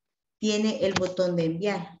final tiene el botón de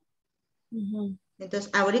enviar. Entonces,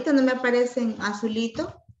 ahorita no me aparece en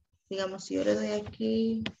azulito. Digamos, si yo le doy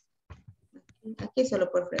aquí solo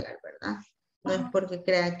por fregar, ¿verdad? No es porque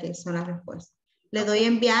crea que son las respuestas. Le doy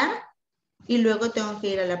enviar y luego tengo que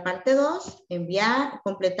ir a la parte 2, enviar,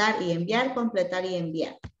 completar y enviar, completar y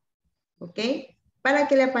enviar. ¿Ok? Para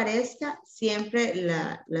que le aparezca siempre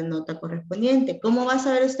la nota correspondiente. ¿Cómo va a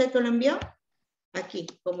saber usted que lo envió? Aquí.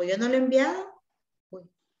 Como yo no lo he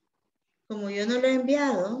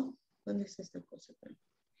enviado, ¿dónde está esta cosa?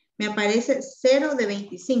 Me aparece 0 de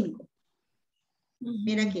 25.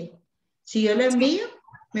 Mira aquí. Si yo lo envío,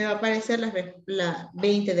 me va a aparecer la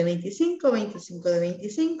 20 de 25, 25 de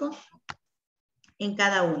 25 en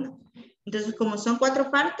cada uno. Entonces, como son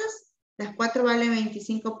 4 partes, las 4 valen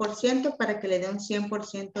 25% para que le dé un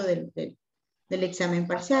 100% del examen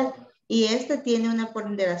parcial. Y este tiene una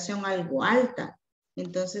ponderación algo alta.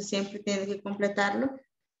 Entonces, siempre tiene que completarlo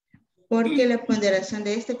porque la ponderación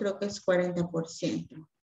de este creo que es 40%.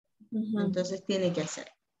 Entonces, tiene que hacer,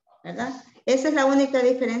 ¿verdad? Esa es la única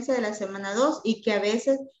diferencia de la semana 2 y que a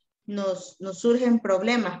veces nos surgen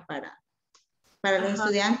problemas para los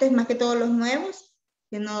estudiantes, más que todos los nuevos,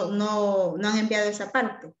 que no han enviado esa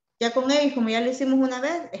parte. Ya con ellos, como ya lo hicimos una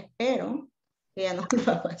vez, espero que ya no lo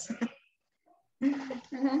va a pasar.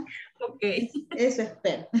 Ok. Eso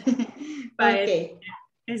espero. Ok.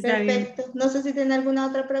 Está Perfecto. bien. No sé si tiene alguna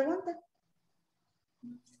otra pregunta.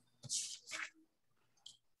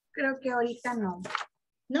 Creo que ahorita no.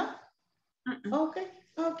 ¿No? Ok.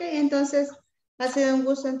 Entonces, ha sido un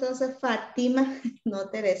gusto entonces, Fátima. No,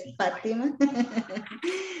 Teresa, Fátima.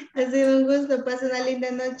 Ha sido un gusto. Pasa una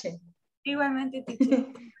linda noche. Igualmente, teacher.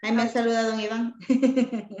 Ahí me ha saludado don Iván.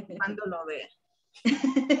 Cuando lo vea.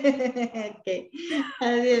 Ok.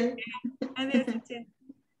 Adiós. Adiós, teacher.